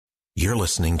You're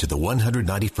listening to the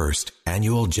 191st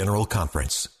Annual General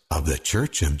Conference of The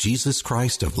Church of Jesus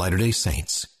Christ of Latter-day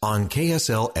Saints on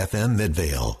KSL-FM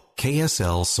Midvale,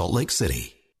 KSL Salt Lake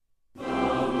City.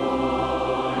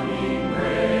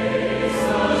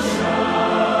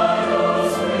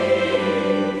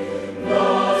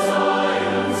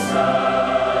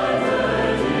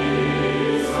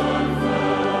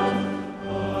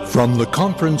 From the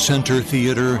Conference Center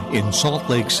Theater in Salt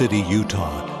Lake City,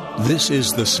 Utah, this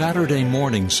is the Saturday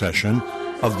morning session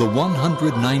of the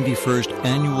 191st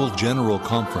Annual General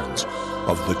Conference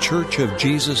of The Church of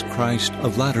Jesus Christ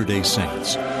of Latter-day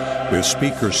Saints, with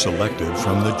speakers selected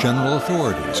from the general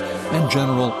authorities and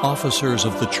general officers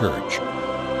of the church.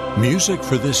 Music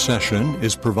for this session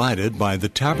is provided by the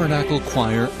Tabernacle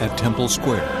Choir at Temple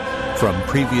Square from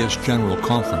previous general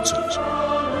conferences.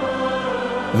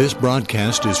 This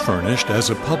broadcast is furnished as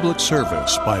a public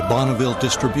service by Bonneville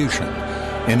Distribution.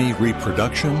 Any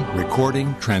reproduction,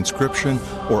 recording, transcription,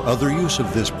 or other use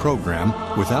of this program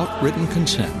without written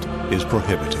consent is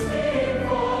prohibited.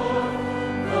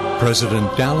 President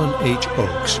Dallin H.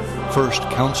 Oaks, first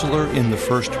counselor in the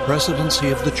First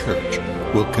Presidency of the Church,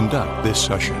 will conduct this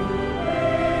session.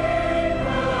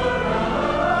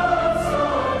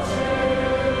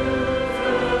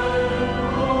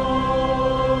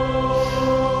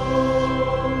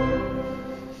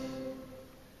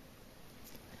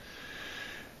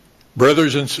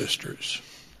 Brothers and sisters,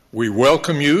 we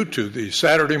welcome you to the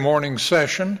Saturday morning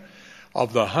session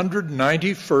of the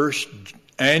 191st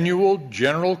Annual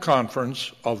General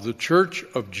Conference of the Church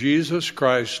of Jesus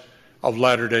Christ of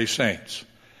Latter-day Saints.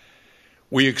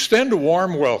 We extend a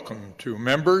warm welcome to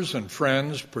members and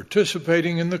friends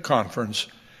participating in the conference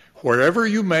wherever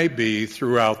you may be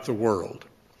throughout the world.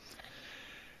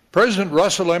 President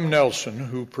Russell M. Nelson,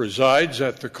 who presides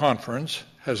at the conference,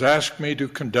 has asked me to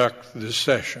conduct this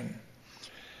session.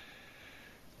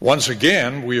 Once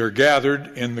again, we are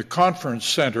gathered in the Conference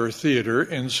Center Theater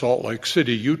in Salt Lake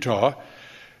City, Utah,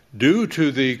 due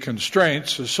to the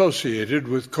constraints associated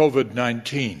with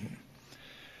COVID-19.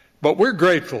 But we're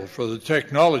grateful for the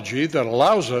technology that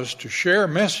allows us to share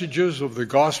messages of the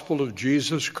gospel of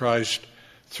Jesus Christ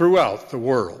throughout the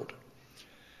world.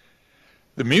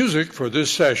 The music for this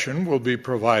session will be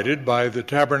provided by the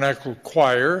Tabernacle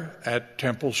Choir at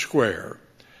Temple Square.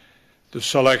 The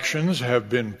selections have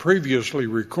been previously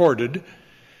recorded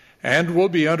and will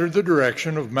be under the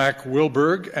direction of Mac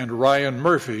Wilberg and Ryan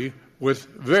Murphy with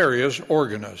various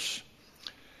organists.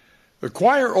 The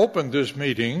choir opened this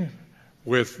meeting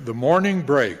with The Morning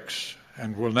Breaks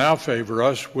and will now favor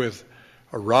us with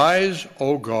Arise,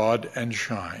 O God, and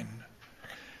Shine.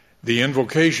 The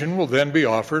invocation will then be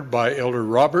offered by Elder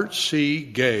Robert C.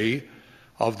 Gay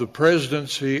of the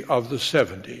Presidency of the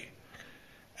 70.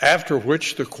 After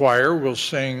which the choir will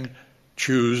sing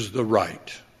Choose the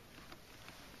Right.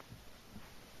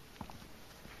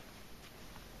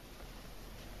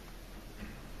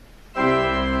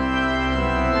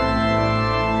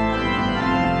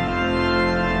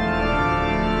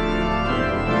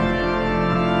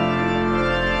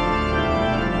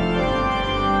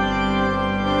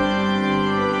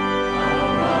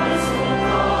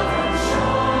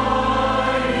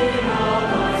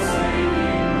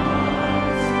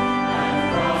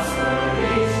 Prosper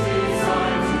each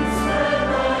design to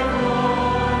spread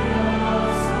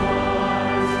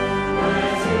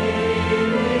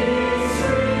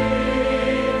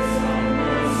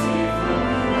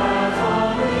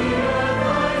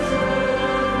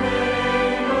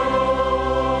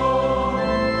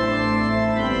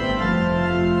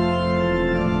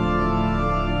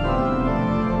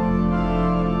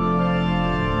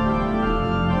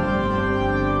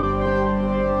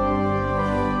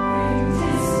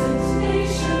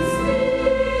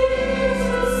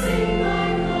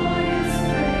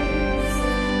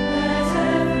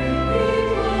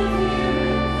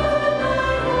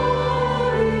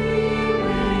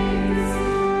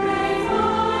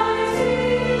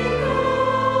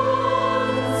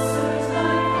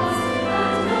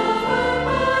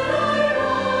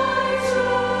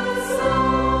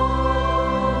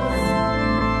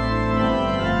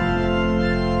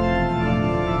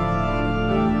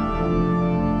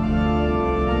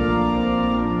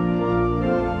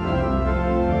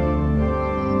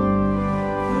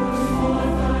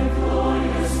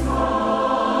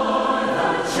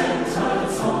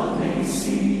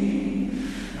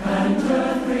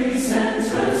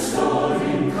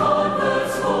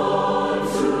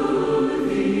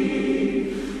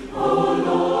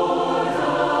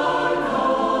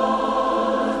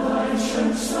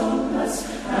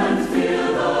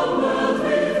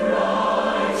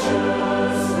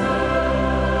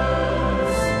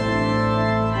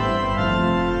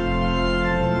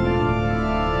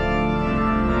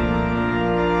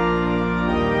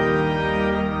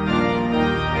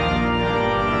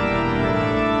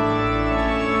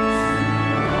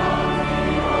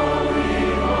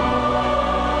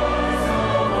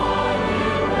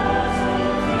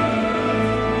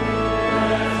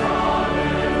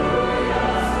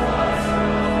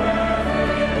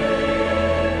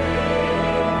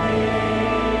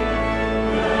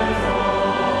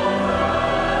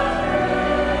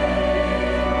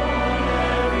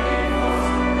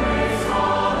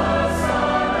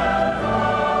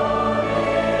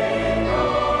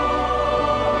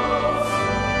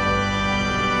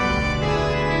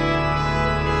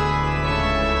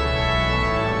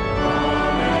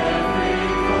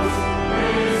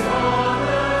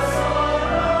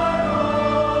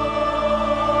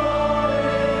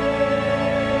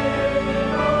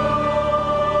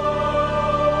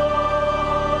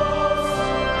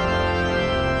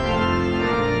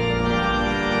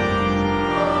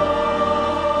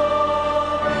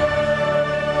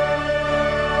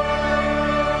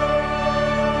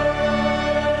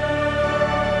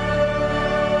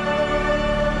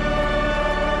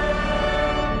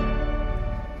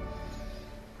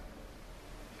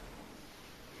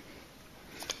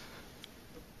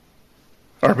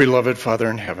Our beloved Father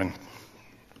in heaven,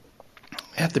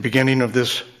 at the beginning of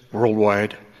this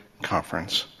worldwide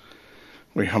conference,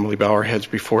 we humbly bow our heads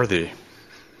before Thee.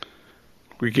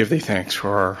 We give Thee thanks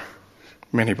for our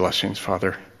many blessings,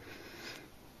 Father.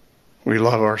 We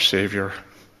love our Savior,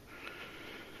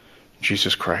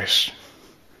 Jesus Christ.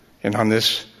 And on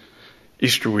this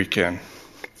Easter weekend,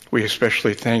 we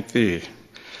especially thank Thee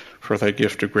for Thy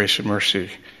gift of grace and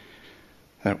mercy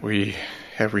that we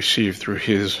have received through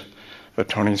His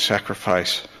atoning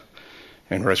sacrifice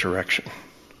and resurrection.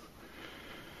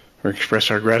 We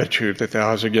express our gratitude that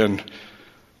Thou hast again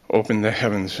opened the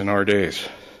heavens in our days,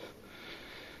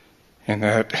 and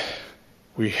that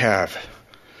we have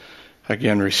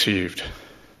again received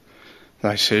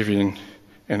Thy saving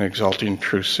and exalting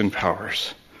truths and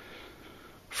powers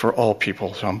for all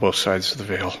peoples on both sides of the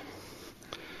veil.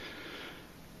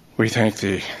 We thank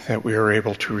Thee that we are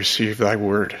able to receive Thy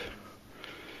word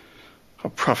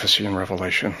of prophecy and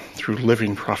revelation through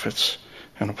living prophets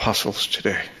and apostles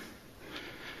today.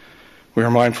 We are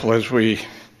mindful as we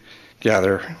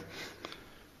gather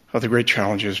of the great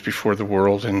challenges before the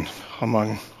world and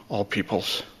among all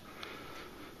peoples,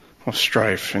 of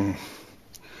strife and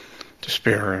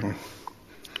despair and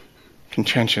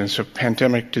contentions of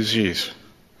pandemic disease.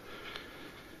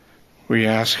 We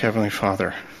ask, Heavenly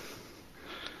Father,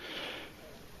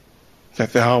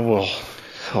 that Thou will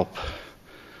help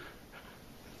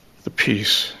the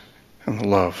peace and the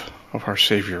love of our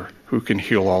Savior, who can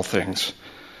heal all things,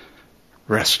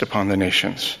 rest upon the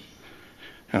nations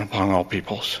and upon all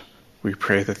peoples. We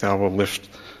pray that Thou will lift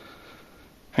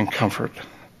and comfort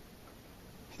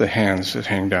the hands that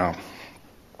hang down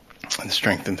and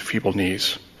strengthen the feeble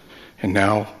knees. And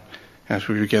now, as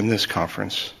we begin this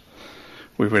conference,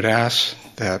 we would ask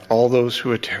that all those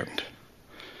who attend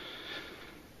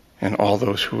and all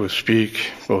those who will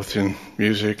speak, both in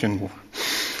music and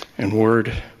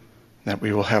word, that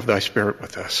we will have Thy Spirit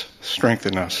with us.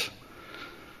 Strengthen us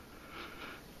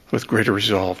with greater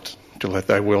resolve to let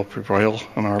Thy will prevail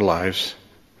in our lives,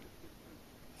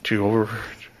 to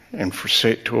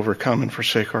overcome and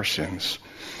forsake our sins,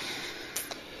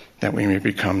 that we may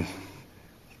become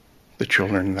the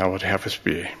children Thou would have us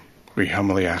be. We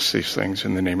humbly ask these things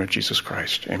in the name of Jesus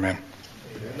Christ. Amen.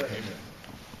 Amen.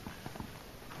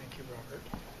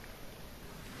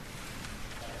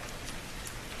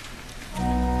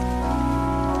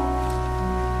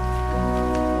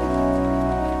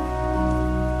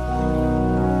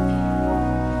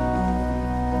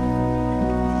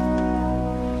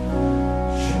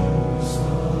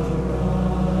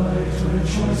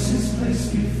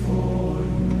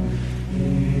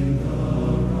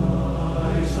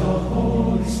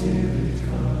 Spirit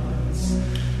guides,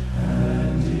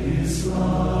 and is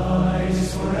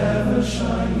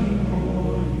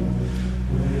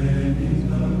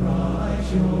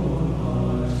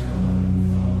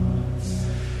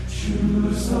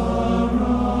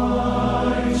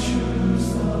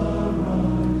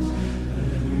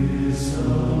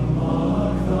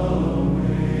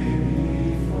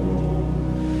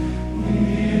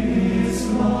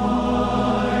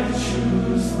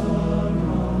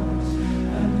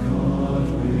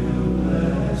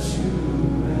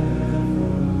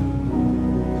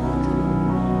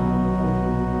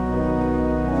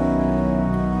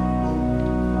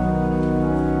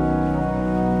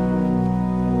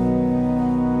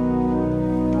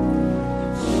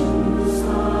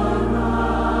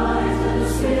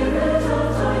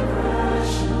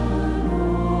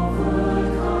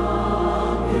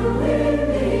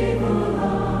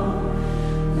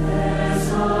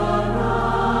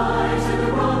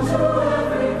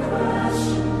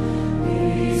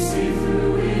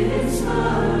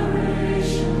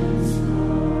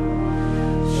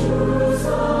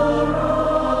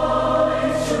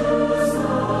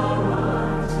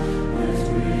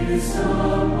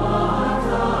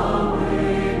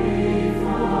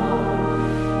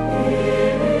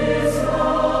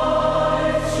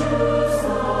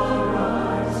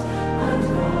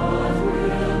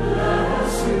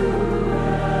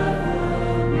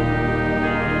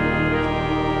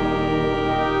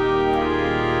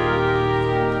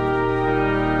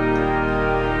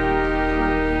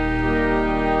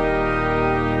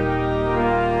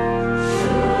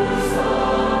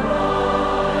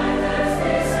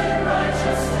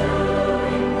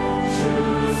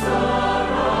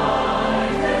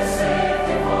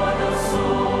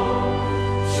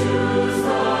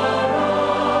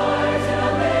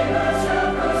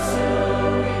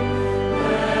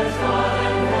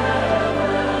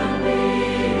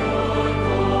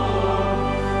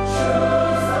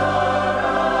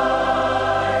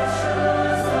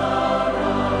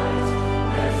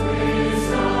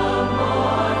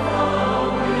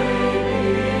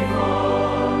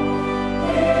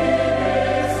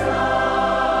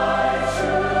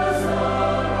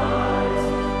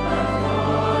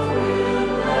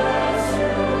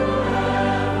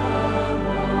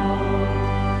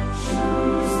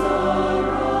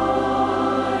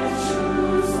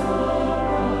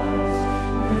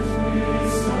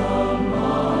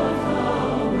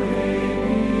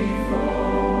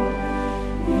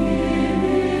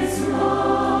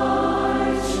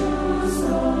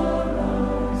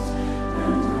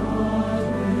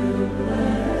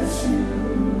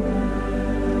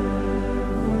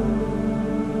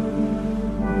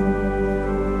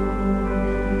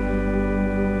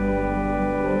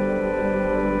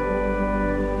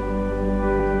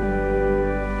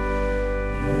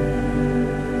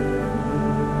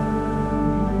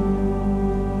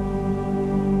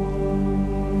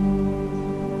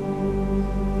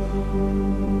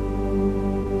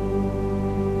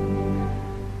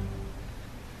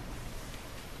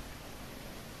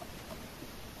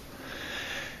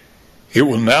It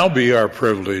will now be our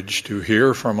privilege to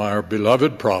hear from our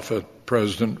beloved prophet,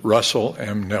 President Russell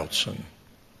M. Nelson.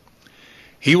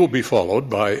 He will be followed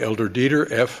by Elder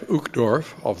Dieter F.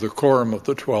 Uchtdorf of the Quorum of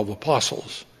the 12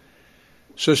 Apostles,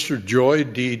 Sister Joy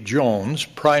D. Jones,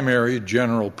 Primary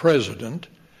General President,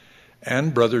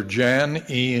 and Brother Jan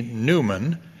E.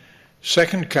 Newman,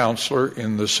 Second Counselor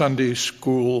in the Sunday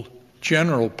School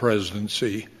General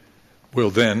Presidency,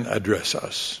 will then address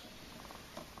us.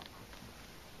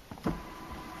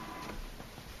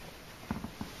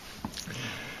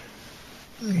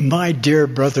 My dear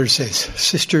brothers and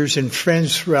sisters and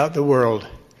friends throughout the world,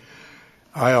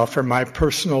 I offer my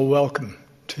personal welcome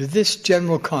to this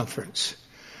General Conference.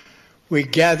 We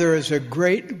gather as a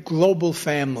great global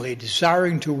family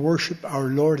desiring to worship our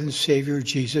Lord and Savior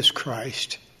Jesus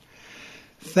Christ.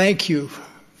 Thank you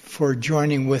for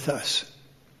joining with us.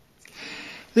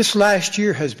 This last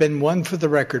year has been one for the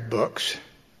record books.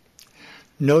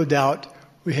 No doubt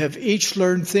we have each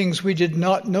learned things we did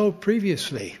not know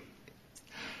previously.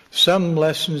 Some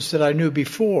lessons that I knew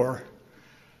before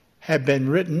have been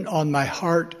written on my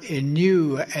heart in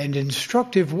new and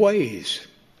instructive ways.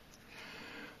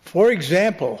 For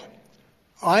example,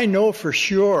 I know for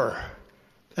sure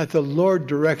that the Lord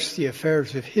directs the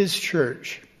affairs of His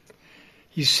church.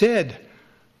 He said,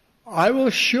 "I will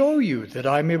show you that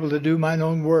I'm able to do mine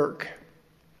own work."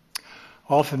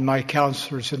 Often my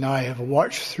counselors and I have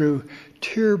watched through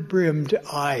tear-brimmed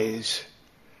eyes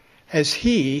as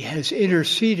He has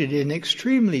interceded in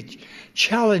extremely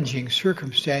challenging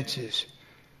circumstances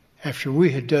after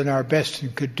we had done our best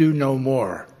and could do no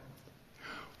more.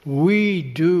 We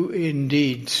do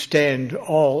indeed stand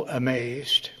all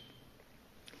amazed.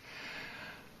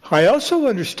 I also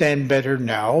understand better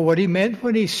now what He meant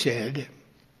when He said,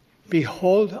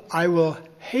 "Behold, I will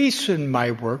hasten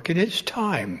my work in its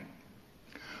time."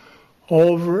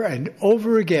 Over and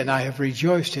over again I have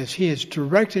rejoiced as He has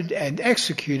directed and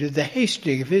executed the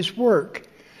hastening of His work,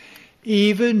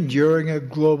 even during a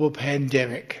global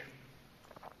pandemic.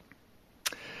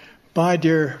 My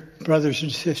dear brothers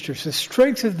and sisters, the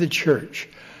strength of the church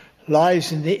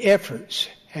lies in the efforts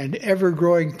and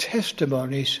ever-growing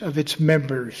testimonies of its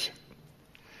members.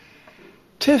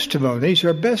 Testimonies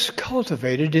are best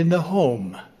cultivated in the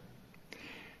home.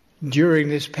 During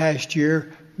this past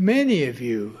year, many of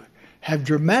you have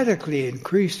dramatically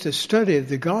increased the study of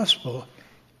the gospel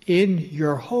in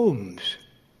your homes.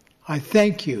 I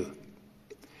thank you,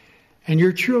 and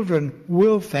your children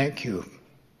will thank you.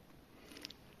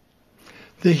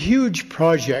 The huge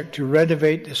project to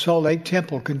renovate the Salt Lake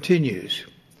Temple continues.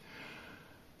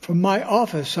 From my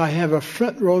office, I have a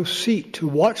front row seat to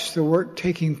watch the work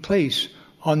taking place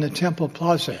on the Temple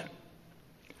Plaza.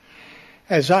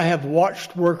 As I have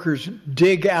watched workers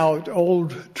dig out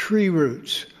old tree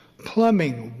roots,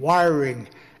 plumbing, wiring,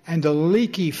 and a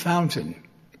leaky fountain,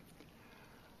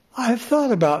 I have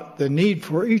thought about the need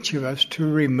for each of us to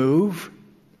remove,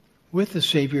 with the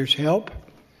Savior's help,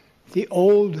 the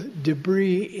old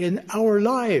debris in our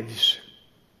lives.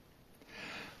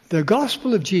 The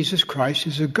gospel of Jesus Christ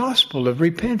is a gospel of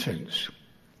repentance.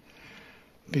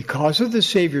 Because of the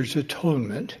Savior's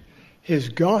atonement, His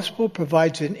gospel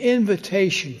provides an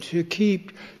invitation to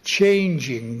keep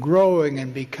changing, growing,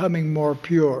 and becoming more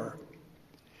pure.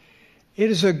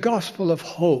 It is a gospel of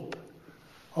hope,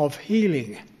 of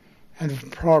healing, and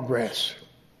of progress.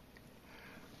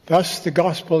 Thus, the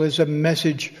gospel is a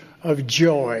message of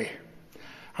joy.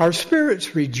 Our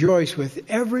spirits rejoice with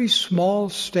every small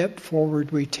step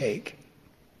forward we take.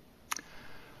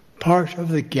 Part of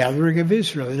the gathering of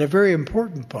Israel, and a very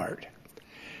important part,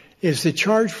 is the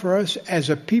charge for us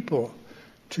as a people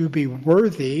to be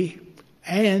worthy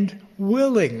and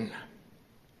willing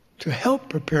to help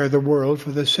prepare the world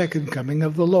for the second coming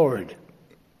of the Lord.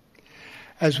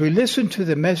 As we listen to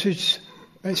the messages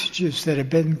that have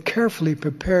been carefully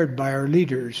prepared by our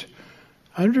leaders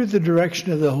under the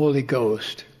direction of the Holy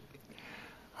Ghost,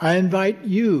 I invite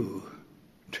you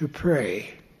to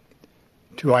pray,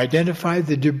 to identify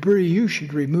the debris you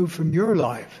should remove from your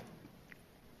life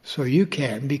so you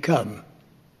can become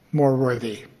more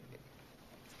worthy.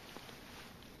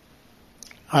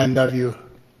 I love you,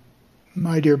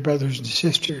 my dear brothers and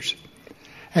sisters,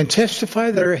 and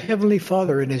testify that our Heavenly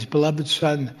Father and His beloved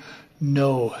Son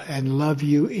know and love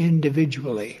you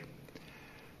individually.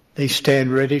 They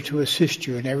stand ready to assist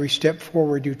you in every step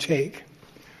forward you take.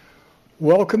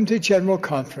 Welcome to General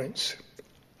Conference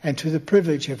and to the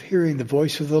privilege of hearing the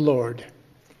voice of the Lord.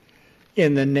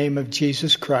 In the name of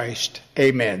Jesus Christ,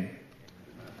 amen.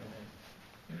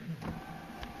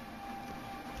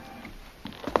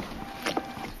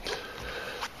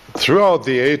 Throughout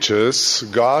the ages,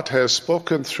 God has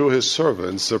spoken through his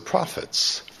servants, the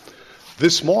prophets.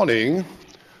 This morning,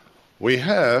 we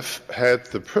have had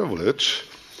the privilege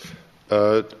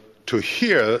to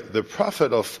hear the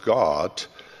prophet of God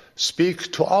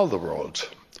speak to all the world.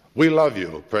 We love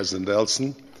you, President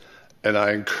Nelson, and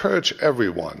I encourage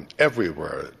everyone,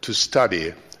 everywhere, to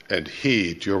study and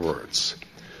heed your words.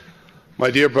 My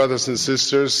dear brothers and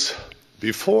sisters,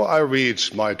 before I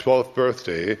reached my 12th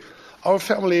birthday, our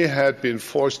family had been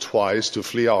forced twice to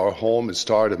flee our home and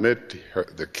start amid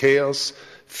the chaos,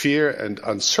 fear, and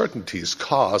uncertainties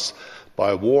caused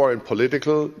by war and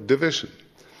political division.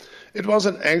 It was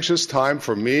an anxious time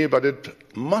for me, but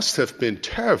it must have been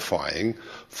terrifying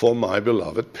for my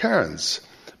beloved parents.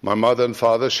 My mother and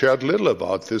father shared little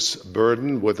about this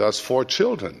burden with us 4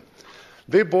 children.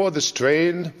 They bore the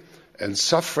strain and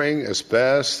suffering as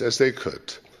best as they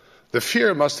could. The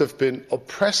fear must have been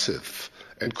oppressive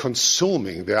and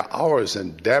consuming their hours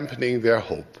and dampening their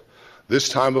hope. This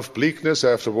time of bleakness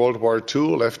after World War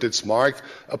II left its mark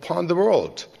upon the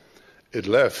world. It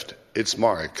left its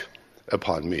mark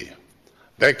upon me.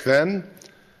 Back then,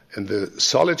 in the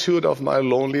solitude of my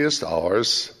loneliest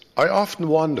hours, I often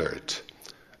wondered,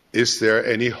 is there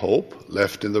any hope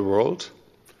left in the world?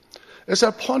 As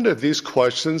I pondered these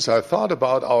questions, I thought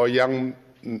about our young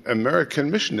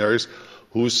American missionaries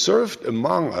who served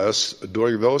among us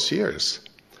during those years.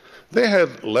 They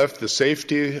had left the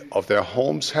safety of their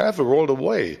homes half a world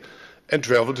away and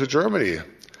traveled to Germany,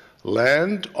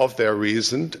 land of their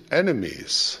recent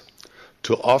enemies,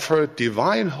 to offer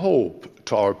divine hope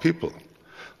to our people.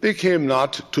 They came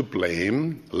not to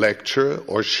blame, lecture,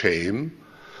 or shame.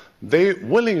 They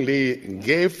willingly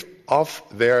gave of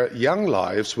their young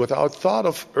lives without thought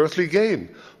of earthly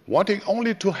gain, wanting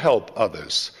only to help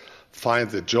others find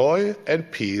the joy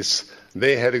and peace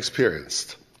they had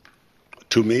experienced.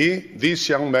 To me, these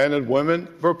young men and women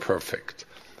were perfect.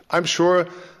 I'm sure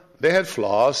they had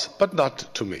flaws, but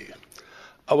not to me.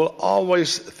 I will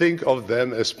always think of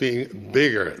them as being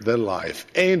bigger than life,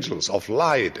 angels of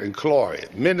light and glory,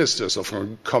 ministers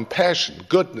of compassion,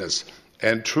 goodness,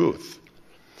 and truth.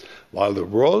 While the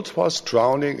world was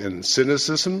drowning in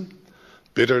cynicism,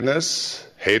 bitterness,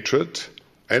 hatred,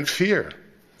 and fear,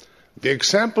 the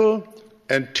example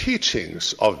and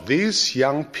teachings of these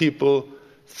young people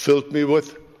filled me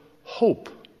with hope.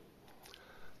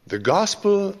 The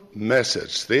gospel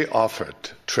message they offered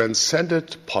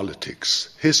transcended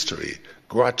politics, history,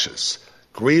 grudges,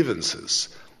 grievances,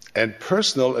 and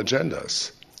personal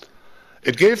agendas.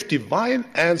 It gave divine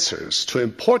answers to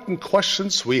important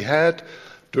questions we had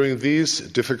during these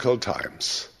difficult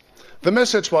times. The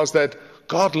message was that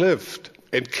God lived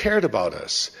and cared about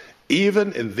us,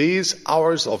 even in these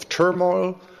hours of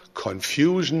turmoil,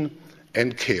 confusion,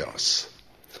 and chaos.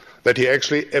 That he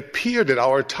actually appeared in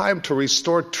our time to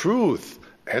restore truth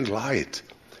and light,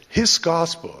 his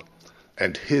gospel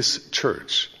and his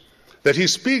church. That he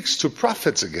speaks to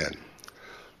prophets again.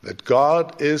 That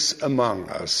God is among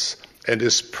us and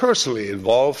is personally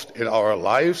involved in our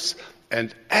lives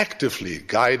and actively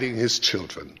guiding his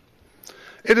children.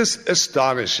 It is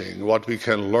astonishing what we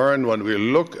can learn when we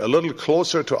look a little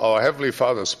closer to our Heavenly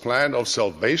Father's plan of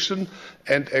salvation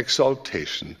and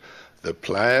exaltation, the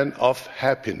plan of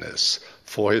happiness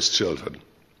for his children.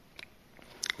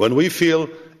 When we feel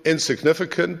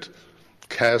insignificant,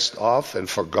 cast off, and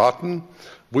forgotten,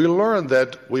 we learn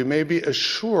that we may be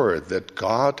assured that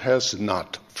God has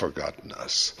not forgotten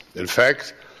us. In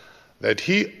fact, that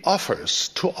he offers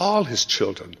to all his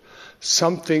children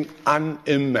something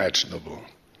unimaginable,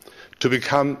 to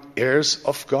become heirs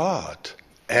of God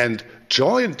and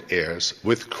joint heirs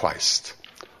with Christ.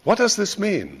 What does this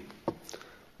mean?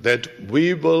 That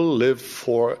we will live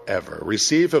forever,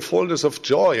 receive a fullness of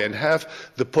joy, and have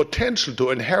the potential to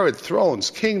inherit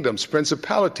thrones, kingdoms,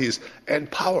 principalities,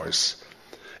 and powers.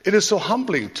 It is so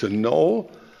humbling to know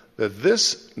that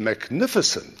this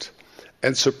magnificent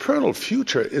and supernal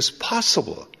future is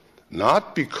possible,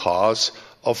 not because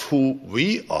of who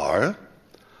we are,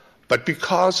 but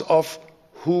because of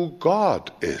who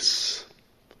God is.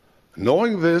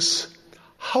 Knowing this,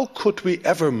 how could we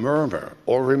ever murmur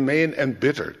or remain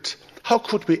embittered? How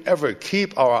could we ever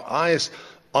keep our eyes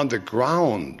on the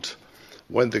ground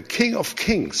when the King of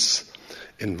Kings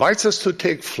invites us to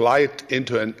take flight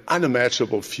into an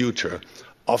unimaginable future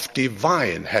of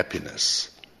divine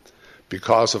happiness?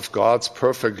 Because of God's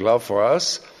perfect love for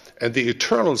us and the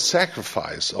eternal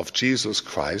sacrifice of Jesus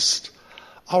Christ,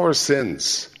 our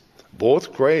sins,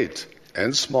 both great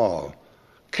and small,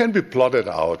 can be blotted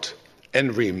out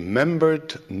and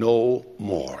remembered no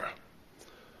more.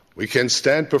 We can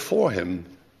stand before him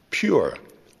pure,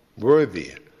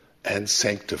 worthy, and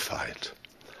sanctified.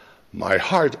 My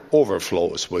heart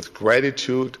overflows with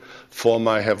gratitude for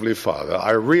my Heavenly Father.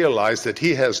 I realize that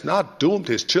He has not doomed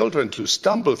His children to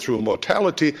stumble through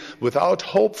mortality without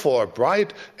hope for a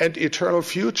bright and eternal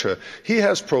future. He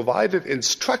has provided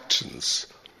instructions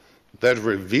that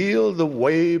reveal the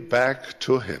way back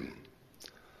to Him.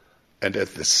 And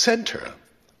at the center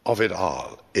of it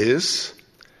all is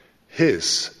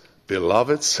His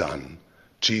beloved Son,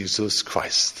 Jesus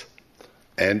Christ,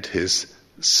 and His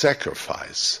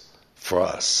sacrifice for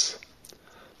us.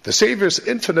 The Savior's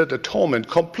infinite atonement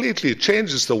completely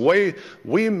changes the way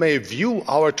we may view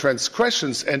our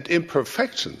transgressions and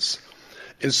imperfections.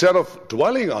 Instead of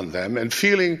dwelling on them and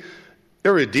feeling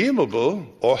irredeemable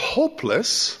or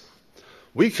hopeless,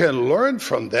 we can learn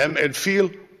from them and feel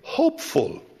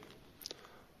hopeful.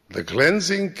 The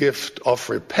cleansing gift of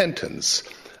repentance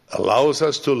allows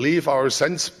us to leave our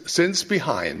sins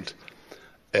behind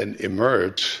and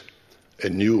emerge a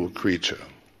new creature.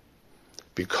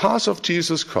 Because of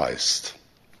Jesus Christ,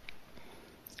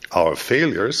 our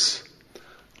failures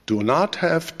do not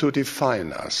have to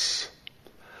define us.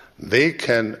 They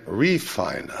can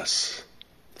refine us.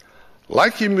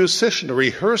 Like a musician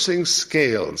rehearsing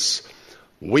scales,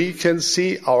 we can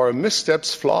see our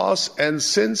missteps, flaws, and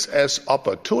sins as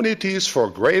opportunities for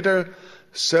greater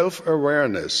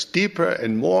self-awareness, deeper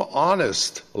and more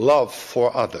honest love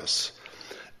for others,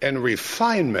 and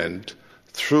refinement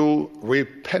through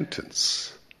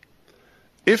repentance.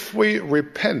 If we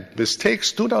repent,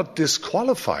 mistakes do not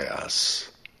disqualify us.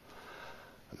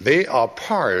 They are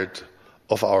part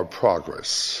of our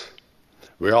progress.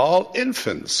 We are all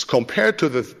infants compared to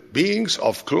the beings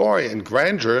of glory and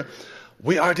grandeur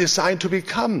we are designed to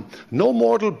become. No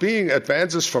mortal being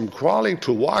advances from crawling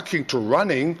to walking to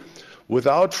running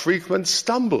without frequent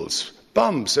stumbles,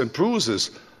 bumps, and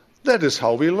bruises. That is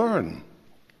how we learn.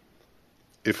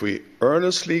 If we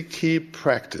earnestly keep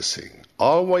practicing,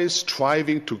 always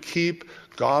striving to keep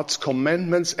God's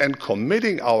commandments and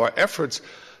committing our efforts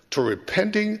to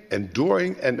repenting,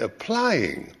 enduring, and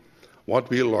applying what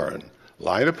we learn,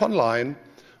 line upon line,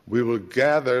 we will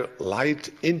gather light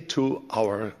into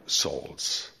our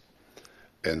souls.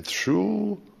 And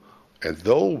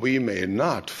though we may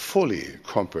not fully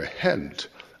comprehend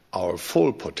our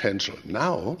full potential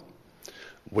now,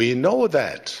 we know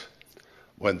that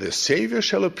when the Savior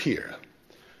shall appear,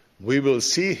 we will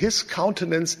see His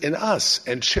countenance in us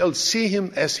and shall see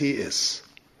Him as He is.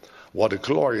 What a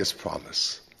glorious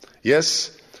promise.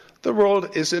 Yes, the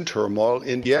world is in turmoil,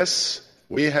 and yes,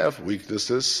 we have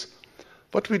weaknesses,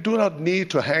 but we do not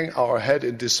need to hang our head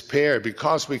in despair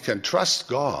because we can trust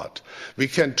God. We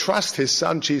can trust His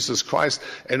Son, Jesus Christ,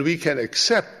 and we can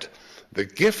accept the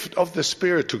gift of the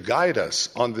Spirit to guide us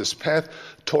on this path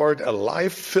toward a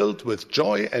life filled with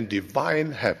joy and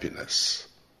divine happiness.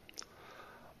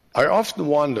 I often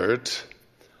wondered,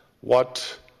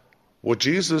 what would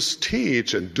Jesus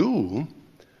teach and do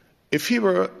if He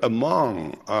were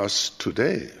among us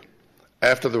today?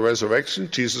 After the resurrection,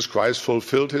 Jesus Christ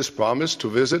fulfilled His promise to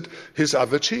visit His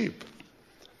other sheep.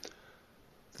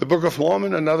 The Book of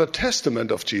Mormon, another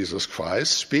testament of Jesus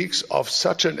Christ, speaks of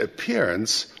such an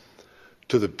appearance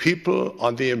to the people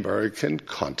on the American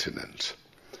continent.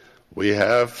 We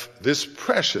have this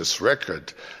precious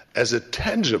record as a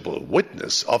tangible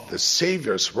witness of the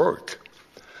Savior's work.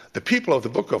 The people of the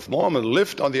Book of Mormon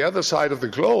lived on the other side of the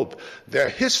globe. Their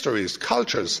histories,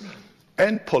 cultures,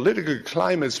 and political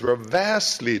climates were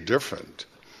vastly different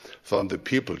from the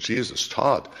people Jesus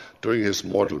taught during His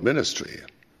mortal ministry.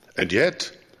 And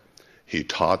yet, He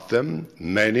taught them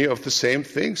many of the same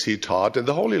things He taught in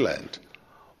the Holy Land.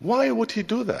 Why would He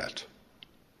do that?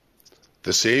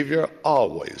 The Savior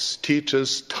always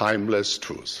teaches timeless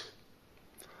truths.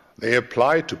 They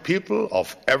apply to people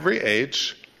of every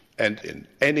age and in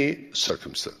any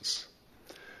circumstance.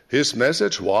 His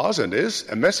message was and is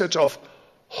a message of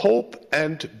hope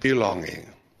and belonging,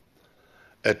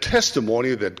 a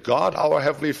testimony that God, our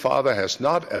Heavenly Father, has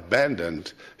not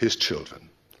abandoned His children,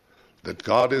 that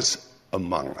God is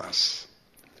among us.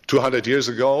 200 years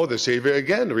ago, the Savior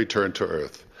again returned to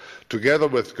earth. Together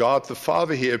with God the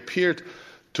Father, He appeared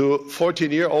to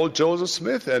 14-year-old Joseph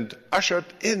Smith and ushered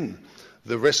in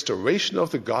the restoration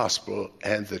of the gospel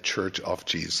and the Church of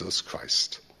Jesus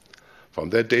Christ. From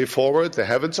that day forward, the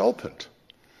heavens opened,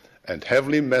 and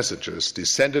heavenly messengers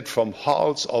descended from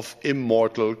halls of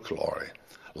immortal glory.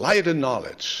 Light and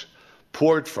knowledge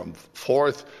poured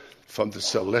forth from the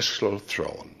celestial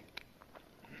throne.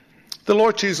 The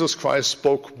Lord Jesus Christ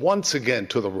spoke once again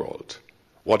to the world.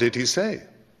 What did He say?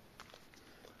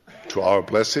 To our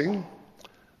blessing,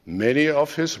 many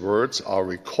of His words are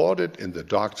recorded in the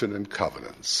Doctrine and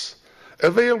Covenants,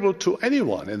 available to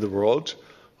anyone in the world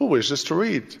who wishes to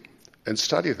read and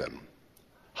study them.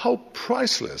 How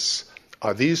priceless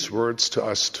are these words to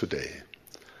us today.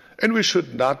 And we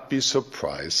should not be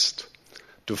surprised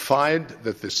to find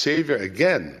that the Savior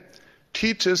again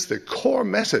teaches the core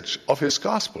message of his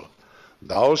gospel.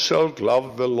 Thou shalt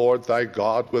love the Lord thy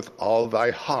God with all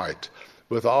thy heart,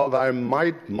 with all thy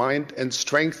might, mind, and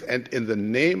strength, and in the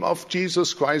name of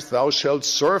Jesus Christ thou shalt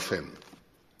serve him.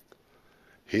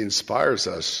 He inspires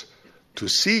us to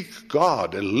seek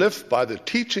God and live by the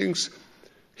teachings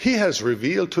he has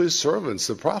revealed to his servants,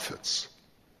 the prophets.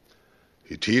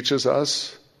 He teaches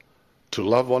us to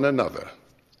love one another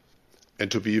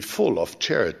and to be full of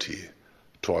charity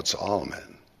towards all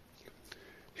men.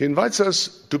 He invites us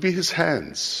to be his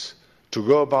hands, to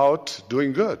go about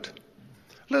doing good.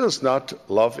 Let us not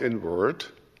love in word,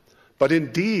 but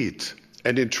in deed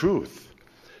and in truth.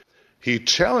 He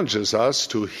challenges us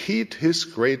to heed his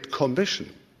great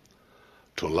commission,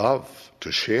 to love,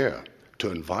 to share,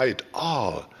 to invite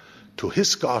all to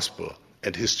his gospel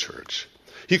and his church.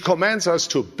 He commands us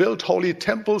to build holy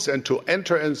temples and to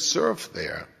enter and serve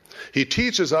there. He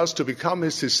teaches us to become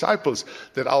his disciples,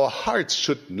 that our hearts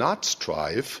should not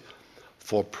strive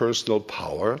for personal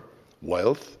power,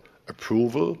 wealth,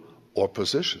 approval, or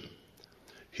position.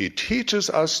 He teaches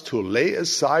us to lay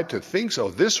aside the things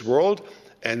of this world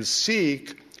and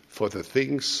seek for the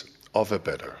things of a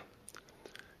better.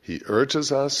 He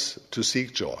urges us to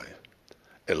seek joy,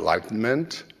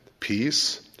 enlightenment,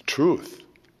 peace, truth,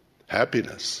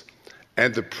 happiness,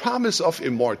 and the promise of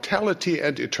immortality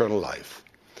and eternal life.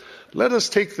 Let us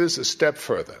take this a step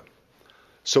further.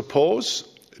 Suppose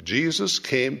Jesus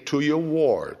came to your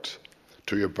ward,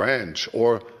 to your branch,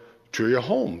 or to your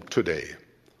home today.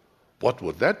 What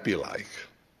would that be like?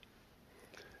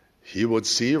 He would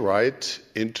see right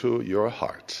into your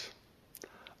heart.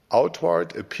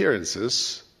 Outward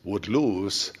appearances would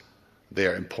lose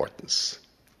their importance.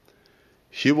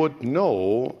 He would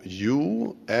know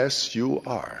you as you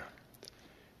are.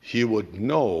 He would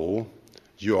know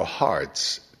your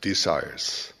heart's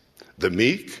desires. The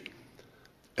meek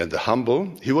and the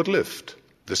humble he would lift.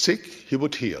 The sick he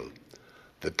would heal.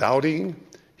 The doubting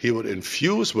he would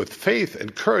infuse with faith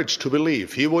and courage to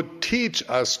believe. He would teach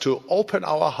us to open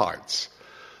our hearts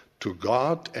to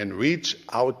God and reach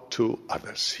out to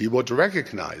others. He would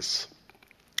recognize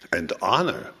and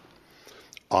honor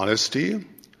honesty,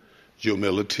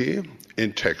 humility,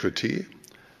 integrity,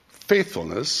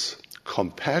 faithfulness,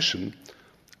 compassion,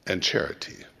 and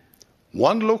charity.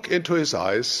 One look into his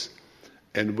eyes,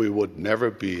 and we would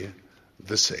never be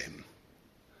the same.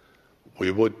 We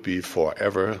would be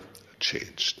forever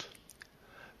changed,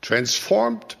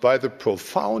 transformed by the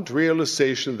profound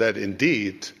realization that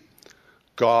indeed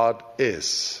God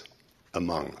is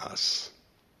among us.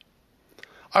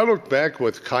 I look back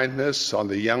with kindness on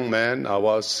the young man I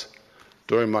was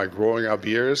during my growing up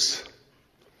years.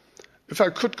 If I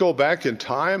could go back in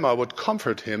time, I would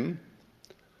comfort him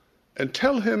and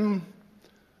tell him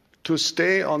to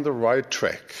stay on the right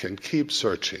track and keep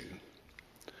searching.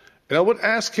 And I would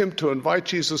ask him to invite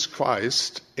Jesus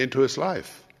Christ into his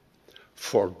life,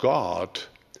 for God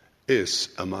is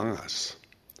among us.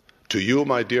 To you,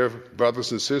 my dear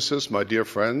brothers and sisters, my dear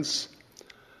friends,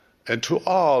 and to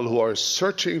all who are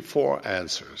searching for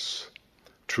answers,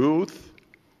 truth,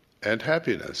 and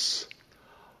happiness,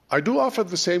 I do offer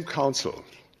the same counsel.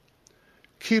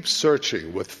 Keep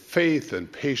searching with faith and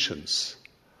patience.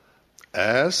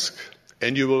 Ask,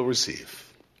 and you will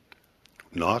receive.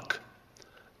 Knock,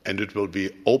 and it will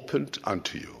be opened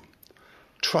unto you.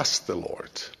 Trust the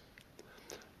Lord.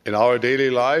 In our daily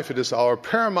life, it is our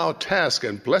paramount task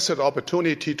and blessed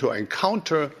opportunity to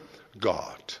encounter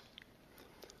God.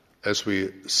 As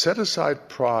we set aside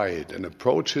pride and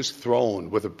approach his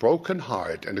throne with a broken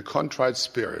heart and a contrite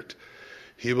spirit,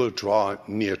 he will draw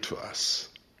near to us.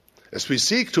 As we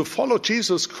seek to follow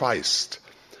Jesus Christ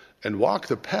and walk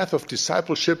the path of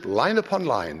discipleship line upon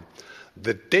line,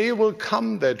 the day will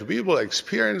come that we will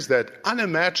experience that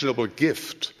unimaginable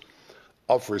gift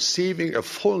of receiving a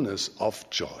fullness of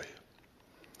joy.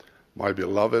 My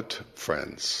beloved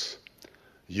friends,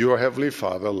 your Heavenly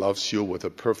Father loves you with a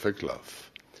perfect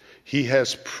love. He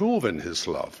has proven his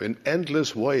love in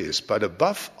endless ways, but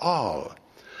above all,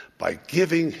 by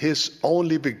giving his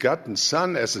only begotten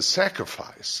Son as a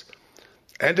sacrifice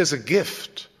and as a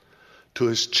gift to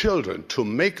his children to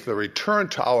make the return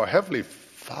to our Heavenly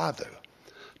Father,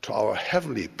 to our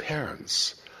heavenly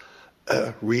parents,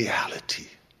 a reality.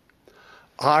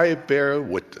 I bear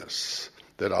witness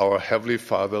that our Heavenly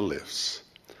Father lives,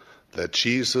 that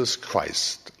Jesus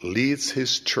Christ leads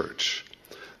his church,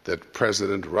 that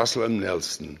President Russell M.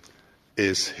 Nelson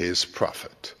is his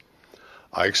prophet.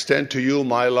 I extend to you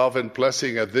my love and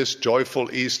blessing at this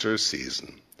joyful Easter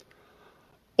season.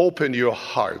 Open your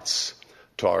hearts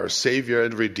to our Savior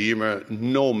and Redeemer,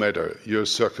 no matter your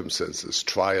circumstances,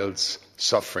 trials,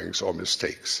 sufferings, or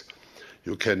mistakes.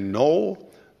 You can know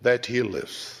that he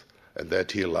lives and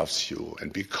that he loves you.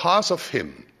 And because of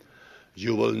him,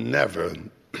 you will never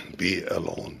be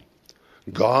alone.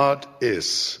 God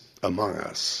is among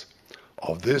us.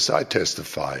 Of this I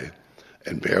testify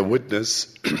and bear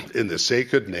witness in the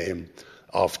sacred name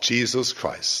of Jesus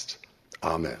Christ.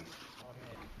 Amen.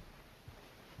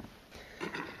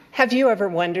 Have you ever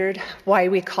wondered why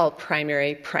we call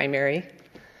primary primary?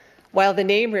 While the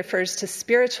name refers to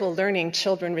spiritual learning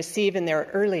children receive in their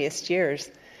earliest years,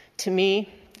 to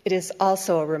me, it is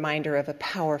also a reminder of a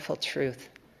powerful truth.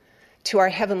 To our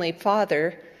Heavenly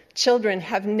Father, children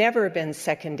have never been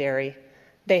secondary.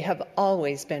 They have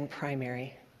always been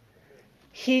primary.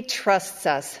 He trusts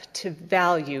us to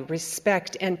value,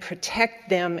 respect, and protect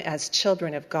them as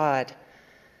children of God.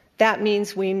 That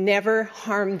means we never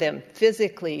harm them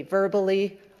physically,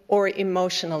 verbally, or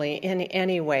emotionally in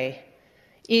any way,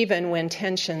 even when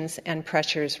tensions and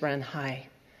pressures run high.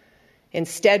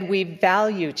 Instead, we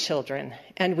value children,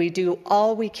 and we do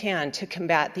all we can to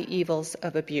combat the evils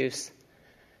of abuse.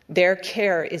 Their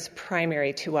care is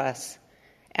primary to us,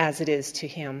 as it is to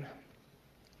him.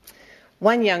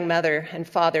 One young mother and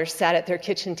father sat at their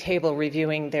kitchen table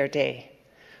reviewing their day.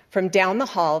 From down the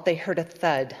hall, they heard a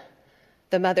thud.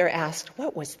 The mother asked,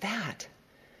 "What was that?"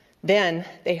 Then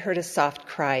they heard a soft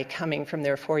cry coming from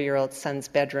their 4-year-old son's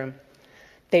bedroom.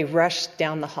 They rushed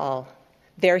down the hall.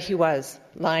 There he was,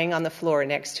 lying on the floor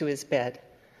next to his bed.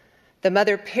 The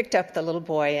mother picked up the little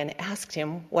boy and asked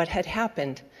him what had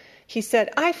happened. He said,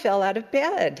 "I fell out of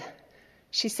bed."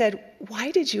 She said,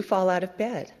 "Why did you fall out of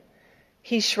bed?"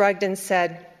 He shrugged and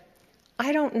said,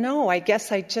 "I don't know. I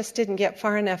guess I just didn't get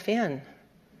far enough in."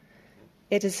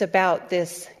 It is about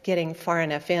this getting far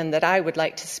enough in that I would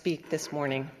like to speak this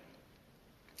morning.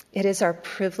 It is our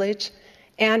privilege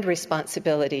and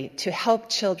responsibility to help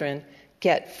children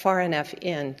get far enough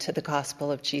into the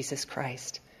gospel of Jesus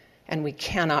Christ, and we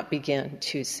cannot begin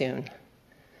too soon.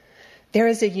 There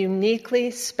is a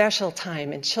uniquely special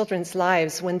time in children's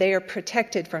lives when they are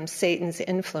protected from Satan's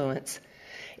influence.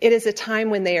 It is a time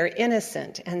when they are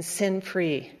innocent and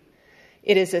sin-free.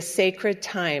 It is a sacred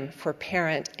time for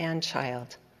parent and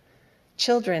child.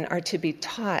 Children are to be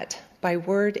taught by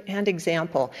word and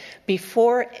example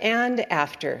before and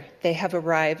after they have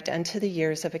arrived unto the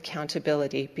years of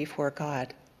accountability before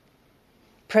God.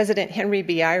 President Henry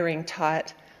B. Eyring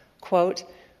taught, quote,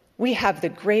 "We have the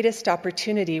greatest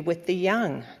opportunity with the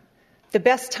young. The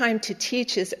best time to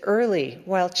teach is early,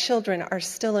 while children are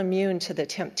still immune to the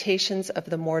temptations of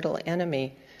the mortal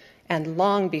enemy, and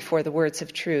long before the words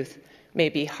of truth may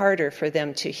be harder for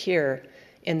them to hear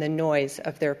in the noise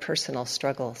of their personal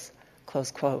struggles."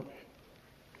 Close quote.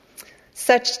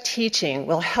 Such teaching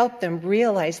will help them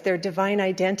realize their divine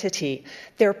identity,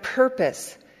 their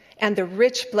purpose, and the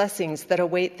rich blessings that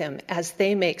await them as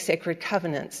they make sacred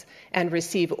covenants and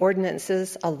receive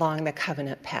ordinances along the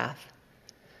covenant path.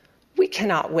 We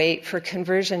cannot wait for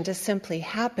conversion to simply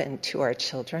happen to our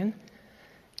children.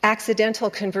 Accidental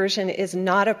conversion is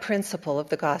not a principle of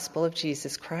the gospel of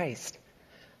Jesus Christ.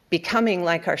 Becoming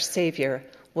like our Savior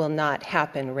will not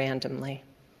happen randomly.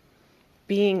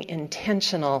 Being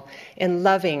intentional in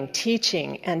loving,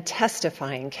 teaching, and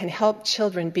testifying can help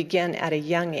children begin at a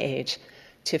young age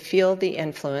to feel the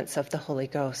influence of the Holy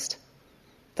Ghost.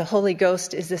 The Holy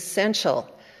Ghost is essential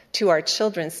to our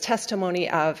children's testimony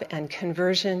of and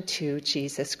conversion to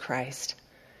Jesus Christ.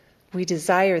 We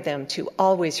desire them to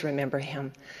always remember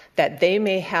him, that they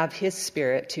may have his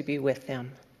Spirit to be with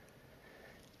them.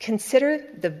 Consider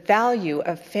the value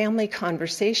of family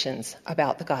conversations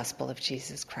about the gospel of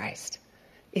Jesus Christ.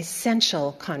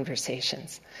 Essential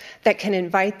conversations that can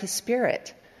invite the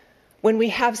Spirit. When we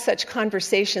have such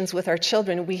conversations with our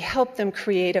children, we help them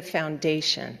create a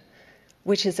foundation,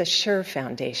 which is a sure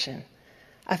foundation,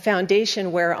 a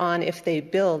foundation whereon if they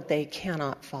build, they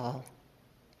cannot fall.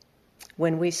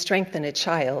 When we strengthen a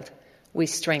child, we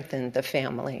strengthen the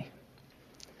family.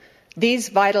 These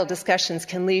vital discussions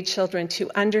can lead children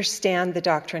to understand the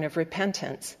doctrine of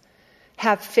repentance,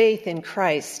 have faith in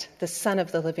Christ, the Son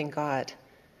of the living God,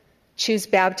 choose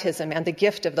baptism and the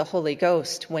gift of the Holy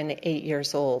Ghost when 8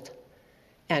 years old,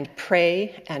 and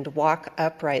pray and walk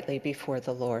uprightly before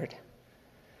the Lord.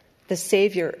 The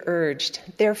Savior urged,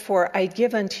 "Therefore I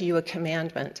give unto you a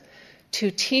commandment,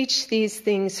 to teach these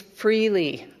things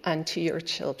freely unto your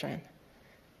children."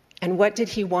 And what did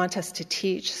he want us to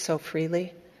teach so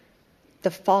freely?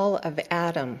 The fall of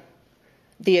Adam,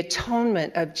 the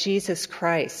atonement of Jesus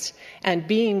Christ, and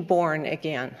being born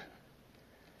again.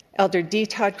 Elder D.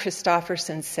 Todd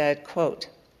Christofferson said, quote,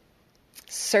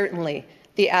 "Certainly,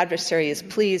 the adversary is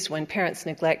pleased when parents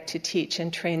neglect to teach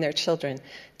and train their children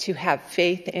to have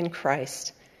faith in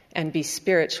Christ and be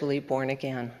spiritually born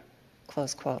again."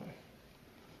 Close quote.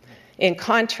 In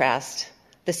contrast,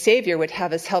 the Savior would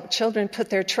have us help children put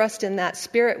their trust in that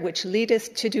Spirit which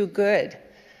leadeth to do good.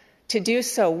 To do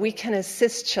so, we can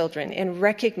assist children in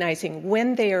recognizing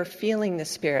when they are feeling the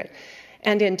Spirit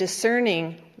and in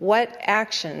discerning what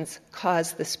actions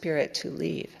cause the Spirit to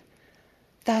leave.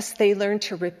 Thus, they learn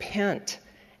to repent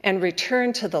and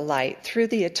return to the light through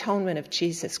the atonement of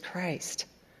Jesus Christ.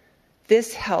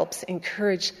 This helps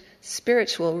encourage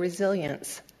spiritual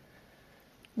resilience.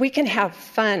 We can have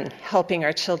fun helping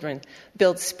our children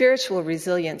build spiritual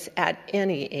resilience at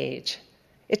any age.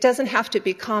 It doesn't have to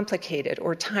be complicated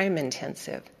or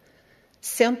time-intensive.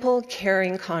 Simple,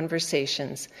 caring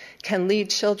conversations can lead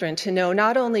children to know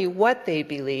not only what they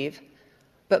believe,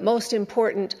 but most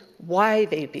important, why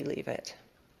they believe it.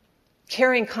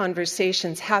 Caring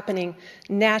conversations happening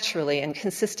naturally and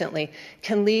consistently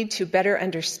can lead to better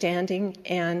understanding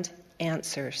and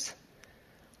answers.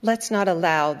 Let's not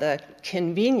allow the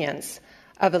convenience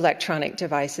of electronic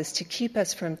devices to keep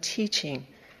us from teaching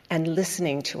and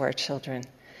listening to our children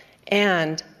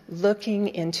and looking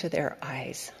into their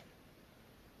eyes.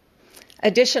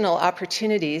 Additional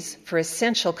opportunities for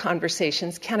essential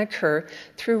conversations can occur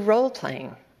through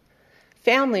role-playing.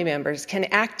 Family members can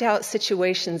act out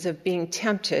situations of being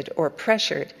tempted or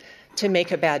pressured to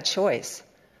make a bad choice.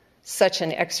 Such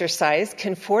an exercise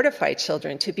can fortify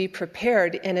children to be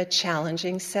prepared in a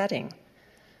challenging setting.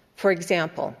 For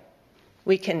example,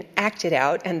 we can act it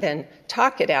out and then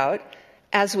talk it out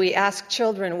as we ask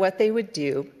children what they would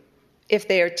do if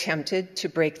they are tempted to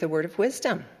break the word of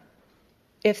wisdom,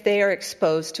 if they are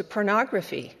exposed to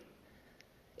pornography,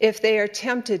 if they are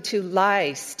tempted to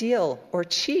lie, steal, or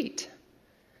cheat,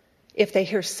 if they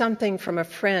hear something from a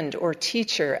friend or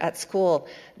teacher at school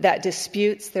that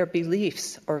disputes their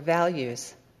beliefs or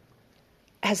values.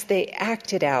 As they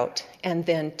act it out and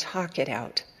then talk it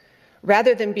out,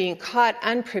 rather than being caught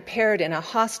unprepared in a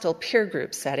hostile peer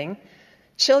group setting,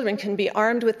 children can be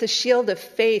armed with the shield of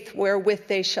faith wherewith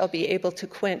they shall be able to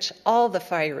quench all the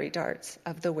fiery darts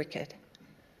of the wicked.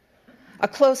 A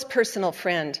close personal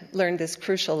friend learned this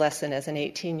crucial lesson as an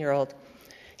 18-year-old.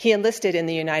 He enlisted in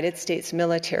the United States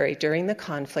military during the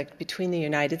conflict between the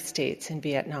United States and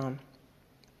Vietnam.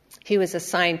 He was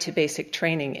assigned to basic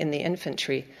training in the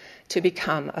infantry to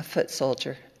become a foot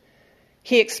soldier.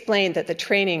 He explained that the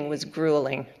training was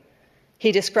grueling.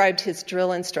 He described his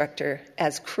drill instructor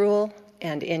as cruel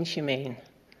and inhumane.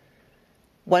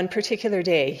 One particular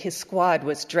day, his squad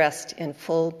was dressed in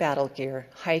full battle gear,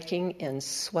 hiking in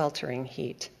sweltering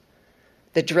heat.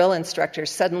 The drill instructor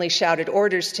suddenly shouted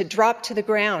orders to drop to the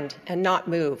ground and not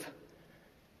move.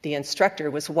 The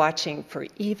instructor was watching for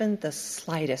even the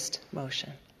slightest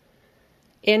motion.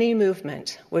 Any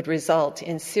movement would result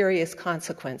in serious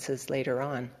consequences later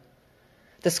on.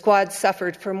 The squad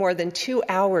suffered for more than 2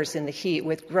 hours in the heat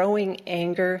with growing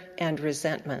anger and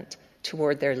resentment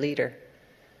toward their leader.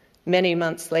 Many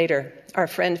months later, our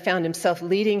friend found himself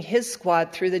leading his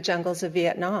squad through the jungles of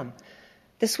Vietnam.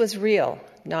 This was real,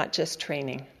 not just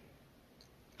training.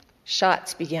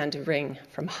 Shots began to ring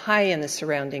from high in the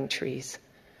surrounding trees.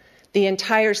 The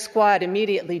entire squad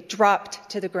immediately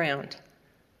dropped to the ground.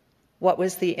 What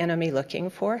was the enemy looking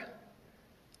for?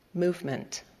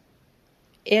 Movement.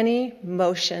 Any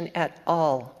motion at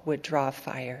all would draw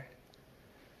fire.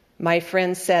 My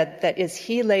friend said that as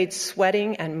he laid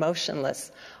sweating and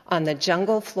motionless on the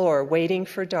jungle floor waiting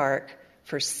for dark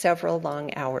for several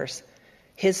long hours,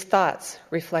 his thoughts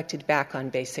reflected back on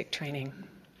basic training.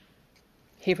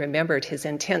 He remembered his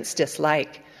intense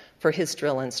dislike for his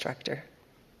drill instructor.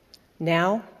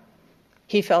 Now,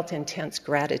 he felt intense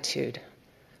gratitude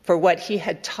for what he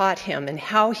had taught him and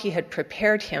how he had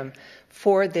prepared him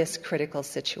for this critical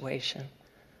situation.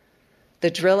 The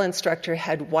drill instructor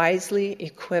had wisely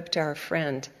equipped our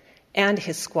friend and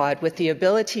his squad with the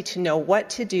ability to know what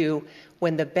to do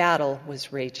when the battle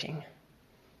was raging.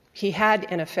 He had,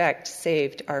 in effect,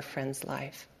 saved our friend's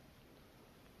life.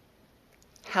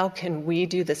 How can we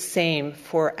do the same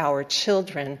for our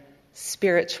children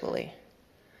spiritually?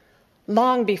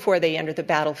 Long before they enter the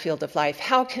battlefield of life,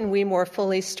 how can we more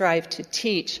fully strive to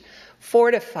teach,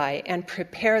 fortify, and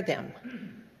prepare them?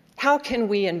 How can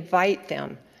we invite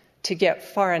them to get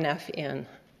far enough in?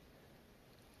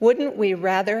 Wouldn't we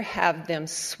rather have them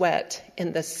sweat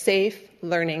in the safe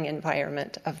learning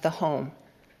environment of the home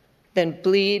than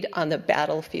bleed on the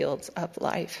battlefields of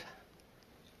life?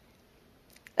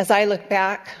 As I look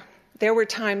back, there were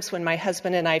times when my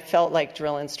husband and I felt like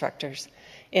drill instructors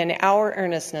in our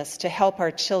earnestness to help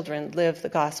our children live the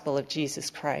gospel of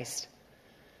Jesus Christ.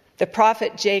 The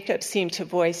prophet Jacob seemed to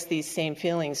voice these same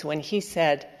feelings when he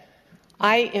said,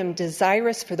 I am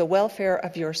desirous for the welfare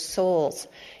of your souls.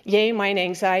 Yea, mine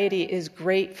anxiety is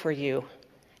great for you,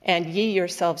 and ye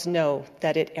yourselves know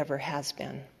that it ever has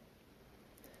been.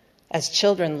 As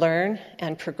children learn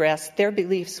and progress, their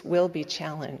beliefs will be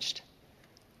challenged.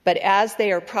 But as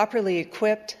they are properly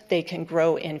equipped, they can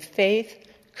grow in faith,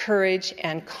 courage,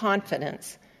 and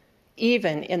confidence,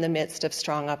 even in the midst of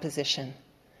strong opposition.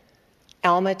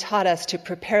 Alma taught us to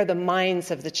prepare the minds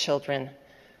of the children.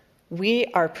 We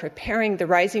are preparing the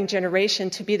rising generation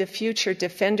to be the future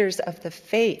defenders of the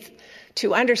faith,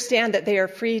 to understand that they are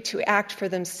free to act for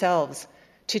themselves,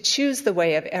 to choose the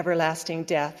way of everlasting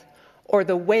death or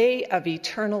the way of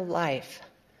eternal life.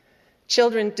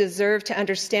 Children deserve to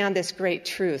understand this great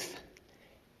truth.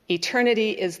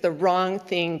 Eternity is the wrong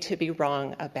thing to be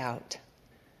wrong about.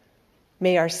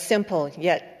 May our simple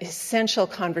yet essential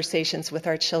conversations with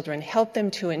our children help them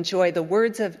to enjoy the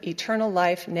words of eternal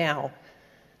life now,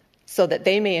 so that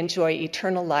they may enjoy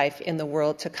eternal life in the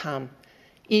world to come,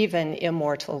 even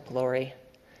immortal glory.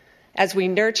 As we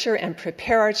nurture and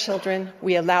prepare our children,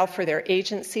 we allow for their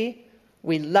agency,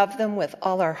 we love them with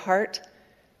all our heart,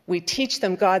 we teach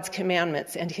them God's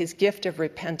commandments and his gift of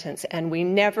repentance, and we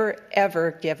never,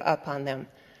 ever give up on them.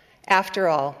 After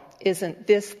all, isn't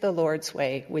this the Lord's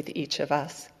way with each of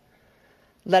us?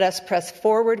 Let us press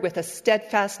forward with a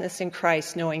steadfastness in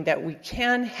Christ, knowing that we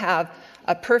can have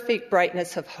a perfect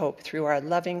brightness of hope through our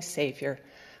loving Savior.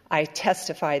 I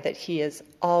testify that he is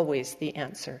always the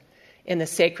answer. In the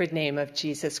sacred name of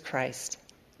Jesus Christ,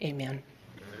 amen.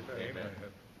 Amen.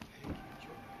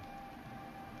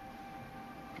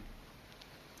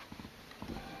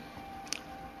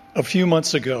 A few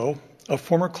months ago, a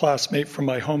former classmate from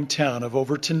my hometown of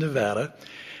Overton, Nevada,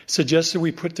 suggested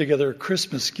we put together a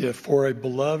Christmas gift for a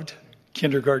beloved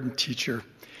kindergarten teacher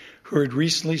who had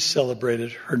recently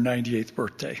celebrated her 98th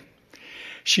birthday.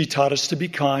 She taught us to be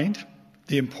kind,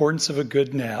 the importance of a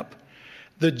good nap,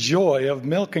 the joy of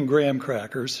milk and graham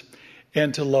crackers,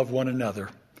 and to love one another.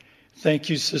 Thank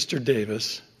you, Sister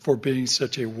Davis, for being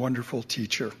such a wonderful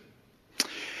teacher.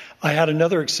 I had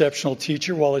another exceptional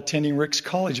teacher while attending Ricks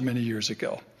College many years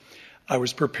ago. I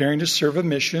was preparing to serve a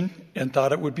mission and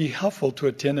thought it would be helpful to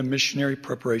attend a missionary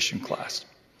preparation class.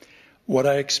 What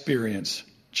I experienced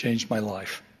changed my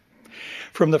life.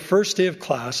 From the first day of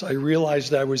class, I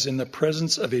realized I was in the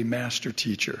presence of a master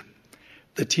teacher.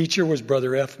 The teacher was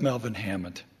Brother F. Melvin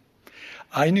Hammond.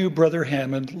 I knew Brother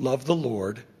Hammond loved the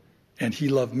Lord, and he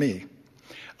loved me.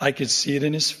 I could see it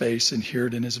in his face and hear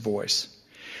it in his voice.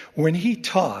 When he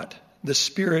taught, the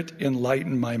Spirit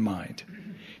enlightened my mind.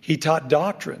 He taught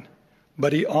doctrine,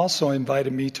 but he also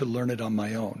invited me to learn it on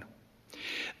my own.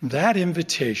 That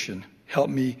invitation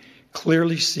helped me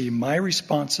clearly see my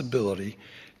responsibility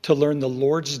to learn the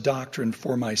Lord's doctrine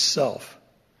for myself.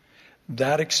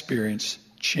 That experience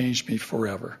changed me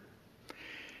forever.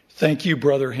 Thank you,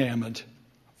 Brother Hammond,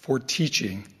 for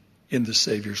teaching in the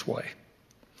Savior's way.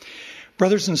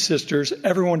 Brothers and sisters,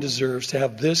 everyone deserves to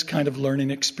have this kind of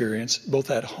learning experience both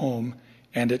at home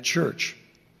and at church.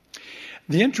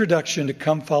 The introduction to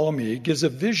Come Follow Me gives a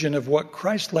vision of what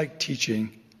Christ-like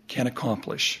teaching can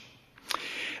accomplish.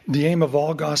 The aim of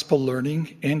all gospel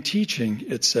learning and teaching,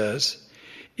 it says,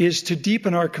 is to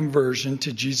deepen our conversion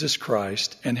to Jesus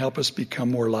Christ and help us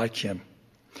become more like him.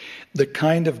 The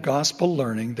kind of gospel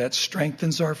learning that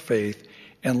strengthens our faith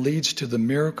and leads to the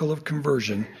miracle of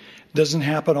conversion doesn't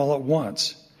happen all at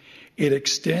once. It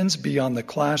extends beyond the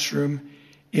classroom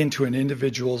into an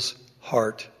individual's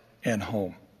heart and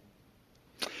home.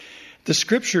 The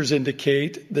scriptures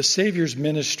indicate the Savior's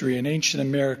ministry in ancient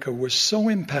America was so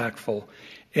impactful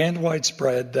and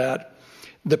widespread that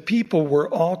the people were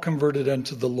all converted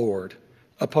unto the Lord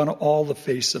upon all the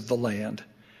face of the land,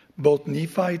 both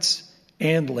Nephites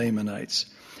and Lamanites,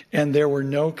 and there were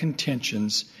no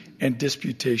contentions and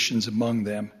disputations among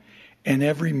them, and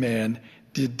every man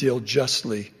did deal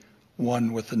justly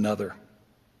one with another.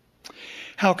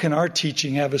 How can our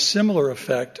teaching have a similar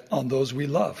effect on those we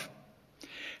love?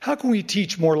 How can we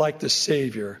teach more like the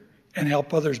Savior and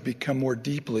help others become more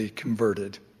deeply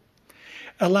converted?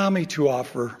 Allow me to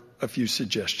offer a few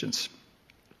suggestions.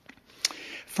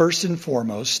 First and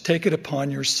foremost, take it upon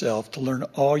yourself to learn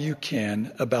all you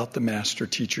can about the Master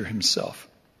Teacher himself.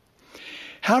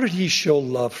 How did he show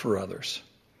love for others?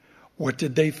 What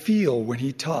did they feel when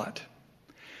he taught?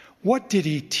 What did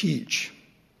he teach?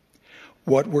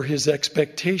 What were his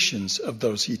expectations of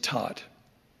those he taught?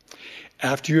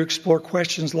 After you explore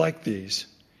questions like these,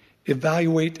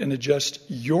 evaluate and adjust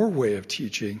your way of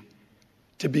teaching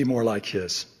to be more like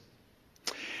his.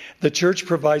 The church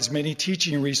provides many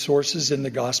teaching resources in the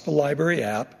Gospel Library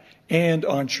app and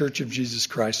on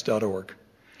churchofjesuschrist.org.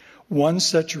 One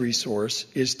such resource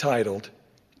is titled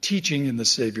Teaching in the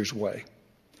Savior's Way.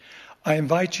 I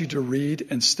invite you to read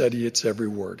and study its every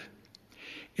word.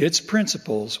 Its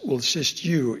principles will assist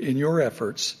you in your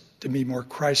efforts to be more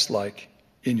Christ-like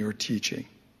in your teaching.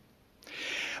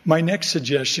 My next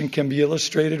suggestion can be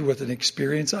illustrated with an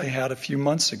experience I had a few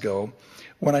months ago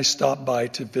when I stopped by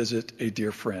to visit a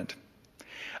dear friend.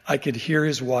 I could hear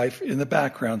his wife in the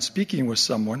background speaking with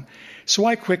someone, so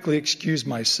I quickly excused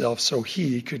myself so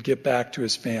he could get back to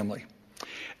his family.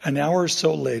 An hour or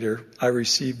so later, I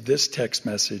received this text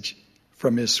message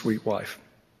from his sweet wife.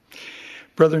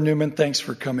 Brother Newman, thanks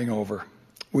for coming over.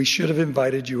 We should have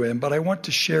invited you in, but I want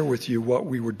to share with you what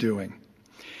we were doing.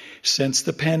 Since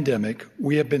the pandemic,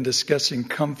 we have been discussing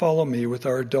Come Follow Me with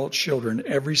our adult children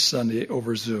every Sunday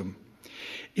over Zoom.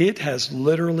 It has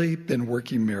literally been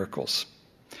working miracles.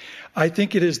 I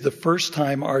think it is the first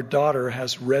time our daughter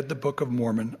has read the Book of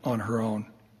Mormon on her own.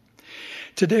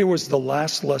 Today was the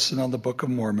last lesson on the Book of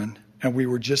Mormon, and we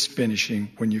were just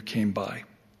finishing when you came by.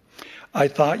 I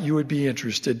thought you would be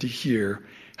interested to hear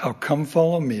how Come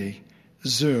Follow Me,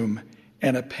 Zoom,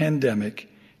 and a pandemic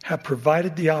have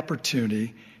provided the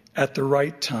opportunity at the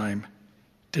right time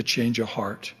to change a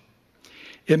heart.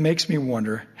 It makes me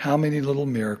wonder how many little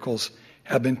miracles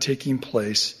have been taking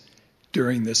place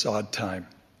during this odd time.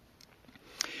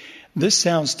 This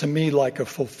sounds to me like a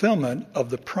fulfillment of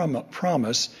the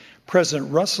promise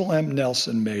President Russell M.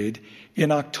 Nelson made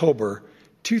in October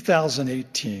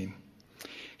 2018.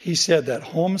 He said that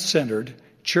home-centered,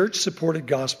 church-supported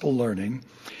gospel learning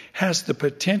has the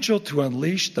potential to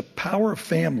unleash the power of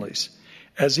families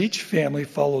as each family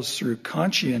follows through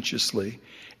conscientiously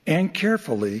and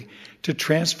carefully to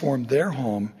transform their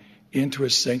home into a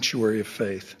sanctuary of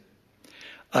faith.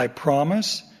 I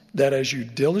promise that as you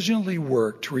diligently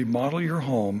work to remodel your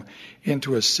home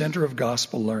into a center of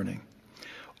gospel learning,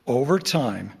 over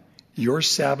time, your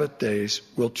Sabbath days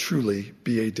will truly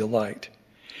be a delight.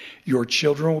 Your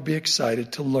children will be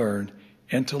excited to learn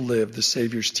and to live the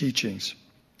Savior's teachings.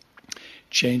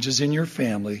 Changes in your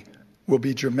family will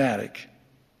be dramatic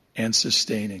and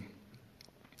sustaining.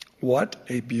 What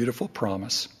a beautiful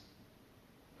promise.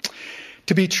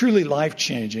 To be truly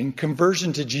life-changing,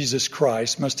 conversion to Jesus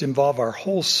Christ must involve our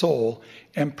whole soul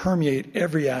and permeate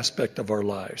every aspect of our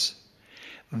lives.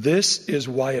 This is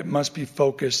why it must be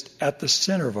focused at the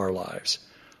center of our lives,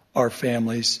 our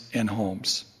families and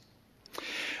homes.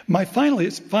 My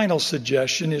final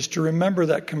suggestion is to remember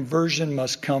that conversion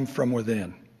must come from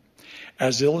within.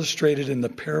 As illustrated in the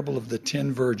parable of the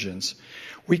 10 virgins,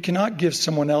 we cannot give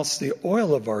someone else the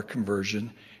oil of our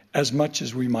conversion as much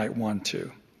as we might want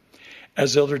to.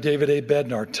 As Elder David A.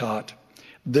 Bednar taught,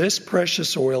 this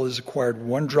precious oil is acquired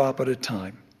one drop at a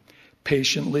time,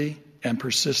 patiently and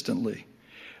persistently.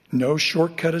 No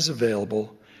shortcut is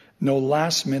available. No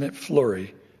last-minute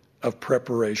flurry of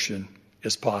preparation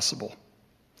is possible.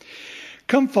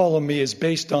 Come Follow Me is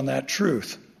based on that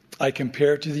truth. I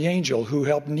compare it to the angel who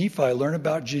helped Nephi learn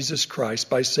about Jesus Christ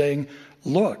by saying,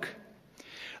 "Look."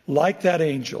 Like that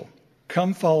angel,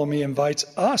 Come Follow Me invites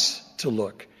us to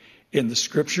look in the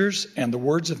scriptures and the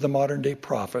words of the modern-day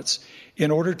prophets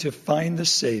in order to find the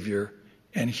Savior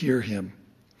and hear him.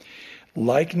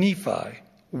 Like Nephi,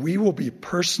 we will be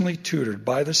personally tutored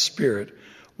by the Spirit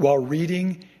while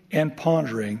reading and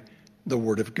pondering the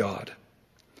Word of God.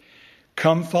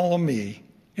 Come Follow Me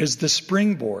is the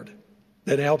springboard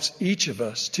that helps each of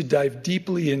us to dive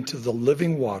deeply into the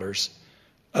living waters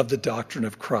of the doctrine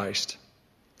of Christ.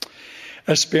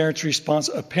 A parent's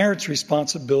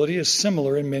responsibility is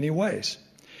similar in many ways.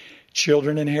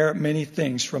 Children inherit many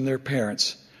things from their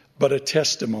parents, but a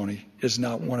testimony is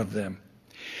not one of them.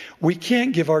 We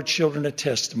can't give our children a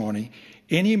testimony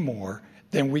any more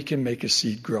than we can make a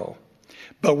seed grow.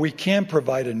 But we can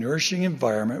provide a nourishing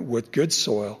environment with good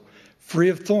soil, free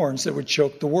of thorns that would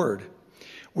choke the word.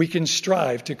 We can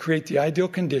strive to create the ideal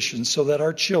conditions so that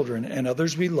our children and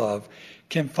others we love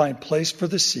can find place for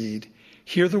the seed,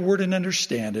 hear the word and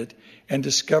understand it, and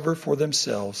discover for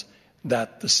themselves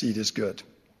that the seed is good.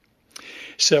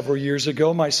 Several years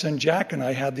ago, my son Jack and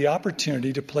I had the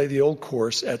opportunity to play the old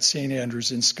course at St.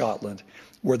 Andrews in Scotland,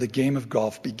 where the game of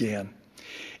golf began.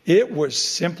 It was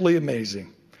simply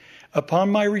amazing. Upon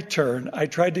my return, I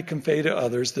tried to convey to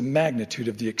others the magnitude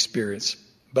of the experience,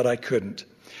 but I couldn't.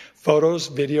 Photos,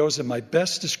 videos, and my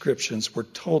best descriptions were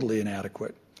totally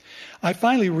inadequate. I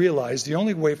finally realized the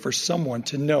only way for someone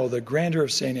to know the grandeur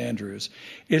of St. Andrews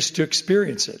is to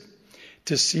experience it,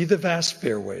 to see the vast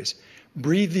fairways,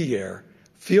 breathe the air,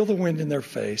 feel the wind in their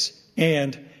face,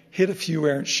 and hit a few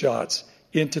errant shots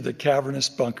into the cavernous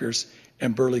bunkers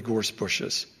and burly gorse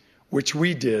bushes, which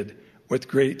we did with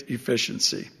great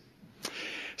efficiency.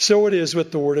 So it is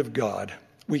with the Word of God.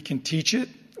 We can teach it,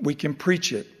 we can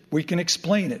preach it, we can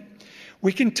explain it,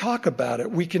 we can talk about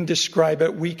it, we can describe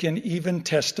it, we can even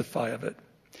testify of it.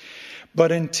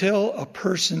 But until a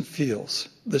person feels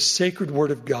the sacred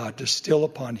Word of God distill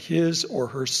upon his or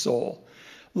her soul,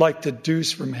 like the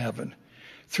dews from heaven,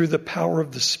 through the power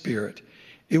of the Spirit,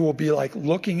 it will be like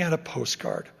looking at a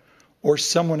postcard or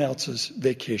someone else's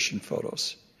vacation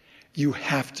photos. You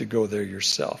have to go there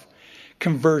yourself.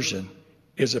 Conversion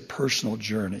is a personal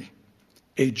journey,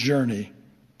 a journey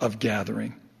of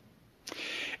gathering.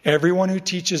 Everyone who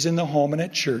teaches in the home and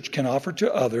at church can offer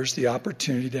to others the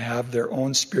opportunity to have their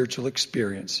own spiritual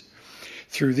experience.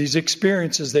 Through these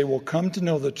experiences, they will come to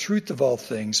know the truth of all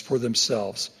things for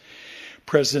themselves.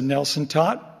 President Nelson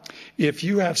taught, if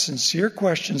you have sincere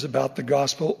questions about the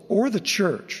gospel or the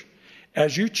church,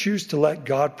 as you choose to let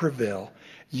God prevail,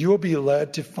 you will be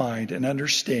led to find and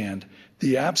understand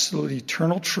the absolute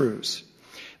eternal truths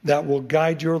that will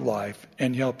guide your life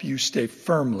and help you stay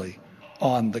firmly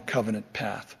on the covenant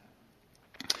path.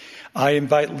 I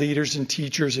invite leaders and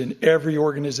teachers in every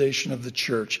organization of the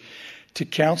church to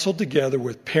counsel together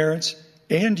with parents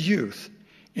and youth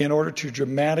in order to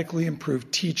dramatically improve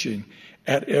teaching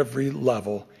at every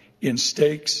level, in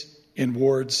stakes, in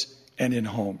wards, and in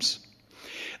homes.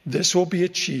 This will be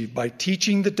achieved by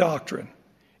teaching the doctrine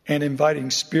and inviting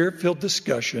spirit-filled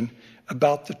discussion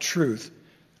about the truths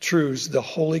the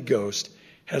Holy Ghost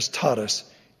has taught us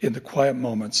in the quiet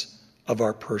moments of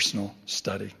our personal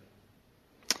study.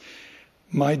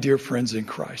 My dear friends in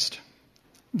Christ,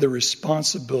 the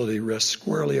responsibility rests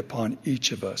squarely upon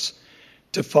each of us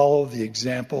to follow the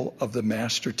example of the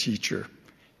master teacher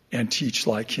and teach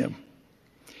like him.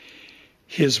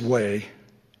 His way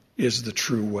is the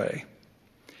true way.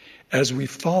 As we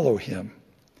follow him,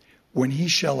 when he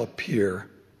shall appear,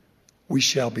 we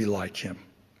shall be like him,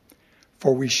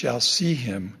 for we shall see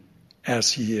him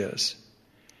as he is,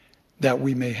 that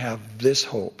we may have this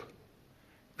hope,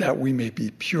 that we may be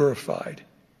purified,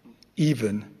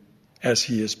 even as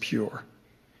he is pure.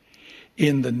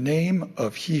 In the name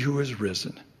of he who is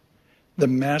risen, the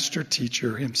master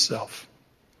teacher himself,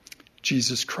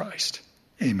 Jesus Christ.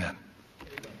 Amen.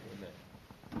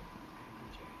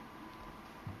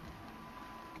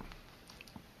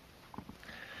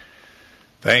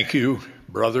 Thank you,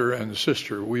 brother and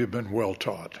sister. We have been well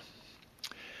taught.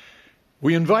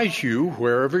 We invite you,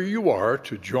 wherever you are,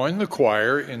 to join the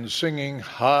choir in singing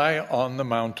High on the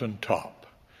Mountain Top.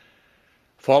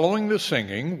 Following the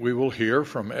singing, we will hear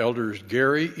from Elders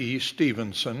Gary E.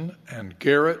 Stevenson and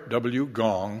Garrett W.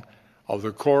 Gong of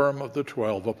the Quorum of the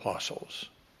 12 Apostles.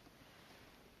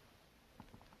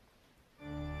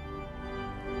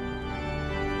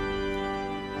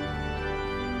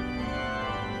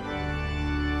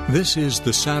 This is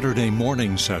the Saturday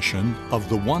morning session of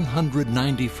the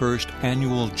 191st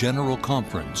Annual General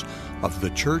Conference of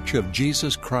The Church of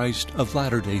Jesus Christ of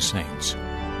Latter-day Saints.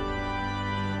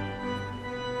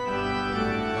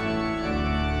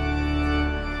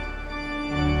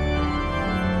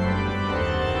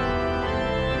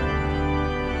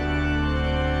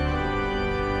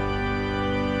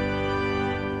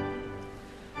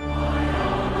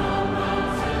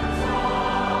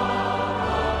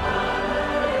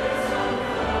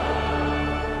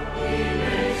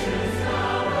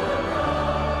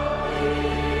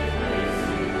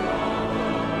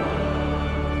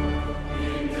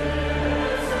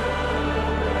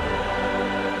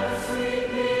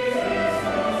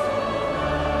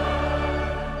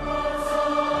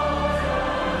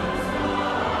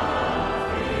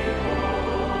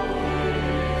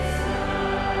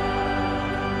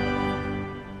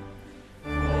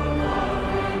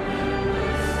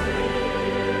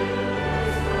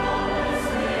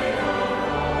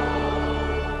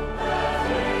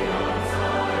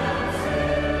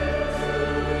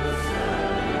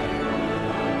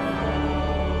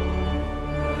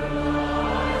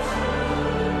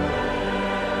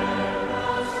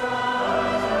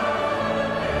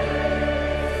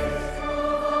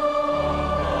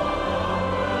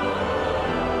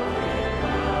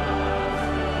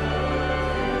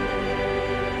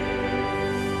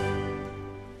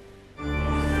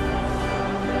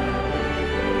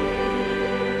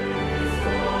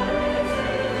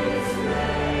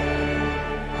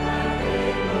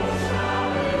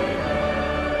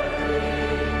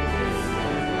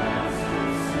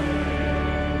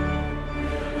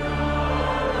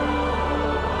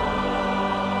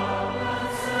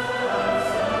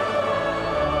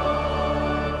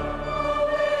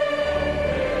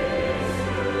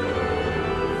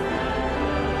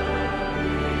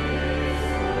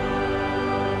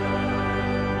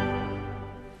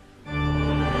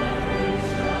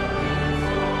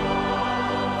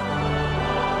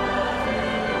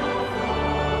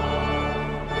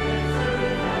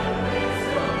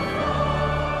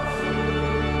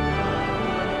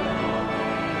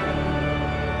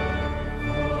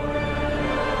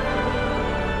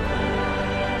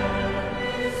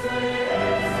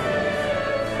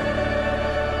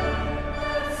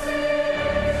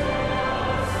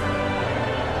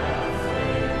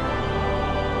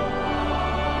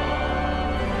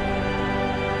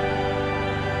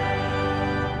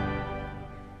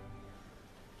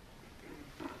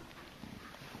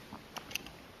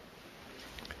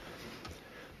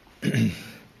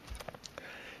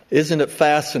 Isn't it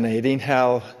fascinating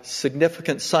how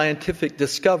significant scientific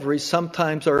discoveries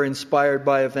sometimes are inspired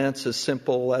by events as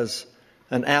simple as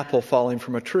an apple falling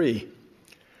from a tree?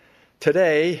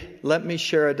 Today, let me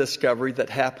share a discovery that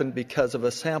happened because of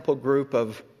a sample group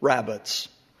of rabbits.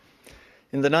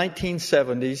 In the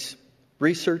 1970s,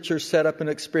 researchers set up an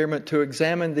experiment to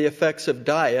examine the effects of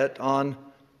diet on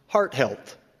heart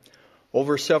health.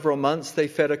 Over several months, they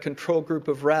fed a control group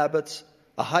of rabbits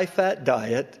a high-fat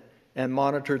diet and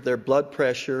monitored their blood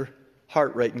pressure,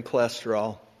 heart rate, and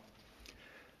cholesterol.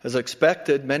 As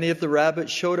expected, many of the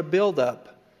rabbits showed a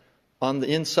buildup on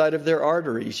the inside of their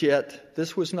arteries, yet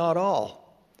this was not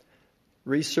all.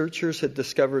 Researchers had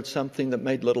discovered something that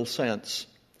made little sense.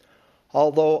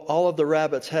 Although all of the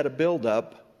rabbits had a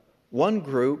buildup, one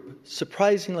group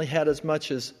surprisingly had as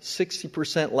much as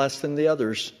 60% less than the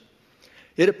others.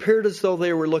 It appeared as though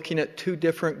they were looking at two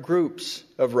different groups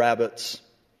of rabbits.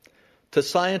 To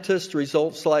scientists,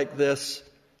 results like this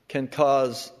can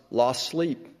cause lost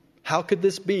sleep. How could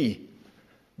this be?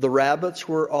 The rabbits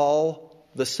were all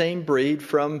the same breed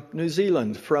from New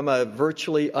Zealand, from a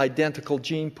virtually identical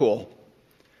gene pool.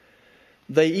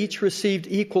 They each received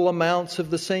equal amounts of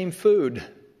the same food.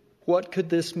 What could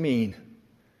this mean?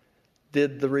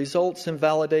 Did the results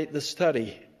invalidate the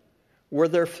study? Were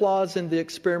there flaws in the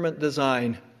experiment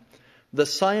design? The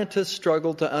scientists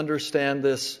struggled to understand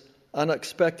this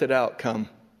unexpected outcome.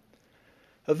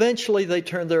 Eventually, they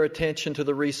turned their attention to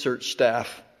the research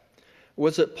staff.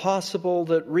 Was it possible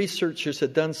that researchers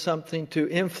had done something to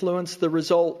influence the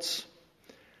results?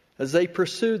 As they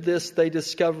pursued this, they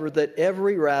discovered that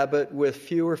every rabbit with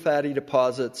fewer fatty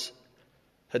deposits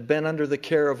had been under the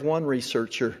care of one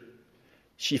researcher.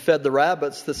 She fed the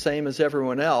rabbits the same as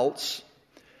everyone else,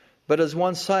 but as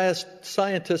one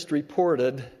scientist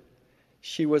reported,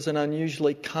 she was an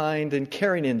unusually kind and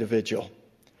caring individual.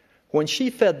 When she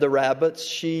fed the rabbits,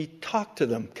 she talked to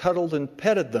them, cuddled and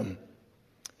petted them.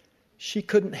 She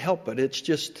couldn't help it. It's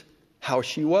just how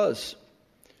she was.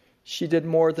 She did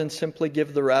more than simply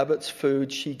give the rabbits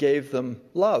food. She gave them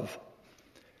love.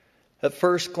 At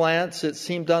first glance, it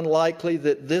seemed unlikely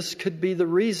that this could be the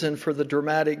reason for the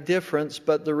dramatic difference,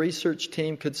 but the research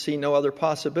team could see no other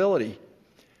possibility.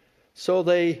 So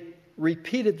they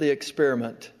repeated the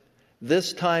experiment,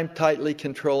 this time tightly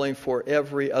controlling for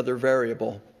every other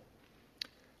variable.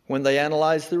 When they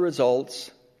analyzed the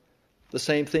results, the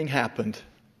same thing happened.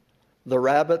 The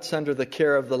rabbits under the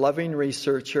care of the loving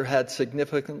researcher had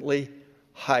significantly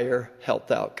higher health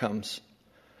outcomes.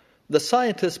 The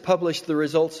scientists published the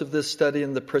results of this study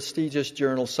in the prestigious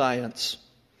journal Science.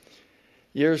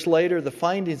 Years later, the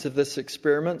findings of this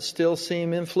experiment still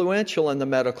seem influential in the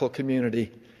medical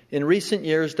community. In recent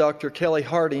years, Dr. Kelly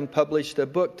Harding published a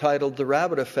book titled The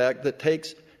Rabbit Effect that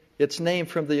takes its name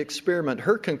from the experiment.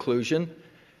 Her conclusion: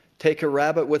 take a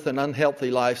rabbit with an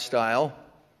unhealthy lifestyle,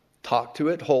 talk to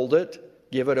it, hold it,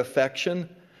 give it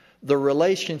affection. The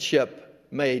relationship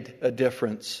made a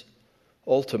difference,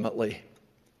 ultimately.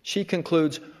 She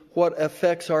concludes, what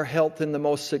affects our health in the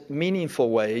most meaningful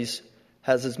ways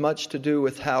has as much to do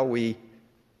with how we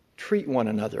treat one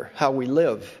another, how we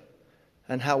live,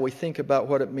 and how we think about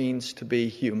what it means to be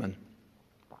human.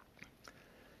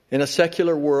 In a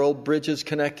secular world, bridges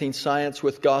connecting science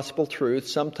with gospel truth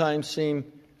sometimes seem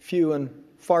few and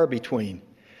far between.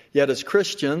 Yet as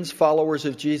Christians, followers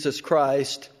of Jesus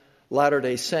Christ,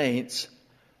 Latter-day Saints,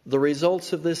 the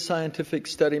results of this scientific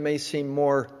study may seem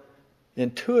more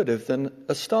intuitive than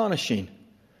astonishing.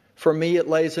 For me, it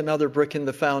lays another brick in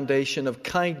the foundation of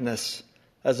kindness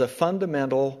as a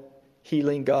fundamental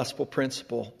healing gospel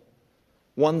principle,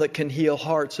 one that can heal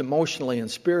hearts emotionally and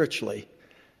spiritually,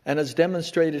 and is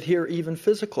demonstrated here even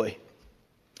physically.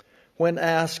 When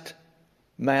asked,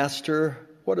 Master,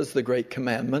 what is the great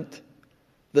commandment?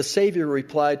 The Savior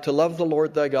replied, to love the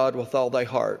Lord thy God with all thy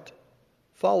heart,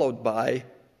 followed by,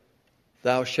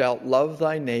 thou shalt love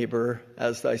thy neighbor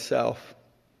as thyself.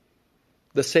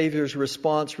 The Savior's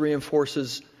response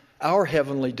reinforces our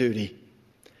heavenly duty.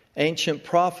 Ancient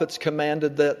prophets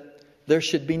commanded that there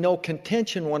should be no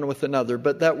contention one with another,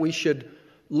 but that we should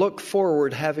look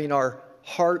forward having our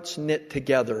hearts knit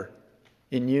together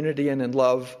in unity and in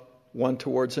love one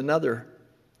towards another.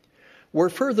 We're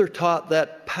further taught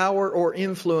that power or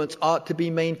influence ought to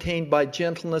be maintained by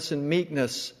gentleness and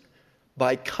meekness,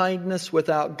 by kindness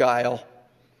without guile.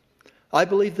 I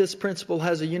believe this principle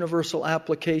has a universal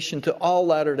application to all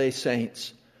Latter-day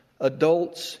Saints,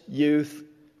 adults, youth,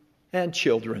 and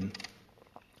children.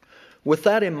 With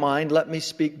that in mind, let me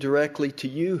speak directly to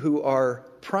you who are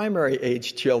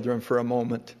primary-age children for a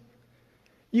moment.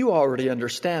 You already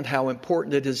understand how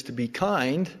important it is to be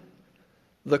kind,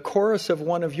 the chorus of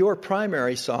one of your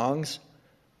primary songs,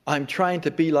 I'm trying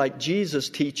to be like Jesus,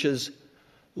 teaches,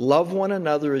 love one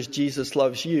another as Jesus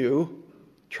loves you.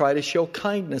 Try to show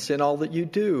kindness in all that you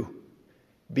do.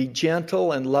 Be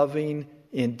gentle and loving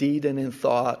in deed and in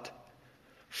thought,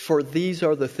 for these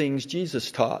are the things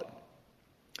Jesus taught.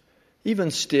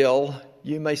 Even still,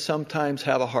 you may sometimes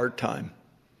have a hard time.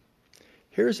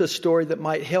 Here's a story that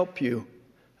might help you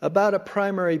about a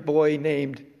primary boy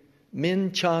named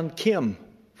Min Chan Kim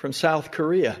from South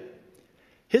Korea.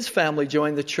 His family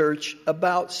joined the church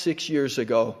about 6 years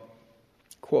ago.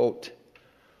 Quote,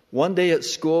 one day at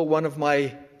school,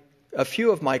 a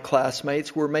few of my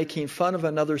classmates were making fun of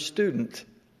another student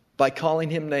by calling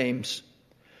him names.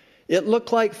 It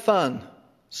looked like fun,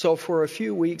 so for a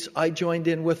few weeks I joined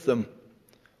in with them.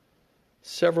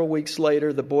 Several weeks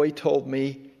later, the boy told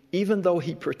me, even though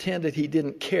he pretended he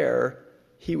didn't care,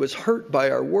 he was hurt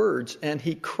by our words and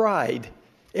he cried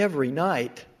every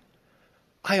night.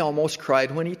 I almost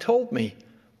cried when he told me.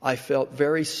 I felt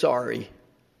very sorry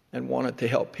and wanted to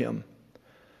help him.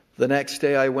 The next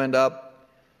day I went up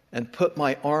and put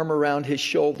my arm around his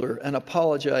shoulder and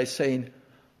apologized, saying,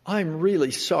 I'm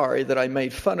really sorry that I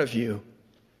made fun of you.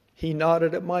 He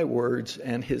nodded at my words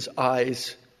and his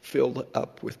eyes filled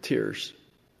up with tears.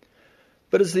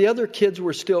 But the other kids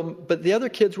were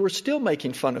still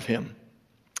making fun of him.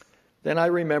 Then I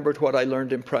remembered what I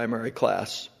learned in primary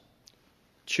class.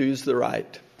 Choose the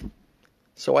right.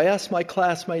 So I asked my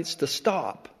classmates to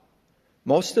stop.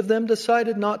 Most of them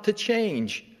decided not to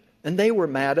change, and they were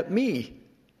mad at me.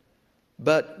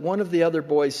 But one of the other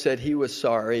boys said he was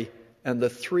sorry, and the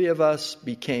three of us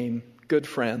became good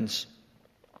friends.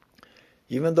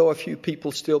 Even though a few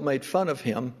people still made fun of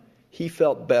him, he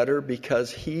felt better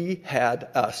because he had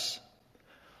us.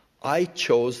 I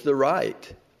chose the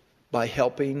right by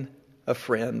helping a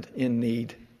friend in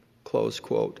need. Close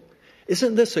quote.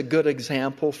 Isn't this a good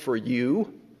example for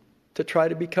you to try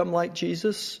to become like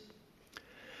Jesus?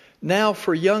 Now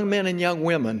for young men and young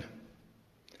women,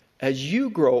 as you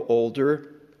grow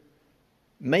older,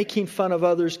 making fun of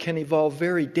others can evolve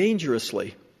very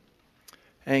dangerously.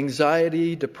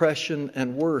 Anxiety, depression,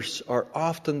 and worse are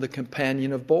often the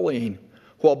companion of bullying.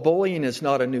 While bullying is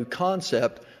not a new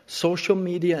concept, social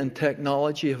media and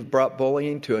technology have brought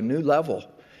bullying to a new level.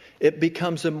 It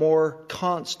becomes a more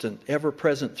constant,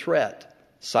 ever-present threat,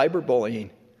 cyberbullying.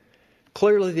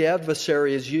 Clearly, the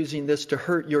adversary is using this to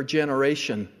hurt your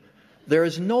generation. There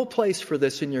is no place for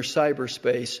this in your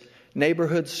cyberspace,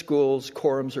 neighborhoods, schools,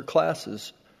 quorums, or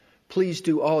classes. Please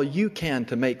do all you can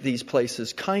to make these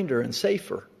places kinder and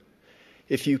safer.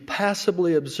 If you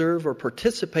passively observe or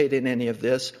participate in any of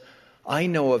this, I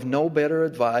know of no better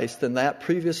advice than that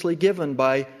previously given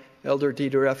by Elder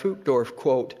Dieter F. Uchtdorf,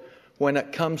 quote, when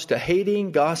it comes to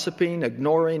hating, gossiping,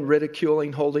 ignoring,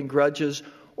 ridiculing, holding grudges,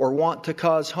 or want to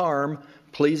cause harm,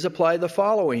 please apply the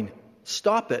following.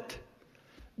 Stop it.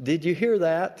 Did you hear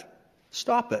that?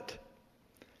 Stop it.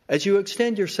 As you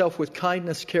extend yourself with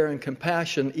kindness, care, and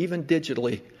compassion, even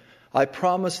digitally, I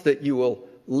promise that you will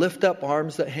lift up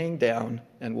arms that hang down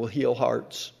and will heal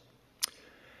hearts.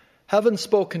 Having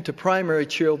spoken to primary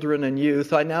children and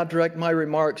youth, I now direct my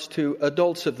remarks to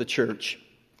adults of the church.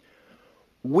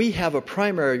 We have a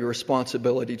primary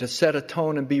responsibility to set a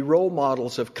tone and be role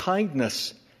models of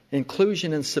kindness,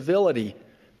 inclusion, and civility,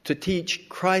 to teach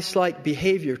Christ-like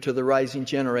behavior to the rising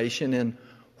generation in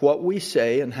what we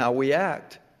say and how we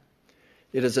act.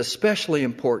 It is especially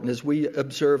important as we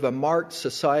observe a marked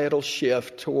societal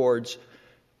shift towards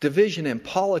division in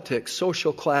politics,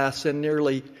 social class, and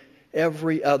nearly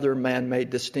every other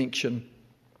man-made distinction.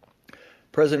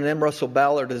 President M. Russell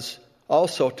Ballard has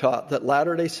also taught that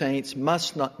Latter-day Saints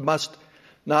must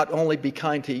not only be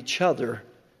kind to each other,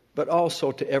 but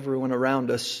also to everyone around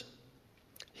us.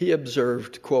 He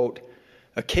observed, quote,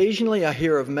 occasionally I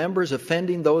hear of members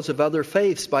offending those of other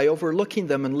faiths by overlooking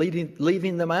them and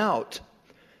leaving them out.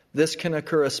 This can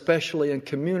occur especially in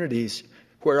communities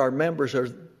where our members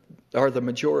are the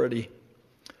majority.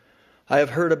 I have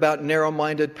heard about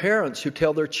narrow-minded parents who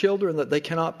tell their children that they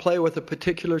cannot play with a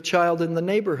particular child in the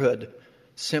neighborhood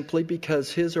simply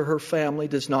because his or her family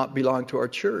does not belong to our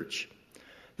church.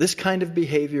 This kind of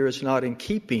behavior is not in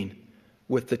keeping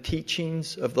with the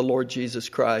teachings of the Lord Jesus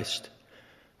Christ.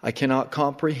 I cannot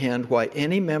comprehend why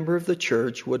any member of the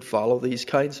church would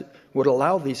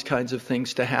allow these kinds of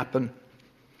things to happen.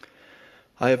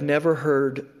 I have never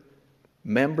heard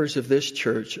members of this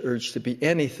church urged to be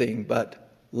anything but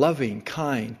loving,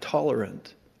 kind,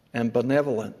 tolerant, and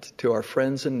benevolent to our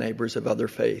friends and neighbors of other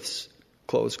faiths.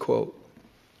 Close quote.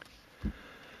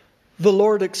 The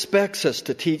Lord expects us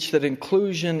to teach that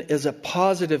inclusion is a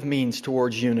positive means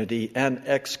towards unity and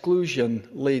exclusion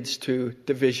leads to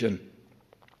division.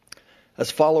 As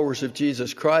followers of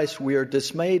Jesus Christ, we are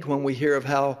dismayed when we hear of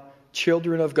how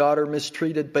children of God are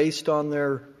mistreated based on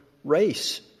their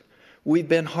race. We've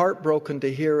been heartbroken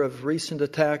to hear of recent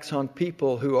attacks on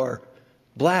people who are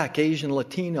Black, Asian,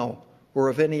 Latino, or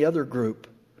of any other group.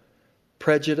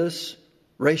 Prejudice,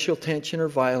 racial tension, or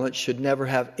violence should never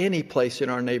have any place in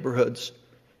our neighborhoods,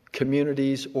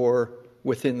 communities, or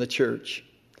within the church.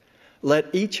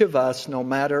 Let each of us, no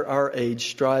matter our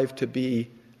age, strive to be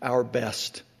our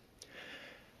best.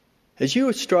 As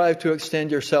you strive to extend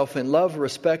yourself in love,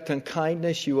 respect, and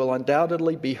kindness, you will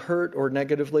undoubtedly be hurt or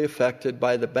negatively affected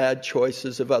by the bad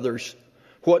choices of others.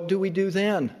 What do we do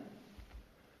then?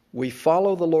 We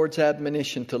follow the Lord's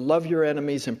admonition to love your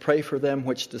enemies and pray for them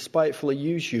which despitefully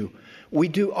use you. We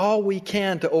do all we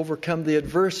can to overcome the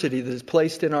adversity that is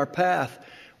placed in our path.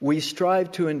 We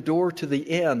strive to endure to the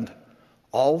end,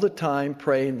 all the time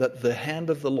praying that the hand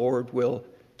of the Lord will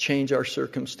change our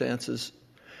circumstances.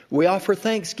 We offer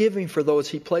thanksgiving for those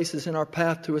He places in our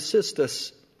path to assist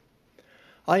us.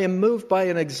 I am moved by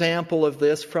an example of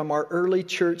this from our early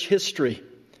church history.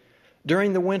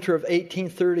 During the winter of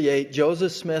 1838,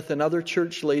 Joseph Smith and other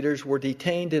church leaders were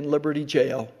detained in Liberty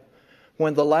Jail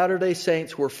when the Latter-day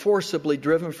Saints were forcibly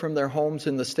driven from their homes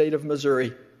in the state of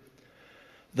Missouri.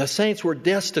 The saints were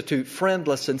destitute,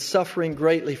 friendless, and suffering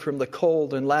greatly from the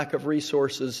cold and lack of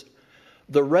resources.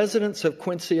 The residents of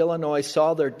Quincy, Illinois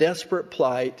saw their desperate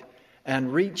plight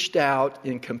and reached out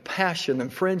in compassion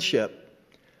and friendship.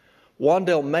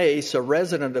 Wandell Mace, a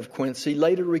resident of Quincy,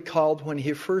 later recalled when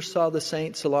he first saw the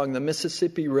saints along the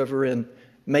Mississippi River in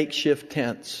makeshift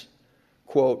tents.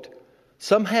 Quote,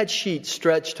 "Some had sheets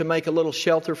stretched to make a little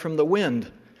shelter from the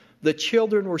wind. The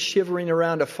children were shivering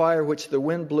around a fire which the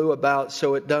wind blew about,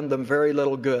 so it done them very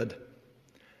little good.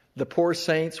 The poor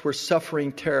saints were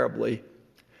suffering terribly.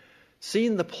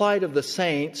 Seeing the plight of the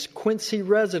saints, Quincy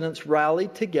residents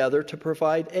rallied together to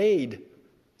provide aid,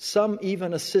 some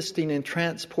even assisting in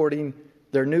transporting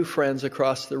their new friends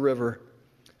across the river."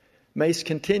 Mace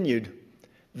continued,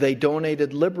 "They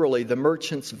donated liberally, the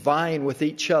merchants vying with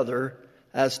each other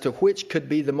as to which could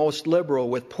be the most liberal,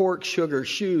 with pork, sugar,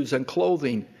 shoes, and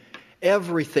clothing,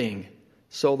 everything,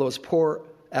 so those poor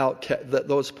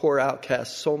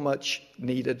outcasts so much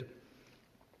needed."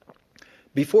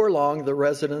 Before long, the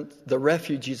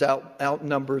refugees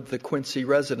outnumbered the Quincy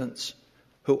residents,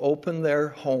 who opened their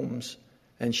homes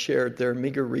and shared their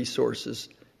meager resources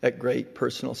at great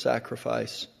personal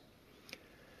sacrifice.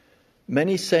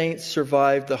 Many saints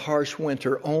survived the harsh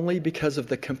winter only because of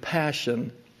the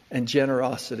compassion and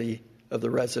generosity of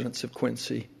the residents of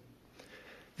Quincy.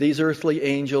 These earthly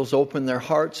angels opened their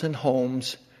hearts and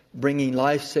homes, bringing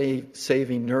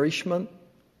life-saving nourishment,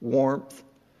 warmth,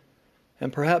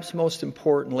 and perhaps most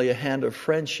importantly, a hand of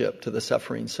friendship to the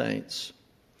suffering saints.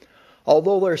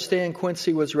 Although their stay in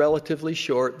Quincy was relatively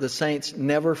short, the saints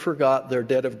never forgot their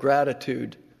debt of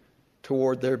gratitude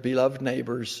toward their beloved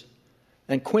neighbors,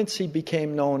 and Quincy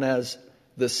became known as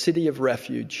the City of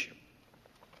Refuge.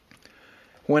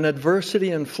 When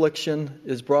adversity and affliction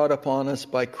is brought upon us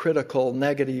by critical,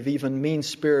 negative, even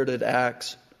mean-spirited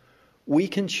acts, we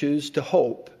can choose to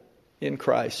hope in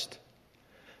Christ.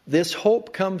 This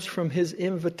hope comes from His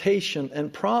invitation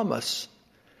and promise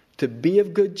to be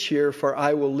of good cheer, for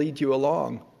I will lead you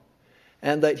along,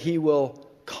 and that He will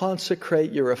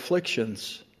consecrate your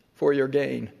afflictions for your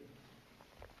gain.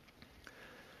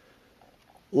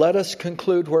 Let us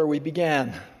conclude where we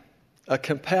began. A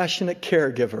compassionate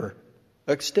caregiver,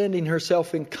 extending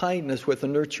herself in kindness with a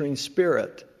nurturing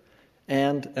spirit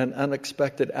and an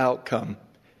unexpected outcome,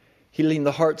 healing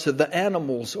the hearts of the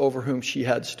animals over whom she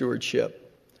had stewardship.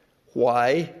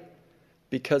 Why?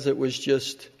 Because it was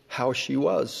just how she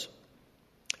was.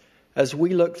 As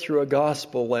we look through a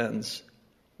gospel lens,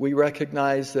 we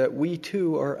recognize that we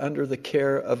too are under the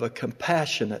care of a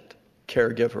compassionate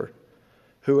caregiver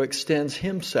who extends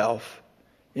himself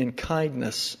in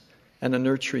kindness and a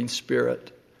nurturing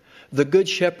spirit. The Good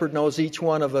Shepherd knows each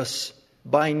one of us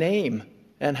by name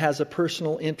and has a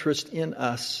personal interest in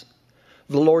us.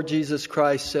 The Lord Jesus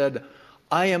Christ said,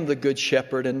 "I am the Good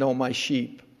Shepherd and know my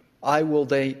sheep. I will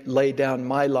lay down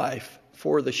my life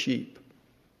for the sheep."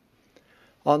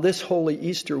 On this holy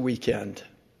Easter weekend,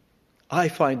 I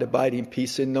find abiding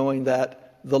peace in knowing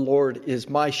that the Lord is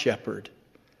my shepherd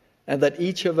and that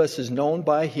each of us is known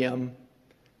by Him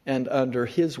and under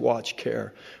His watch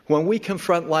care. When we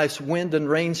confront life's wind and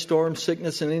rainstorm,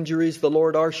 sickness and injuries, the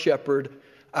Lord, our shepherd,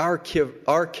 our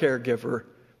caregiver,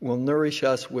 will nourish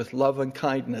us with love and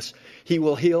kindness. He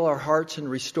will heal our hearts and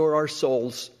restore our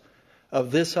souls. Of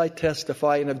this I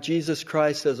testify, and of Jesus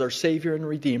Christ as our Savior and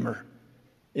Redeemer.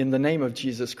 In the name of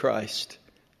Jesus Christ,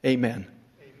 amen.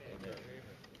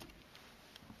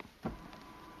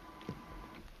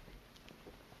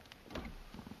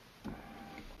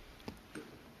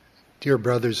 Dear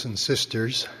brothers and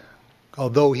sisters,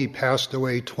 although he passed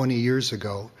away 20 years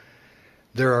ago,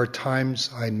 there are times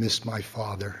I miss my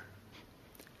father.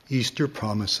 Easter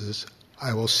promises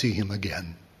I will see him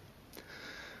again.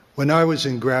 When I was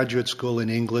in graduate school in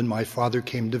England, my father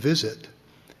came to visit.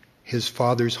 His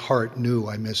father's heart knew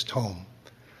I missed home.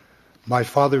 My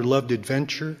father loved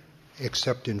adventure,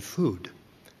 except in food.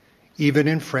 Even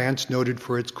in France, noted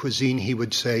for its cuisine, he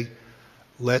would say,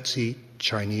 "Let's eat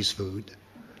Chinese food."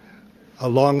 A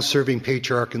long-serving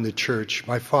patriarch in the church,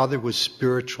 my father was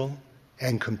spiritual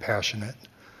and compassionate.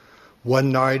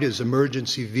 One night, as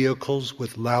emergency vehicles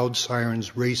with loud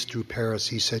sirens raced through Paris,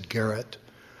 he said, "Garrett,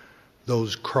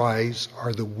 those cries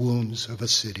are the wounds of a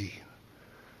city."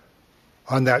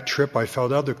 On that trip, I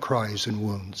felt other cries and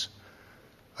wounds.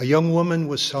 A young woman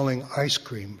was selling ice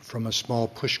cream from a small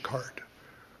pushcart.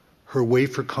 Her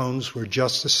wafer cones were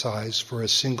just the size for a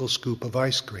single scoop of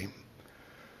ice cream.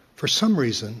 For some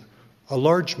reason, a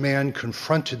large man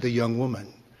confronted the young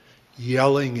woman.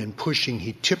 Yelling and pushing,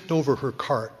 he tipped over her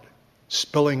cart,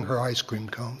 spilling her ice cream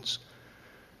cones.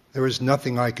 There was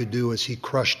nothing I could do as he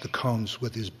crushed the cones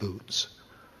with his boots.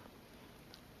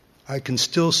 I can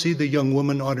still see the young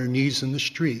woman on her knees in the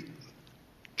street,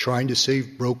 trying to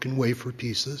save broken wafer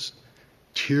pieces,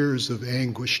 tears of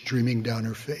anguish streaming down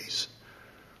her face.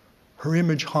 Her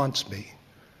image haunts me,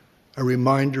 a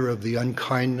reminder of the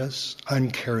unkindness,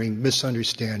 uncaring,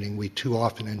 misunderstanding we too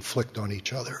often inflict on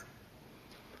each other.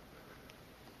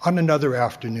 On another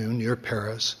afternoon near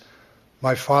Paris,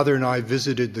 my father and I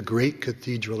visited the great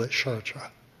cathedral at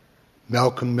Chartres.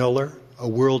 Malcolm Miller, a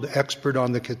world expert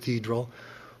on the cathedral,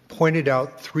 pointed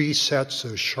out 3 sets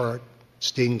of sharp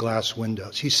stained glass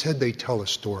windows. He said they tell a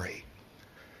story.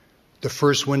 The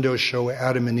first windows show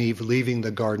Adam and Eve leaving the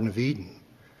Garden of Eden.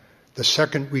 The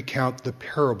second recount the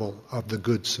parable of the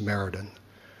Good Samaritan.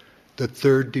 The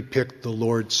third depict the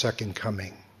Lord's second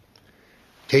coming.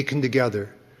 Taken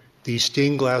together, these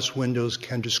stained glass windows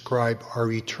can describe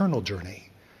our eternal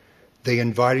journey. They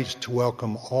invite us to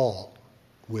welcome all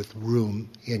with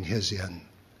room in his inn.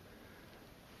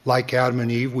 Like Adam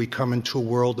and Eve, we come into a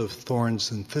world of thorns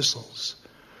and thistles.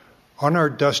 On our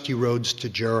dusty roads to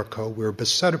Jericho, we're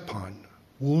beset upon,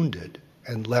 wounded,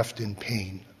 and left in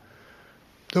pain.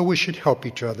 Though we should help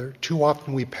each other, too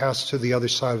often we pass to the other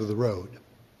side of the road,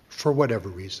 for whatever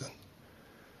reason.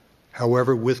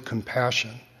 However, with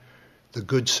compassion, the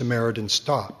Good Samaritan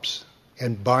stops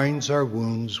and binds our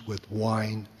wounds with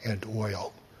wine and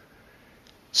oil.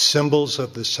 Symbols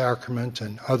of the sacrament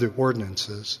and other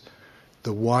ordinances,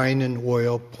 the wine and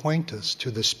oil point us to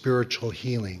the spiritual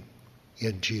healing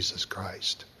in Jesus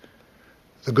Christ.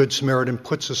 The Good Samaritan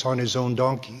puts us on his own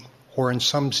donkey, or in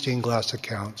some stained glass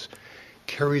accounts,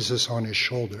 carries us on his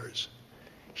shoulders.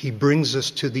 He brings us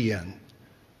to the inn,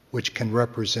 which can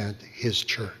represent his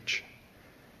church.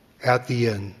 At the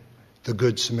inn, the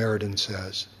Good Samaritan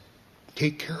says,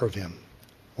 "Take care of him.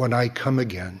 When I come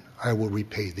again, I will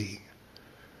repay thee."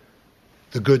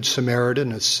 The Good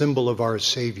Samaritan, a symbol of our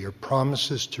Savior,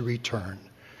 promises to return,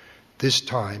 this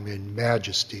time in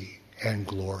majesty and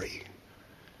glory.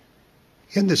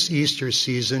 In this Easter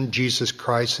season, Jesus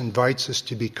Christ invites us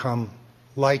to become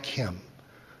like him,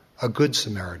 a Good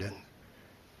Samaritan,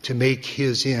 to make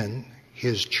his inn,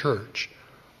 his church,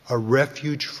 a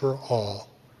refuge for all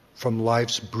from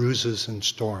life's bruises and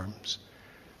storms.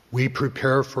 We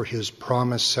prepare for his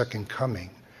promised second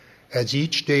coming, as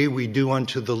each day we do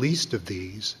unto the least of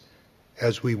these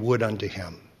as we would unto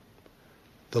him.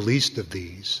 The least of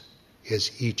these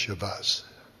is each of us.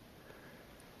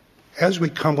 As we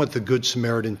come with the Good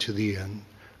Samaritan to the inn,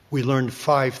 we learn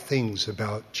 5 things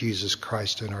about Jesus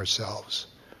Christ and ourselves.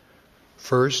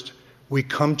 First, we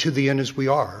come to the inn as we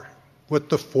are, with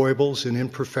the foibles and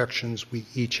imperfections we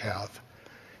each have.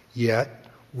 Yet,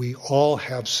 we all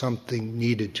have something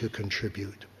needed to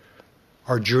contribute.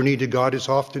 Our journey to God is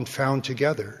often found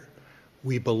together.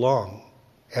 We belong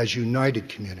as united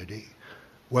community,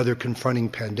 whether confronting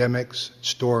pandemics,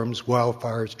 storms,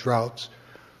 wildfires, droughts,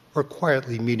 or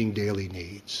quietly meeting daily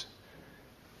needs.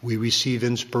 We receive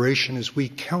inspiration as we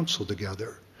counsel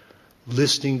together,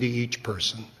 listening to each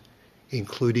person,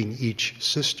 including each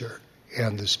sister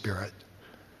and the Spirit.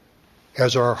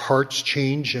 As our hearts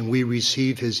change and we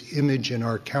receive his image in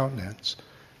our countenance,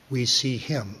 we see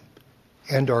him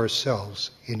and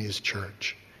ourselves in his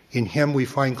church. In him we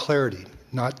find clarity,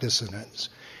 not dissonance.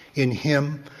 In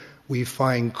him we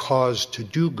find cause to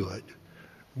do good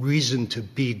reason to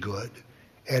be good,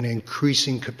 and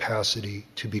increasing capacity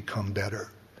to become better.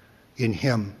 In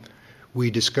him,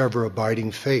 we discover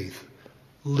abiding faith,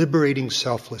 liberating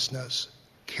selflessness,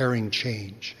 caring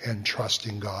change, and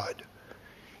trusting God.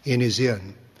 In his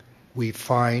inn, we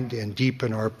find and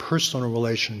deepen our personal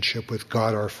relationship with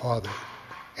God our Father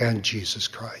and Jesus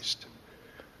Christ.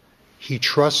 He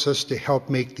trusts us to help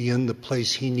make the inn the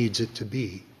place he needs it to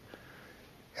be.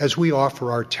 As we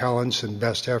offer our talents and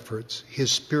best efforts,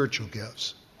 his spiritual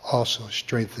gifts also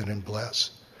strengthen and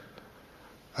bless.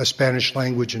 A Spanish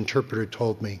language interpreter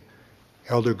told me,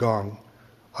 Elder Gong,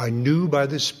 I knew by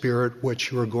the Spirit what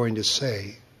you were going to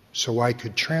say, so I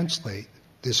could translate,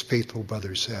 this faithful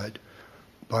brother said,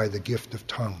 by the gift of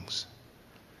tongues.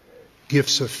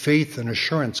 Gifts of faith and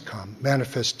assurance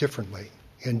manifest differently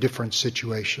in different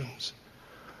situations.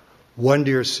 One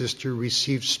dear sister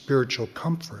received spiritual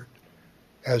comfort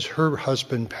as her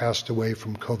husband passed away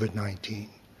from COVID-19.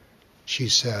 She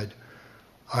said,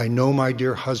 I know my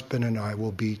dear husband and I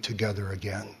will be together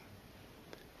again.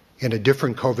 In a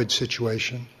different COVID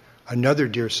situation, another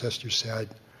dear sister said,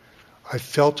 I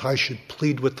felt I should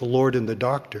plead with the Lord and the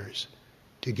doctors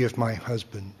to give my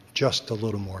husband just a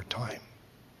little more time.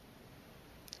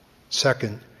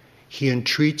 Second, he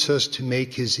entreats us to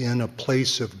make his inn a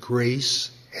place of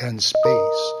grace and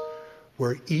space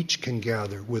where each can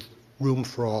gather with room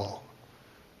for all.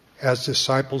 As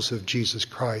disciples of Jesus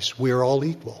Christ, we are all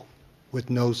equal with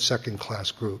no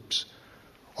second-class groups.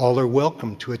 All are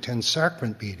welcome to attend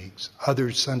sacrament meetings,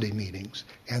 other Sunday meetings,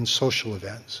 and social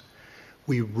events.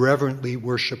 We reverently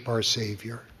worship our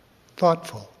Savior,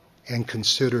 thoughtful and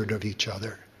considerate of each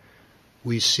other.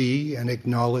 We see and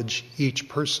acknowledge each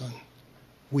person.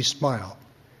 We smile,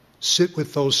 sit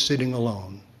with those sitting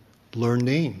alone, learn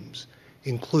names,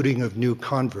 including of new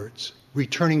converts,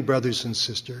 returning brothers and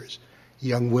sisters,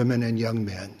 young women and young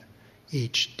men,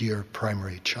 each dear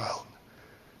primary child.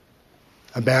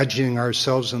 Imagining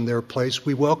ourselves in their place,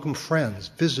 we welcome friends,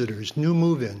 visitors, new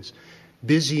move-ins,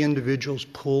 busy individuals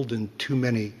pulled in too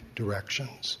many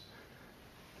directions.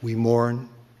 We mourn,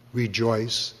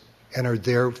 rejoice, and are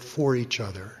there for each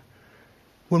other.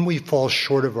 When we fall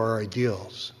short of our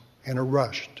ideals and are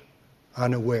rushed,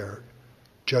 unaware,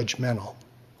 judgmental,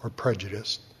 or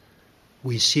prejudiced,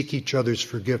 we seek each other's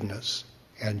forgiveness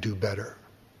and do better.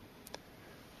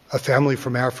 A family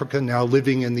from Africa now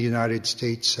living in the United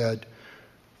States said,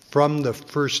 from the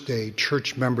first day,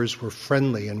 church members were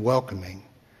friendly and welcoming.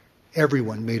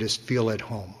 Everyone made us feel at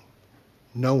home.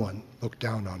 No one looked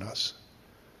down on us.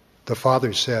 The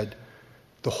father said,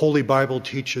 the Holy Bible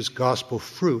teaches gospel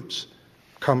fruits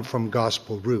come from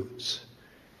gospel roots.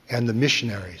 And the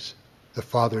missionaries, the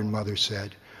father and mother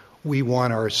said, we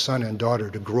want our son and daughter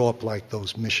to grow up like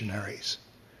those missionaries.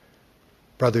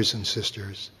 Brothers and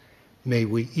sisters, may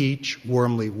we each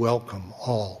warmly welcome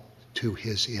all to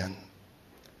his inn.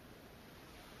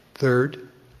 Third,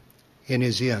 in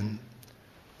his inn,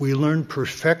 we learn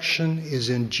perfection is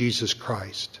in Jesus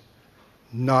Christ,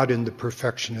 not in the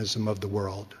perfectionism of the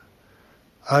world.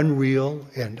 Unreal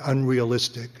and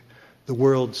unrealistic, the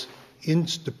world's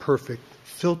insta-perfect,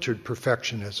 filtered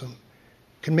perfectionism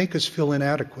can make us feel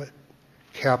inadequate,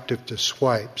 captive to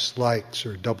swipes, likes,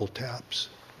 or double taps.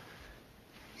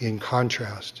 In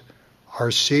contrast, our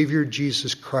Savior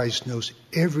Jesus Christ knows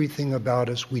everything about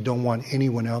us we don't want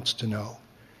anyone else to know,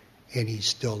 and he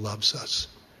still loves us.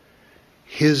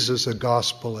 His is a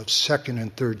gospel of second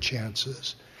and third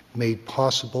chances made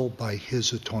possible by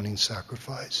his atoning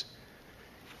sacrifice.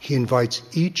 He invites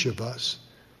each of us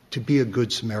to be a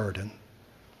good Samaritan,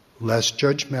 less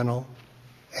judgmental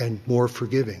and more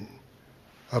forgiving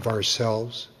of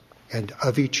ourselves and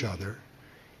of each other,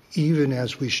 even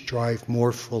as we strive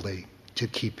more fully to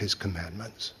keep his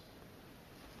commandments.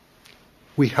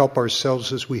 We help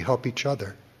ourselves as we help each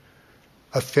other.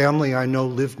 A family I know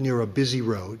lived near a busy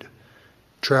road.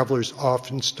 Travelers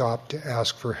often stopped to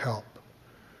ask for help.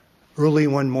 Early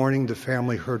one morning, the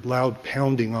family heard loud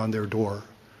pounding on their door.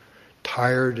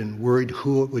 Tired and worried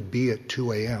who it would be at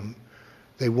 2 a.m.,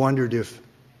 they wondered if,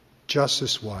 just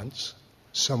this once,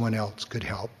 someone else could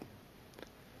help.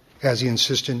 As the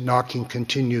insistent knocking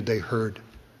continued, they heard,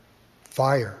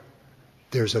 "Fire!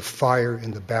 There's a fire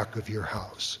in the back of your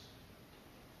house."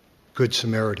 Good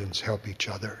Samaritans help each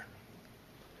other.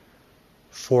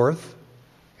 Fourth,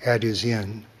 at his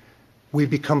inn, we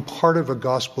become part of a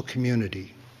gospel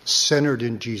community centered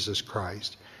in Jesus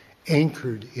Christ,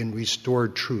 anchored in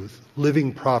restored truth,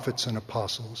 living prophets and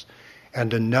apostles,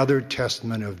 and another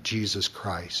testament of Jesus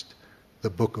Christ, the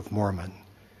Book of Mormon.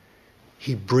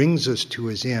 He brings us to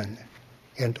his inn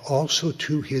and also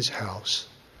to his house,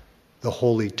 the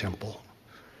Holy Temple.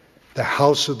 The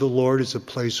house of the Lord is a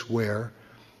place where,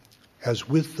 as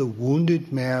with the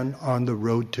wounded man on the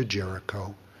road to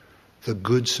Jericho, the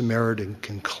Good Samaritan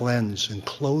can cleanse and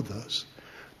clothe us,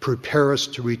 prepare us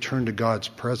to return to God's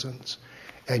presence,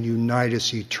 and unite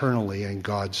us eternally in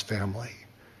God's family.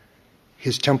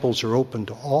 His temples are open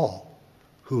to all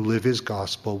who live his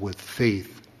gospel with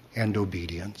faith and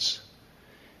obedience.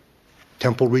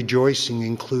 Temple rejoicing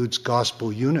includes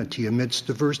gospel unity amidst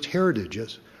diverse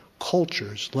heritages,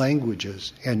 cultures,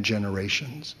 languages, and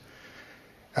generations.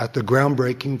 At the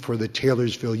groundbreaking for the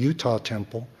Taylorsville, Utah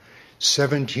temple,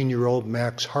 17-year-old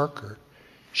Max Harker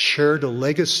shared a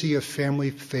legacy of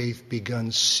family faith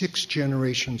begun 6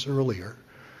 generations earlier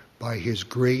by his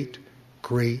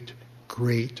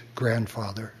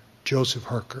great-great-great-grandfather, Joseph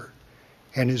Harker,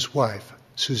 and his wife,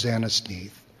 Susanna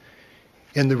Sneath.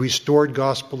 In the restored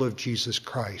gospel of Jesus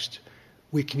Christ,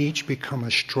 we can each become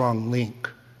a strong link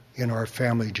in our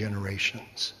family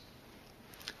generations.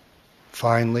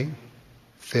 Finally,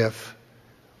 5th,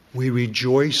 we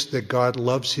rejoice that God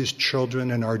loves his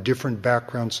children in our different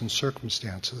backgrounds and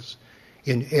circumstances,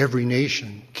 in every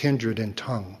nation, kindred, and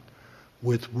tongue,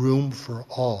 with room for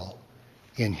all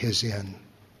in his inn.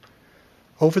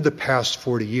 Over the past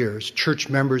 40 years, church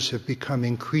members have become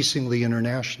increasingly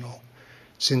international.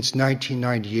 Since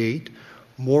 1998,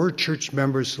 more church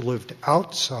members lived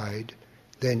outside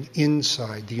than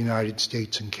inside the United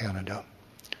States and Canada.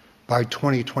 By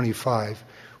 2025,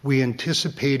 we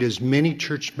anticipate as many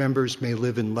church members may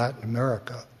live in Latin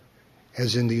America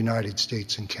as in the United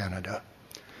States and Canada.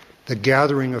 The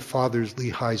gathering of Fathers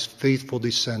Lehi's faithful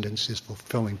descendants is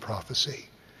fulfilling prophecy.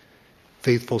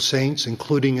 Faithful saints,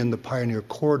 including in the Pioneer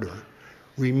Corridor,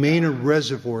 remain a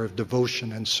reservoir of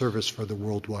devotion and service for the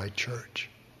worldwide church.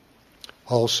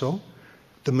 Also,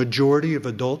 the majority of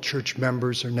adult church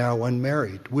members are now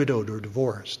unmarried, widowed, or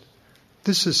divorced.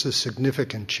 This is a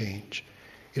significant change.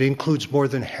 It includes more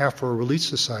than half our Relief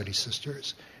Society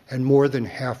sisters and more than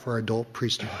half our adult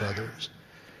priesthood brothers.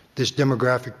 This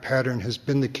demographic pattern has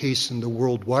been the case in the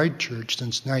worldwide church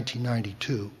since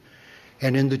 1992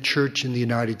 and in the church in the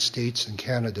United States and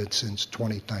Canada since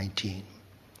 2019.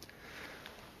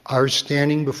 Our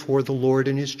standing before the Lord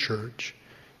and his church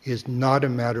is not a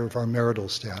matter of our marital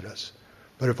status,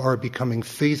 but of our becoming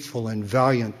faithful and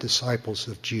valiant disciples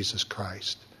of Jesus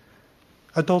Christ.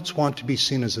 Adults want to be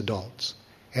seen as adults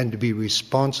and to be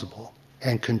responsible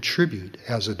and contribute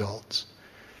as adults.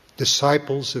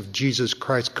 Disciples of Jesus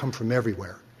Christ come from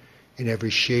everywhere, in every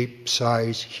shape,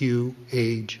 size, hue,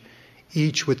 age,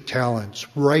 each with talents,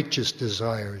 righteous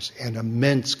desires, and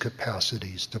immense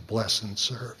capacities to bless and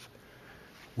serve.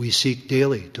 We seek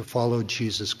daily to follow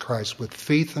Jesus Christ with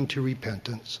faith unto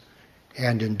repentance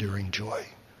and enduring joy.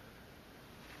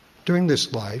 During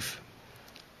this life,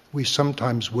 we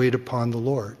sometimes wait upon the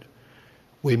Lord.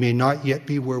 We may not yet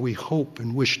be where we hope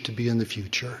and wish to be in the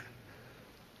future.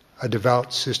 A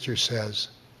devout sister says,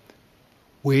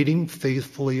 waiting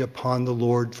faithfully upon the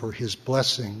Lord for his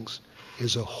blessings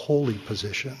is a holy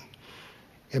position.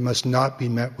 It must not be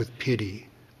met with pity,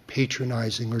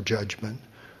 patronizing, or judgment,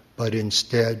 but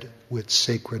instead with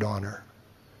sacred honor.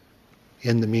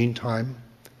 In the meantime,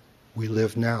 we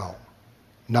live now,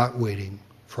 not waiting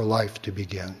for life to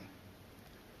begin.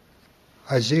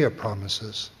 Isaiah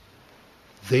promises,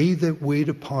 they that wait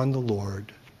upon the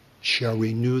Lord shall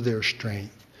renew their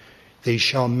strength. They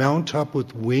shall mount up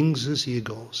with wings as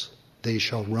eagles. They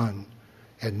shall run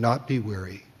and not be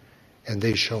weary, and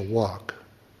they shall walk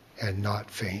and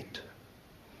not faint.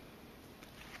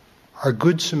 Our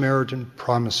Good Samaritan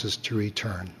promises to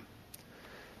return.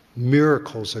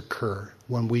 Miracles occur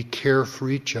when we care for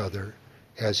each other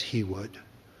as he would.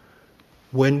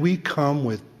 When we come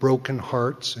with broken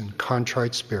hearts and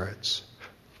contrite spirits,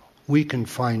 we can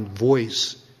find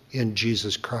voice in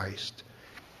Jesus Christ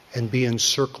and be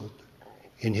encircled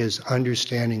in his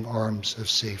understanding arms of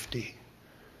safety.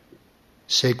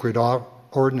 Sacred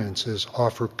ordinances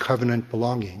offer covenant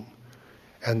belonging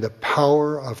and the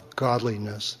power of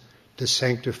godliness to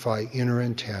sanctify inner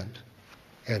intent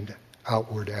and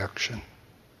outward action.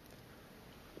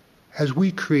 As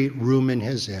we create room in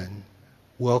his inn,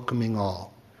 welcoming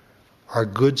all, our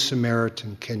Good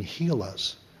Samaritan can heal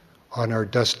us on our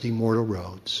dusty mortal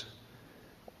roads.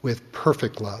 With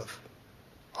perfect love,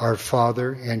 our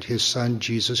Father and his Son,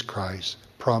 Jesus Christ,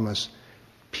 promise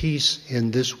peace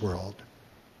in this world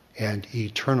and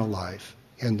eternal life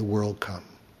in the world come.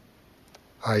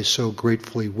 I so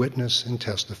gratefully witness and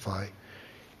testify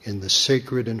in the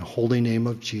sacred and holy name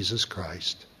of Jesus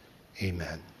Christ.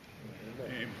 Amen.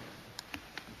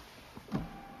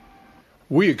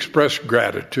 We express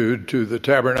gratitude to the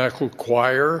Tabernacle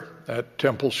Choir at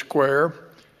Temple Square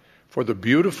for the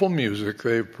beautiful music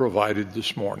they've provided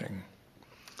this morning.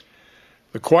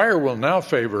 The choir will now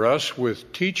favor us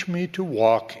with Teach Me to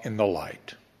Walk in the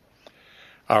Light.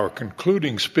 Our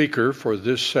concluding speaker for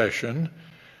this session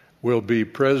will be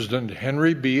President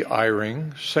Henry B.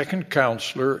 Eyring, second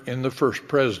counselor in the First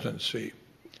Presidency.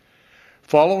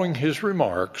 Following his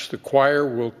remarks, the choir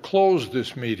will close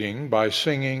this meeting by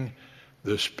singing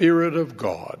The Spirit of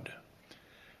God.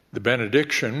 The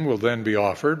benediction will then be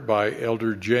offered by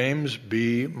Elder James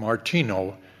B.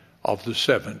 Martino of the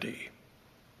 70.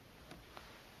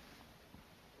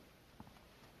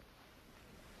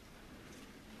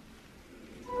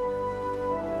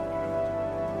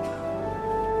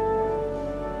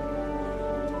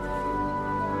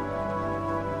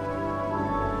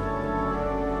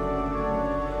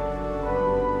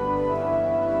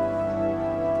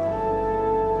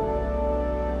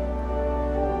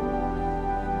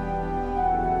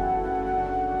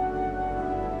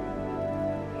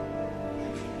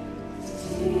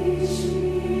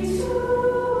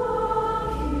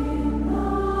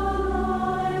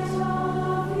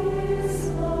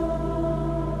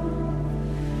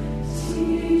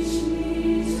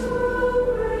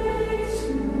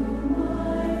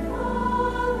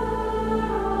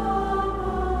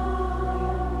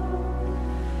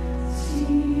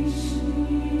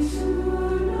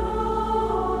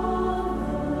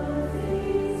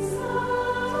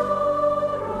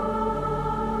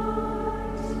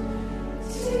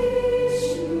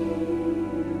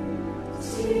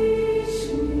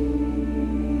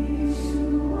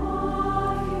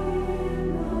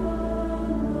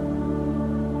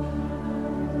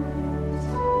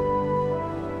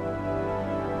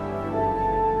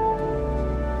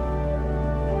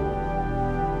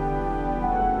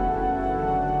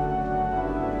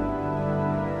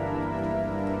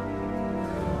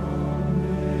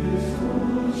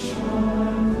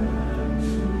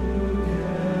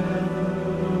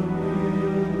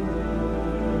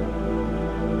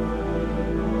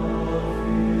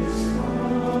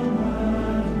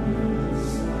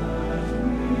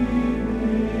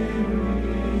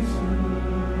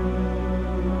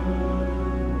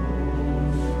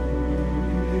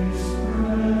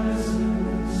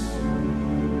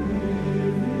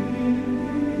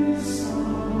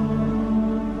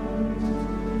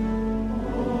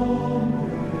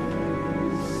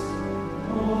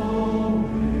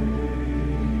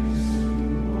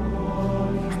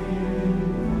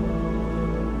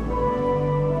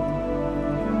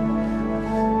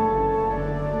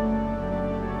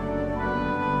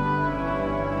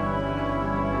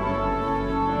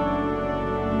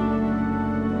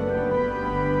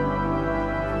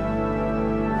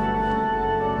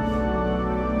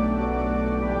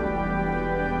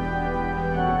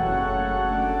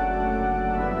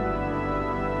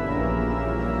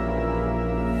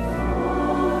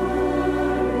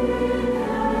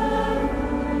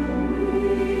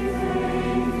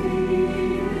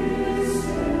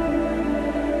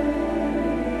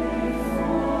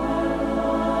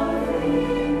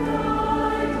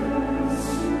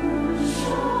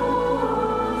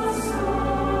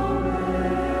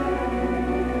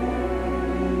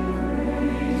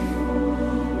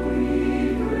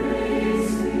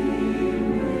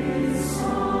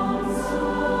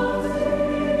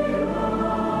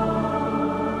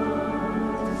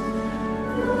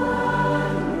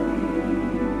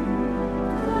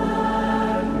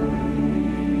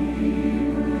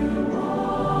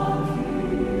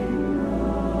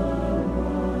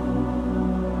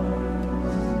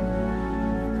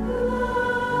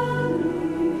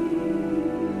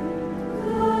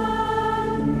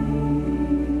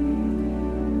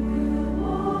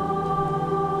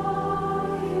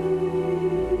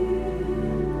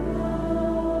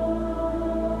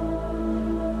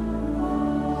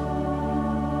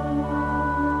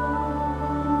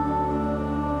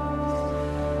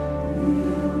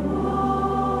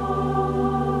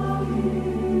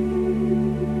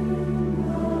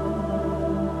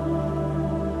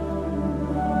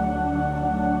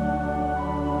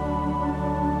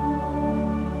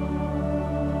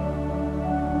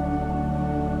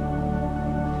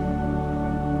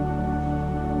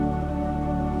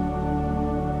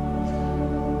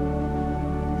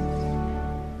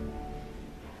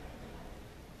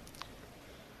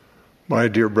 My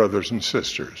dear brothers and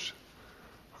sisters,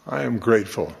 I am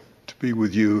grateful to be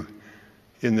with you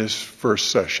in this first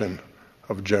session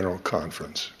of General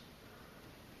Conference.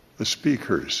 The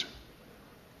speakers,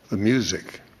 the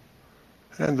music,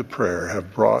 and the prayer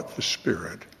have brought the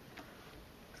Spirit,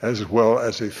 as well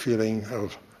as a feeling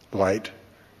of light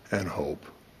and hope.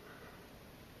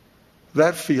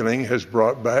 That feeling has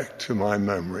brought back to my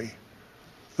memory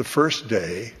the first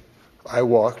day I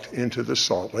walked into the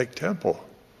Salt Lake Temple.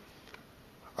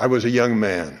 I was a young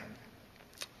man.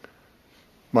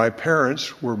 My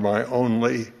parents were my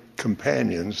only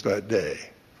companions that day.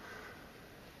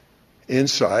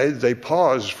 Inside, they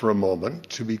paused for a moment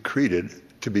to be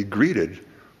greeted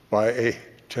by a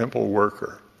temple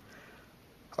worker.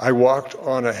 I walked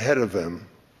on ahead of them,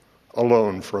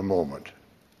 alone for a moment.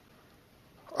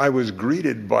 I was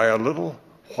greeted by a little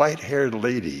white-haired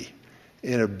lady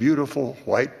in a beautiful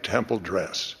white temple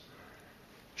dress.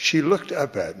 She looked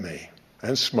up at me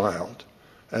and smiled,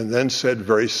 and then said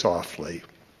very softly,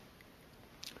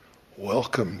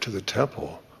 "Welcome to the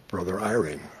temple, Brother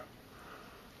Eyring."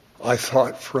 I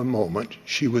thought for a moment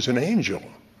she was an angel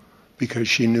because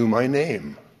she knew my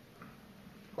name.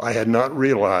 I had not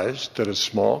realized that a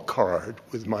small card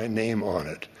with my name on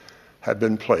it had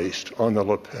been placed on the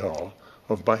lapel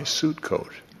of my suit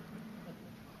coat.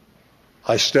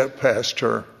 I stepped past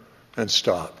her and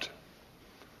stopped.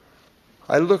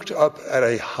 I looked up at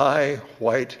a high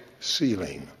white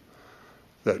ceiling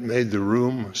that made the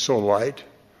room so light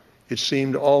it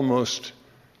seemed almost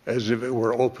as if it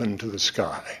were open to the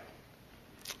sky.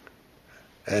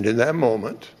 And in that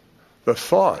moment, the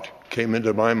thought came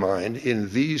into my mind in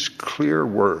these clear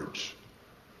words: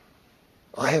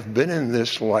 I have been in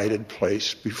this lighted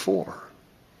place before.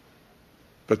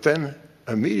 But then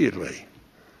immediately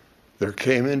there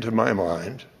came into my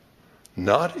mind,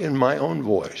 not in my own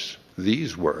voice,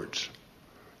 these words: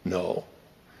 "No,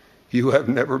 you have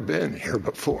never been here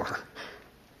before.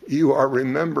 You are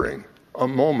remembering a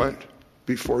moment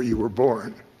before you were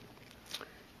born.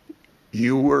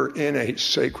 You were in a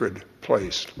sacred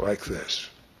place like this."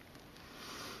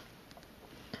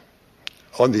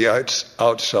 On the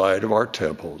outside of our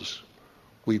temples,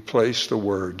 we place the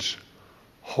words,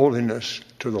 "Holiness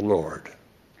to the Lord."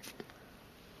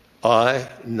 I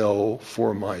know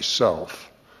for myself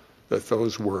that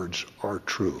those words are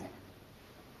true.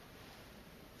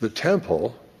 The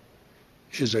temple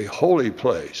is a holy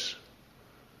place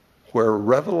where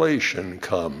revelation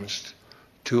comes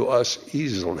to us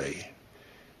easily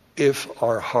if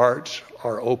our hearts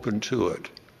are open to it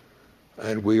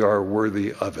and we are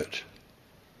worthy of it.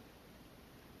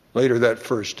 Later that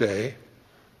first day,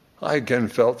 I again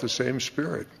felt the same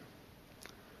spirit.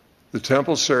 The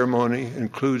temple ceremony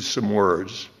includes some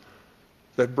words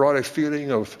that brought a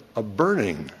feeling of a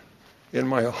burning in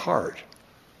my heart,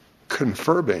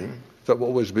 confirming that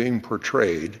what was being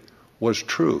portrayed was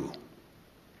true.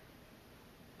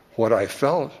 What I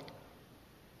felt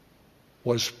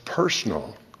was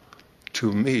personal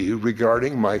to me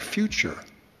regarding my future.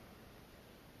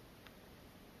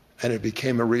 And it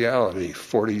became a reality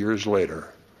 40 years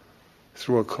later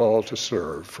through a call to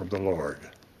serve from the Lord.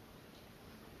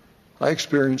 I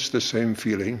experienced the same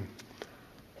feeling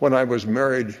when I was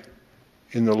married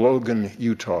in the Logan,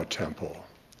 Utah temple.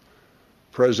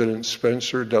 President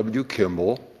Spencer W.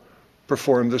 Kimball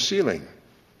performed the sealing.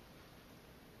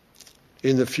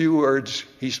 In the few words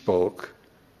he spoke,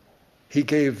 he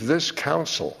gave this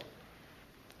counsel,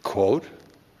 quote,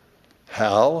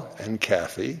 "Hal and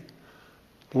Kathy,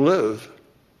 live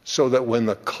so that when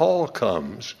the call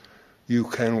comes, you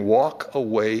can walk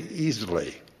away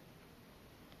easily."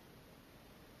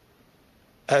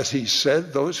 As he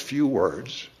said those few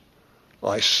words,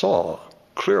 I saw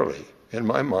clearly in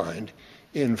my mind,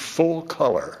 in full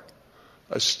color,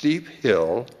 a steep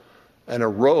hill and a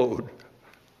road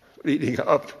leading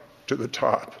up to the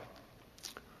top.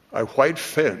 A white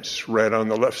fence ran on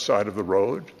the left side of the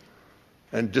road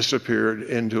and disappeared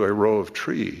into a row of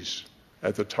trees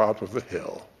at the top of the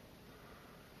hill.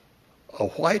 A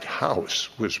white house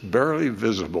was barely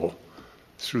visible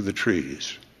through the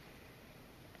trees.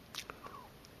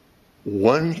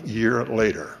 1 year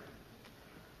later,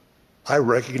 I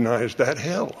recognized that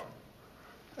hill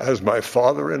as my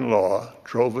father-in-law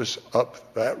drove us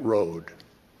up that road.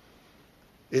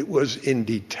 It was in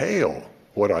detail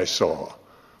what I saw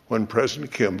when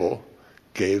President Kimball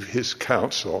gave his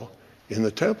counsel in the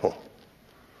temple.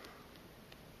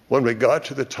 When we got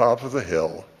to the top of the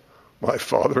hill, my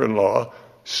father-in-law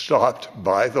stopped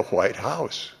by the White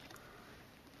House.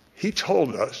 He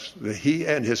told us that he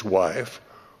and his wife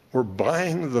were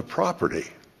buying the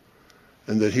property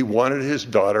and that he wanted his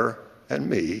daughter and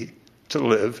me to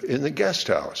live in the guest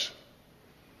house.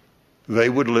 They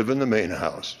would live in the main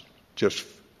house, just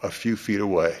a few feet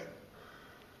away.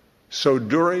 So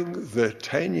during the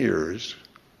 10 years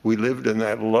we lived in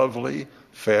that lovely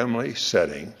family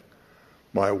setting,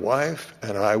 my wife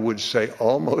and I would say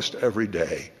almost every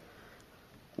day,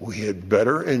 we had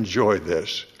better enjoy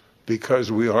this because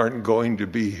we aren't going to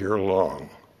be here long.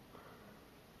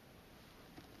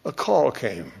 a call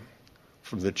came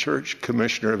from the Church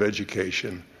Commissioner of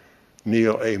Education,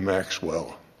 Neil A.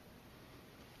 Maxwell.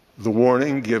 The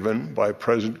warning given by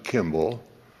President Kimball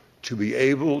to be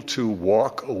able to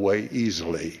walk away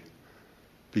easily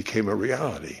became a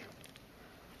reality.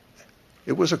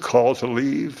 It was a call to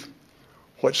leave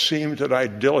what seemed an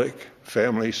idyllic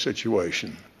family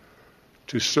situation,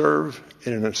 to serve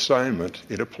in an assignment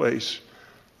in a place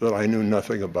that I knew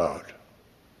nothing about.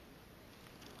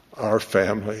 Our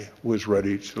family was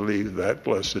ready to leave that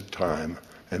blessed time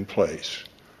and place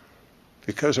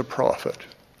because a prophet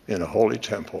in a holy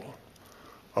temple,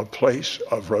 a place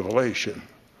of revelation,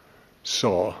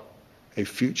 saw a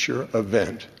future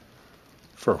event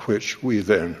for which we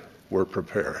then were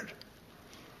prepared.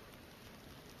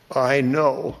 I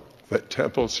know that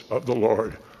temples of the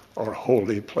Lord are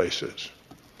holy places.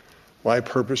 My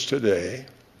purpose today,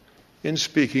 in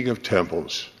speaking of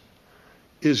temples,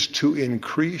 is to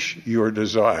increase your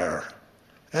desire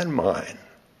and mine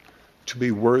to be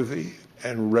worthy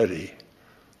and ready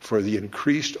for the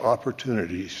increased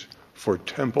opportunities for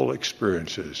temple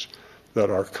experiences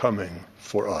that are coming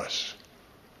for us.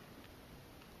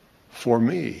 For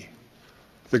me,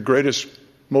 the greatest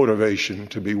motivation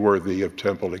to be worthy of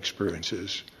temple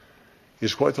experiences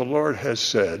is what the Lord has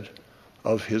said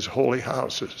of his holy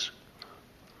houses.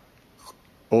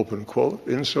 Open quote,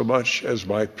 insomuch as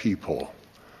my people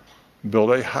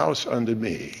build a house unto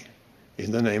me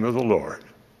in the name of the Lord,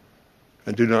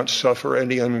 and do not suffer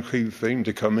any unclean thing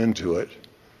to come into it,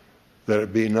 that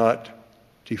it be not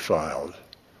defiled.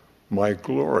 My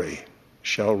glory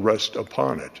shall rest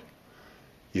upon it,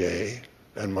 yea,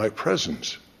 and my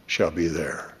presence shall be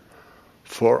there.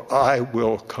 For I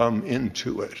will come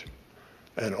into it,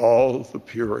 and all the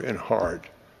pure in heart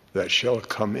that shall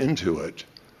come into it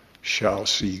shall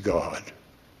see God.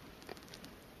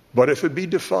 But if it be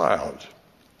defiled,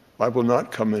 I will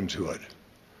not come into it,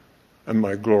 and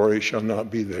my glory shall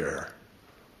not be there,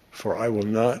 for I will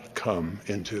not come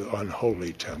into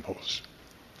unholy temples.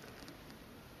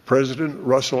 President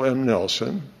Russell M.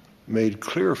 Nelson made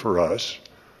clear for us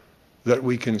that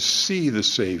we can see the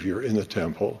Savior in the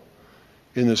temple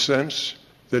in the sense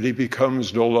that he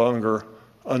becomes no longer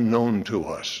unknown to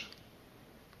us.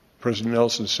 President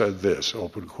Nelson said this,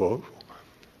 open quote,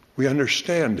 we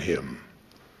understand him,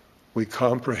 we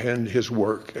comprehend his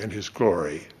work and his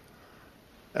glory,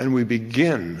 and we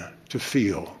begin to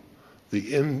feel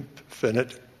the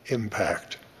infinite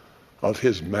impact of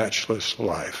his matchless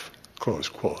life, close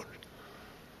quote.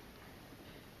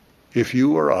 If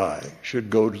you or I should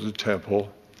go to the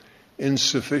temple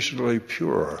insufficiently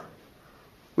pure,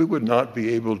 we would not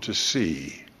be able to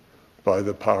see, by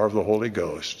the power of the Holy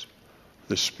Ghost,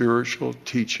 the spiritual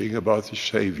teaching about the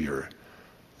Savior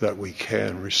that we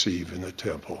can receive in the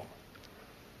temple.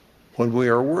 When we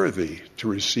are worthy to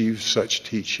receive such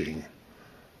teaching,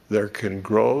 there can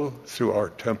grow through our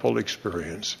temple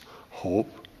experience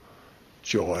hope,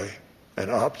 joy, and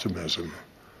optimism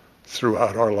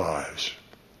throughout our lives.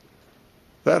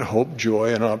 That hope,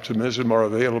 joy, and optimism are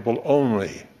available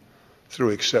only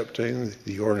through accepting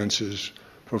the ordinances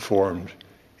performed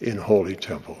in holy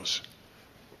temples.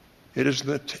 It is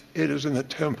in the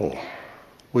temple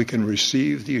we can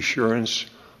receive the assurance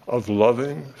of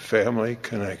loving family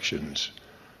connections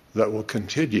that will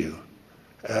continue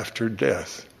after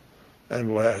death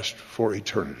and last for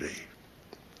eternity.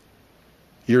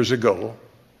 Years ago,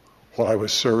 while I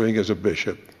was serving as a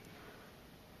bishop,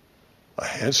 a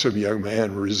handsome young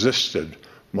man resisted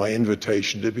my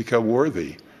invitation to become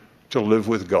worthy to live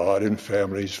with God and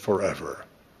families forever.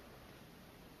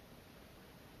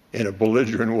 In a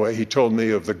belligerent way, he told me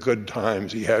of the good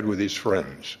times he had with his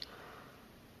friends.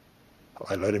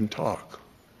 I let him talk.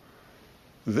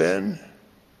 Then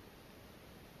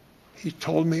he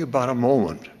told me about a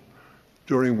moment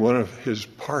during one of his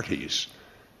parties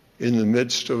in the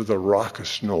midst of the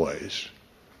raucous noise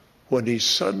when he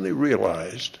suddenly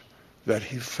realized that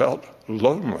he felt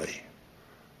lonely.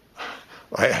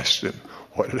 I asked him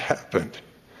what had happened.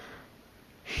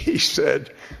 He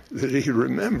said that he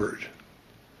remembered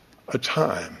a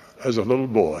time as a little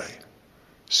boy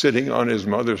sitting on his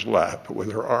mother's lap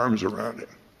with her arms around him.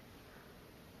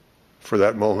 For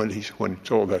that moment, when he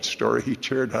told that story, he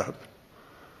teared up.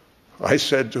 I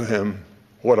said to him,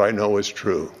 what I know is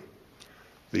true.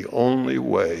 The only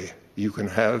way you can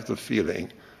have the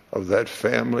feeling of that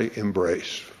family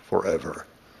embrace forever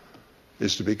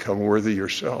is to become worthy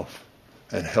yourself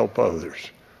and help others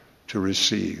to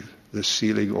receive the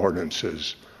sealing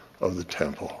ordinances of the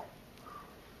temple.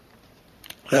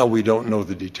 Now, we don't know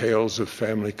the details of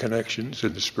family connections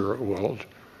in the spirit world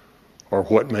or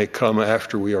what may come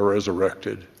after we are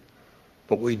resurrected,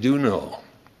 but we do know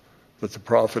that the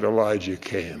prophet Elijah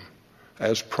came,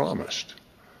 as promised,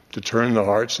 to turn the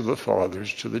hearts of the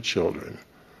fathers to the children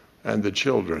and the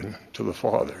children to the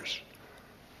fathers.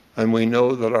 And we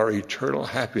know that our eternal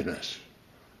happiness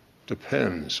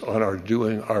depends on our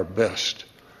doing our best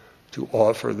to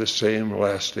offer the same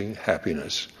lasting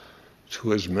happiness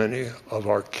to as many of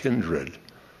our kindred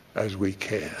as we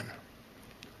can.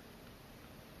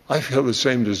 I feel the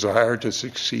same desire to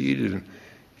succeed in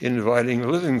inviting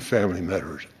living family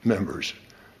members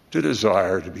to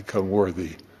desire to become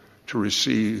worthy to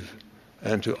receive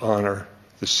and to honor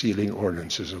the sealing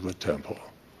ordinances of the temple.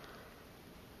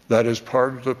 That is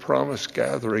part of the promised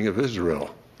gathering of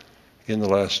Israel in the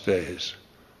last days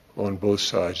on both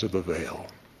sides of the veil.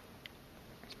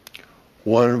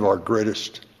 One of our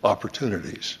greatest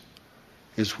opportunities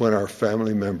is when our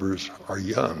family members are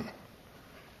young.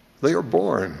 They are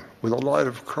born with the light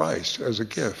of Christ as a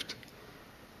gift.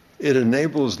 It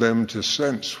enables them to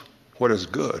sense what is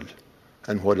good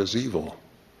and what is evil.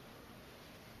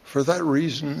 For that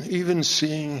reason, even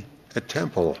seeing a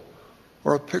temple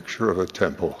or a picture of a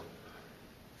temple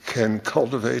can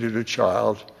cultivate in a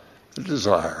child the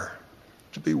desire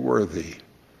to be worthy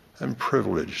and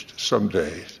privileged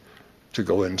someday to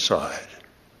go inside.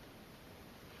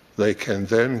 They can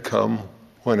then come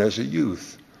when, as a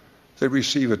youth, they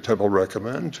receive a temple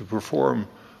recommend to perform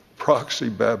proxy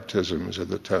baptisms in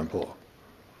the temple.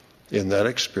 In that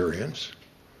experience,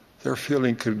 their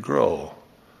feeling could grow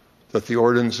that the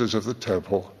ordinances of the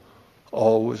temple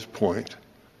always point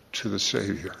to the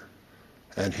Savior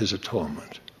and his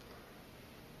atonement.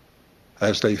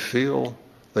 As they feel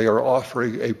they are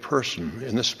offering a person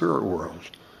in the spirit world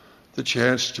the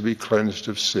chance to be cleansed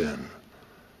of sin,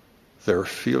 their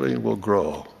feeling will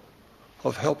grow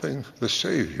of helping the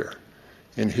Savior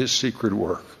in his secret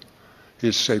work,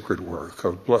 his sacred work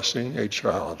of blessing a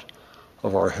child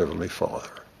of our Heavenly Father.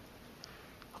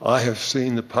 I have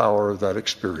seen the power of that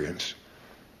experience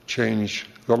change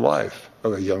the life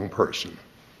of a young person.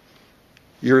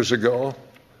 Years ago,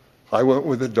 I went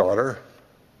with a daughter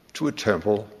to a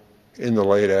temple in the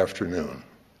late afternoon.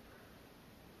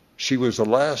 She was the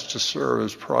last to serve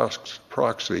as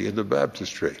proxy in the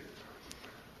baptistry.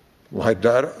 My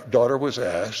daughter was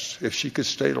asked if she could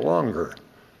stay longer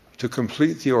to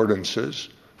complete the ordinances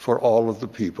for all of the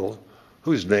people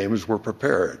whose names were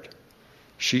prepared.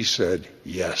 She said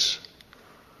yes.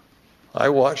 I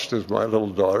watched as my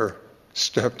little daughter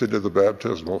stepped into the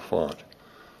baptismal font.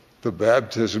 The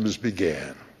baptisms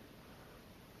began.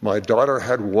 My daughter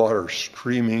had water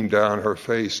streaming down her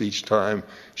face each time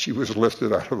she was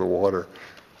lifted out of the water.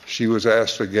 She was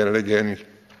asked again and again,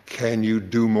 "Can you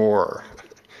do more?"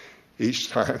 Each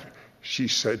time she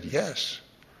said yes.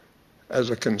 As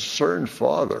a concerned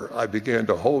father, I began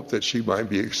to hope that she might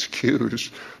be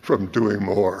excused from doing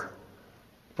more.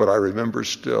 But I remember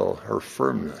still her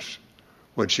firmness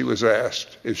when she was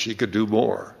asked if she could do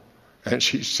more. And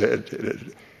she said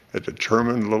in a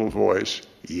determined little voice,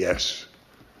 yes.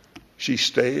 She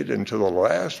stayed until the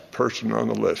last person on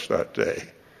the list that day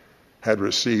had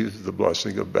received the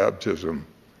blessing of baptism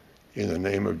in the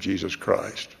name of Jesus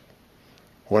Christ.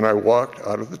 When I walked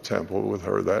out of the temple with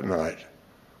her that night,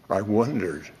 I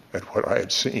wondered at what I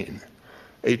had seen.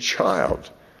 A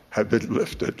child had been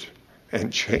lifted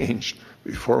and changed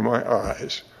before my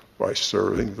eyes by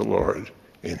serving the Lord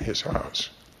in his house.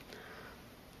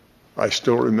 I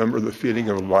still remember the feeling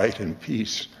of light and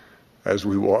peace as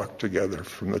we walked together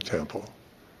from the temple.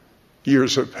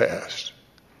 Years have passed.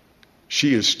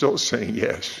 She is still saying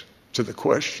yes to the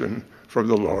question from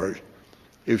the Lord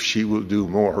if she will do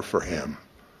more for him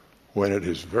when it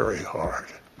is very hard.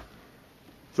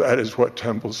 That is what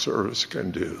temple service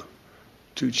can do,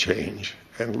 to change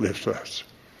and lift us.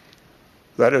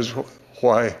 That is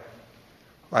why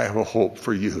I have a hope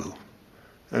for you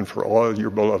and for all your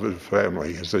beloved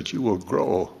family, is that you will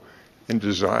grow in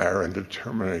desire and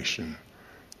determination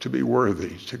to be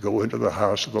worthy to go into the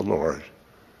house of the Lord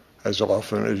as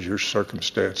often as your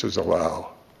circumstances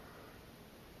allow.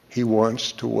 He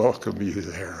wants to welcome you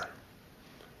there.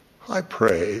 I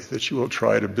pray that you will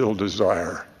try to build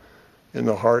desire in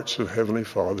the hearts of Heavenly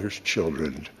Father's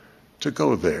children to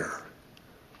go there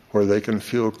where they can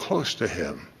feel close to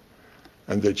him,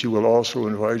 and that you will also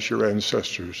invite your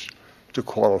ancestors to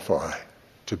qualify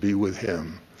to be with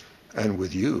him and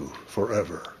with you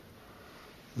forever.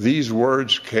 These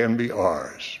words can be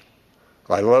ours.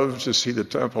 I love to see the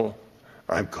temple.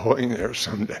 I'm going there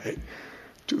someday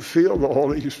to feel the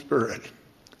Holy Spirit,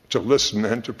 to listen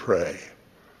and to pray.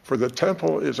 For the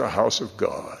temple is a house of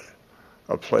God,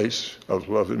 a place of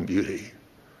love and beauty.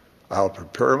 I'll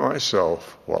prepare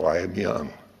myself while I am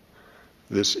young.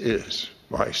 This is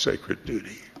my sacred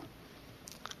duty.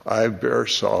 I bear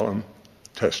solemn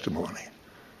testimony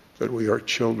that we are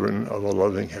children of a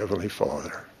loving Heavenly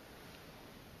Father.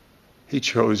 He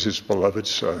chose his beloved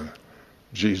Son,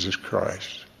 Jesus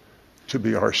Christ, to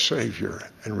be our Savior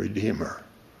and Redeemer,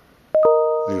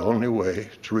 the only way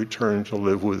to return to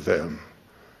live with them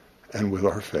and with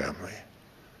our family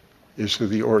is through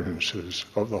the ordinances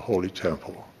of the Holy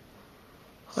Temple.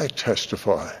 I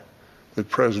testify that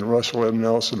President Russell M.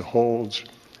 Nelson holds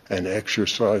and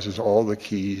exercises all the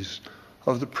keys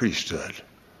of the priesthood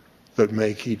that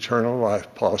make eternal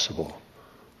life possible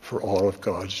for all of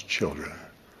God's children.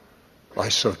 I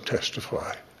so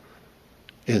testify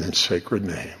in the sacred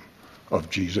name of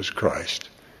Jesus Christ.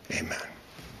 Amen.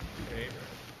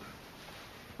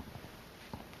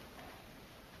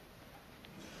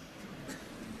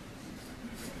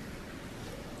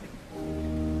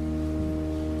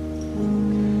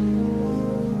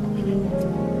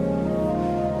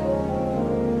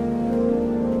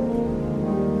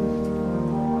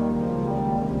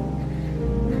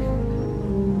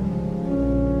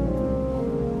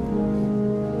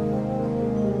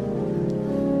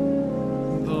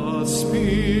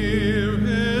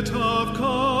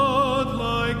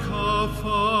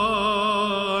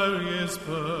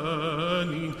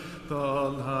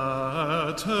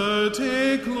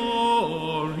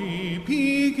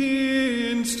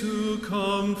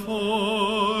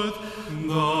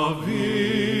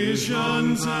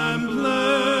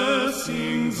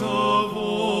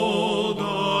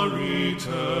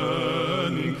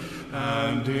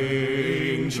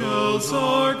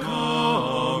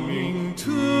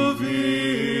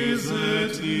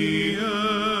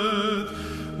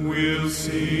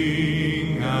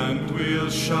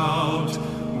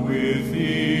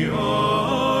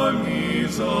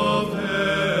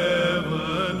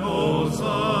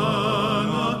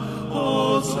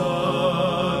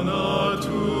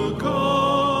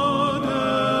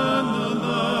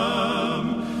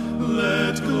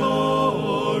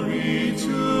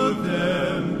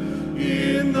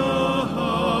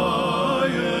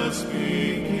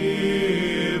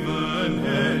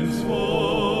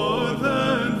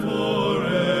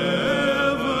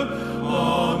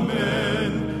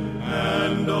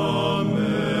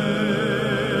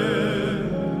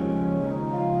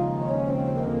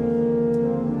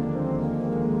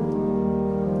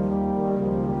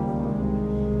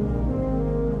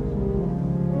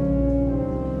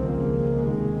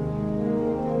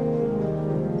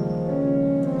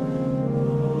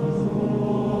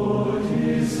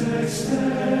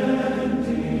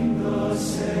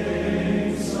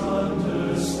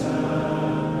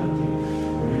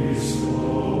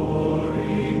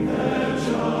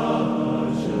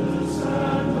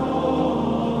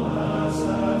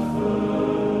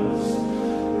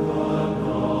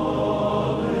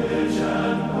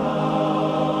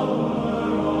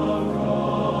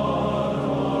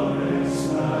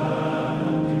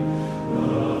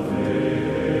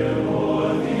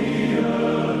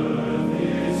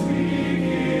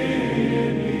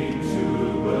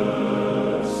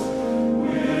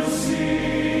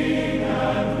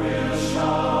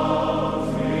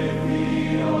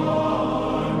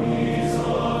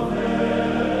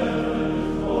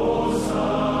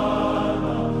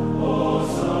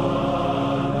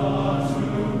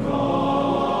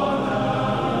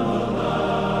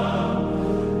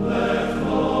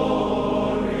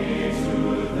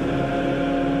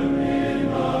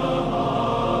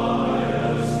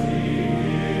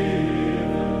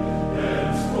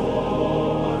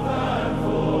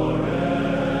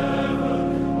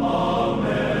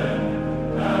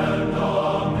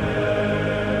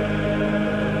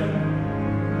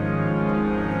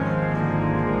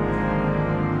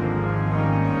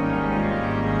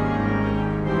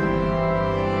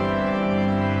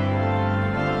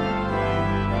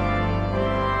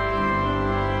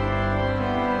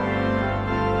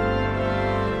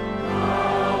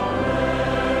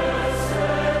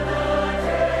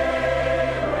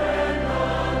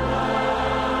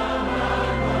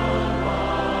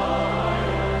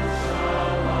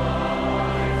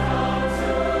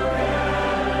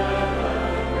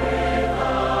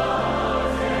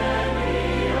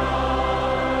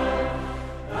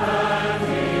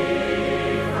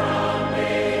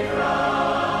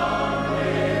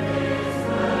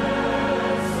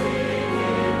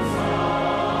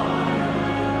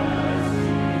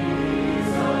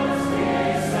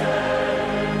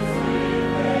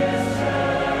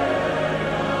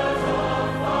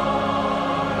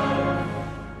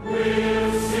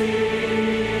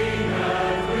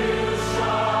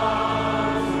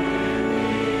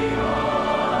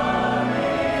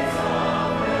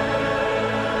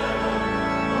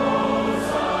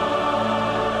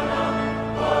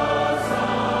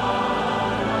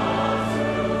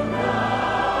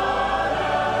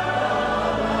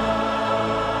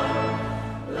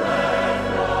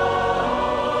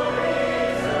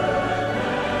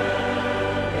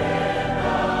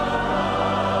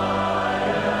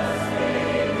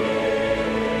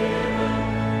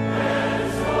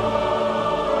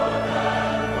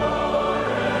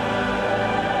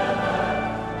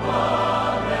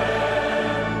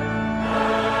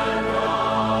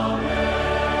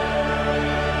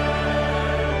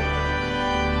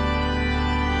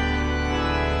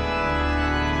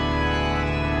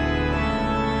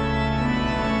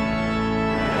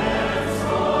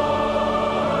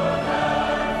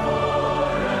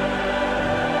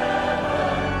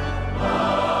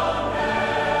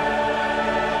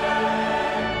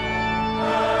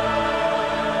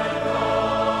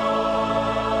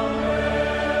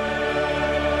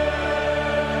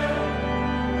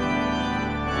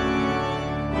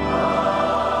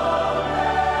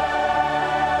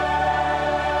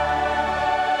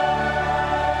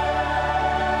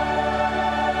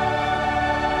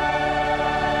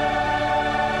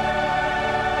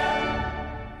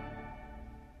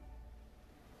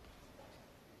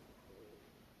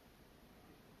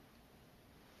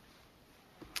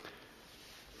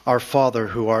 Our Father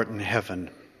who art in heaven,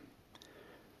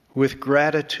 with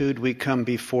gratitude we come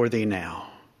before thee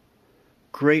now,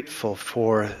 grateful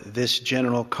for this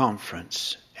general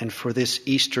conference and for this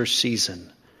Easter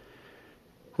season.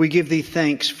 We give thee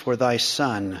thanks for thy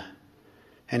Son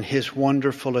and his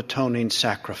wonderful atoning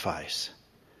sacrifice.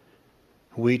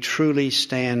 We truly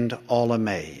stand all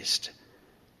amazed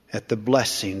at the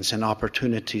blessings and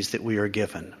opportunities that we are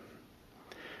given.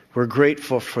 We're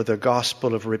grateful for the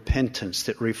gospel of repentance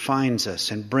that refines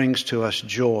us and brings to us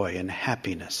joy and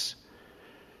happiness.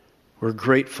 We're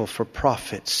grateful for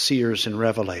prophets, seers, and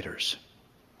revelators.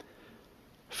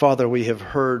 Father, we have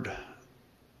heard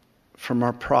from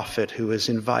our prophet who has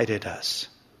invited us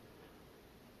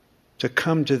to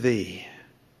come to thee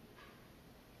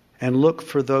and look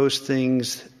for those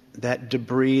things, that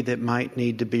debris that might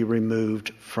need to be removed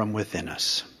from within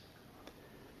us.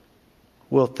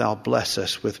 Wilt thou bless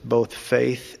us with both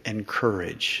faith and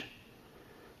courage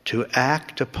to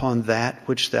act upon that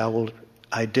which thou wilt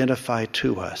identify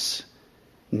to us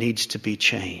needs to be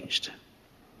changed.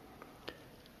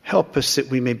 Help us that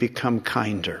we may become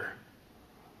kinder,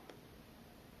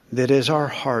 that as our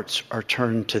hearts are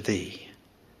turned to thee,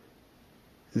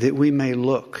 that we may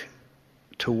look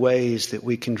to ways that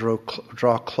we can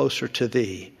draw closer to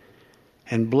thee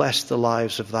and bless the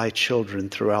lives of thy children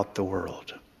throughout the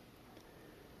world.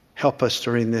 Help us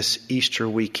during this Easter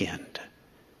weekend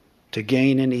to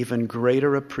gain an even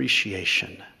greater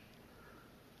appreciation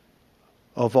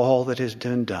of all that has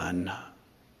been done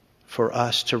for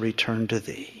us to return to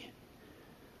thee.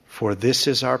 For this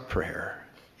is our prayer.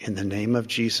 In the name of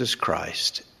Jesus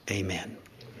Christ, amen.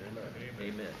 Amen.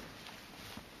 Amen.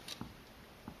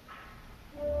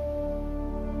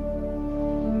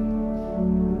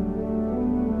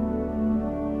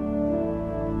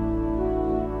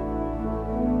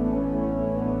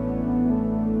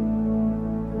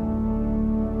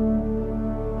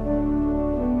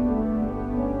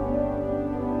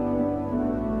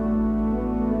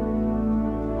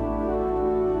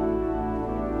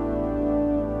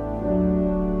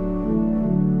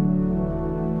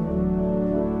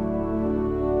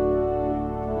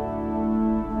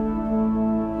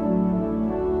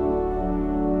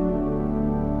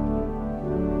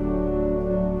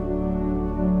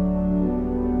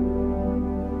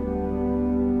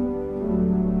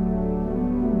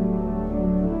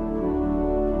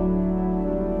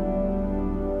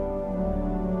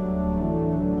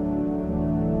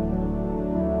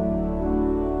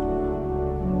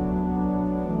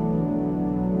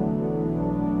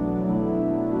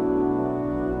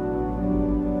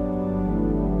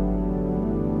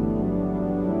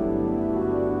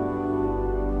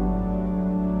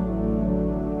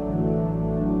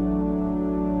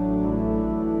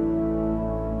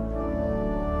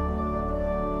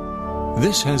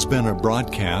 This has been a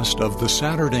broadcast of the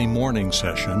Saturday morning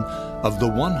session of the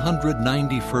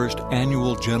 191st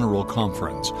Annual General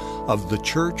Conference of The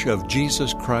Church of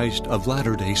Jesus Christ of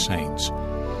Latter-day Saints.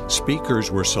 Speakers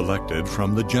were selected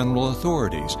from the general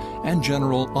authorities and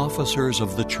general officers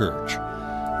of the church.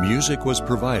 Music was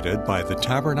provided by the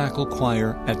Tabernacle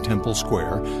Choir at Temple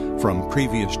Square from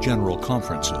previous general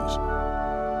conferences.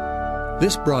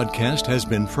 This broadcast has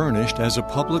been furnished as a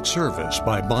public service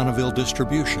by Bonneville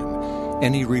Distribution.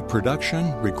 Any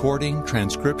reproduction, recording,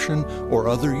 transcription, or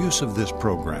other use of this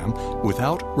program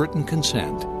without written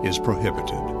consent is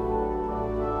prohibited.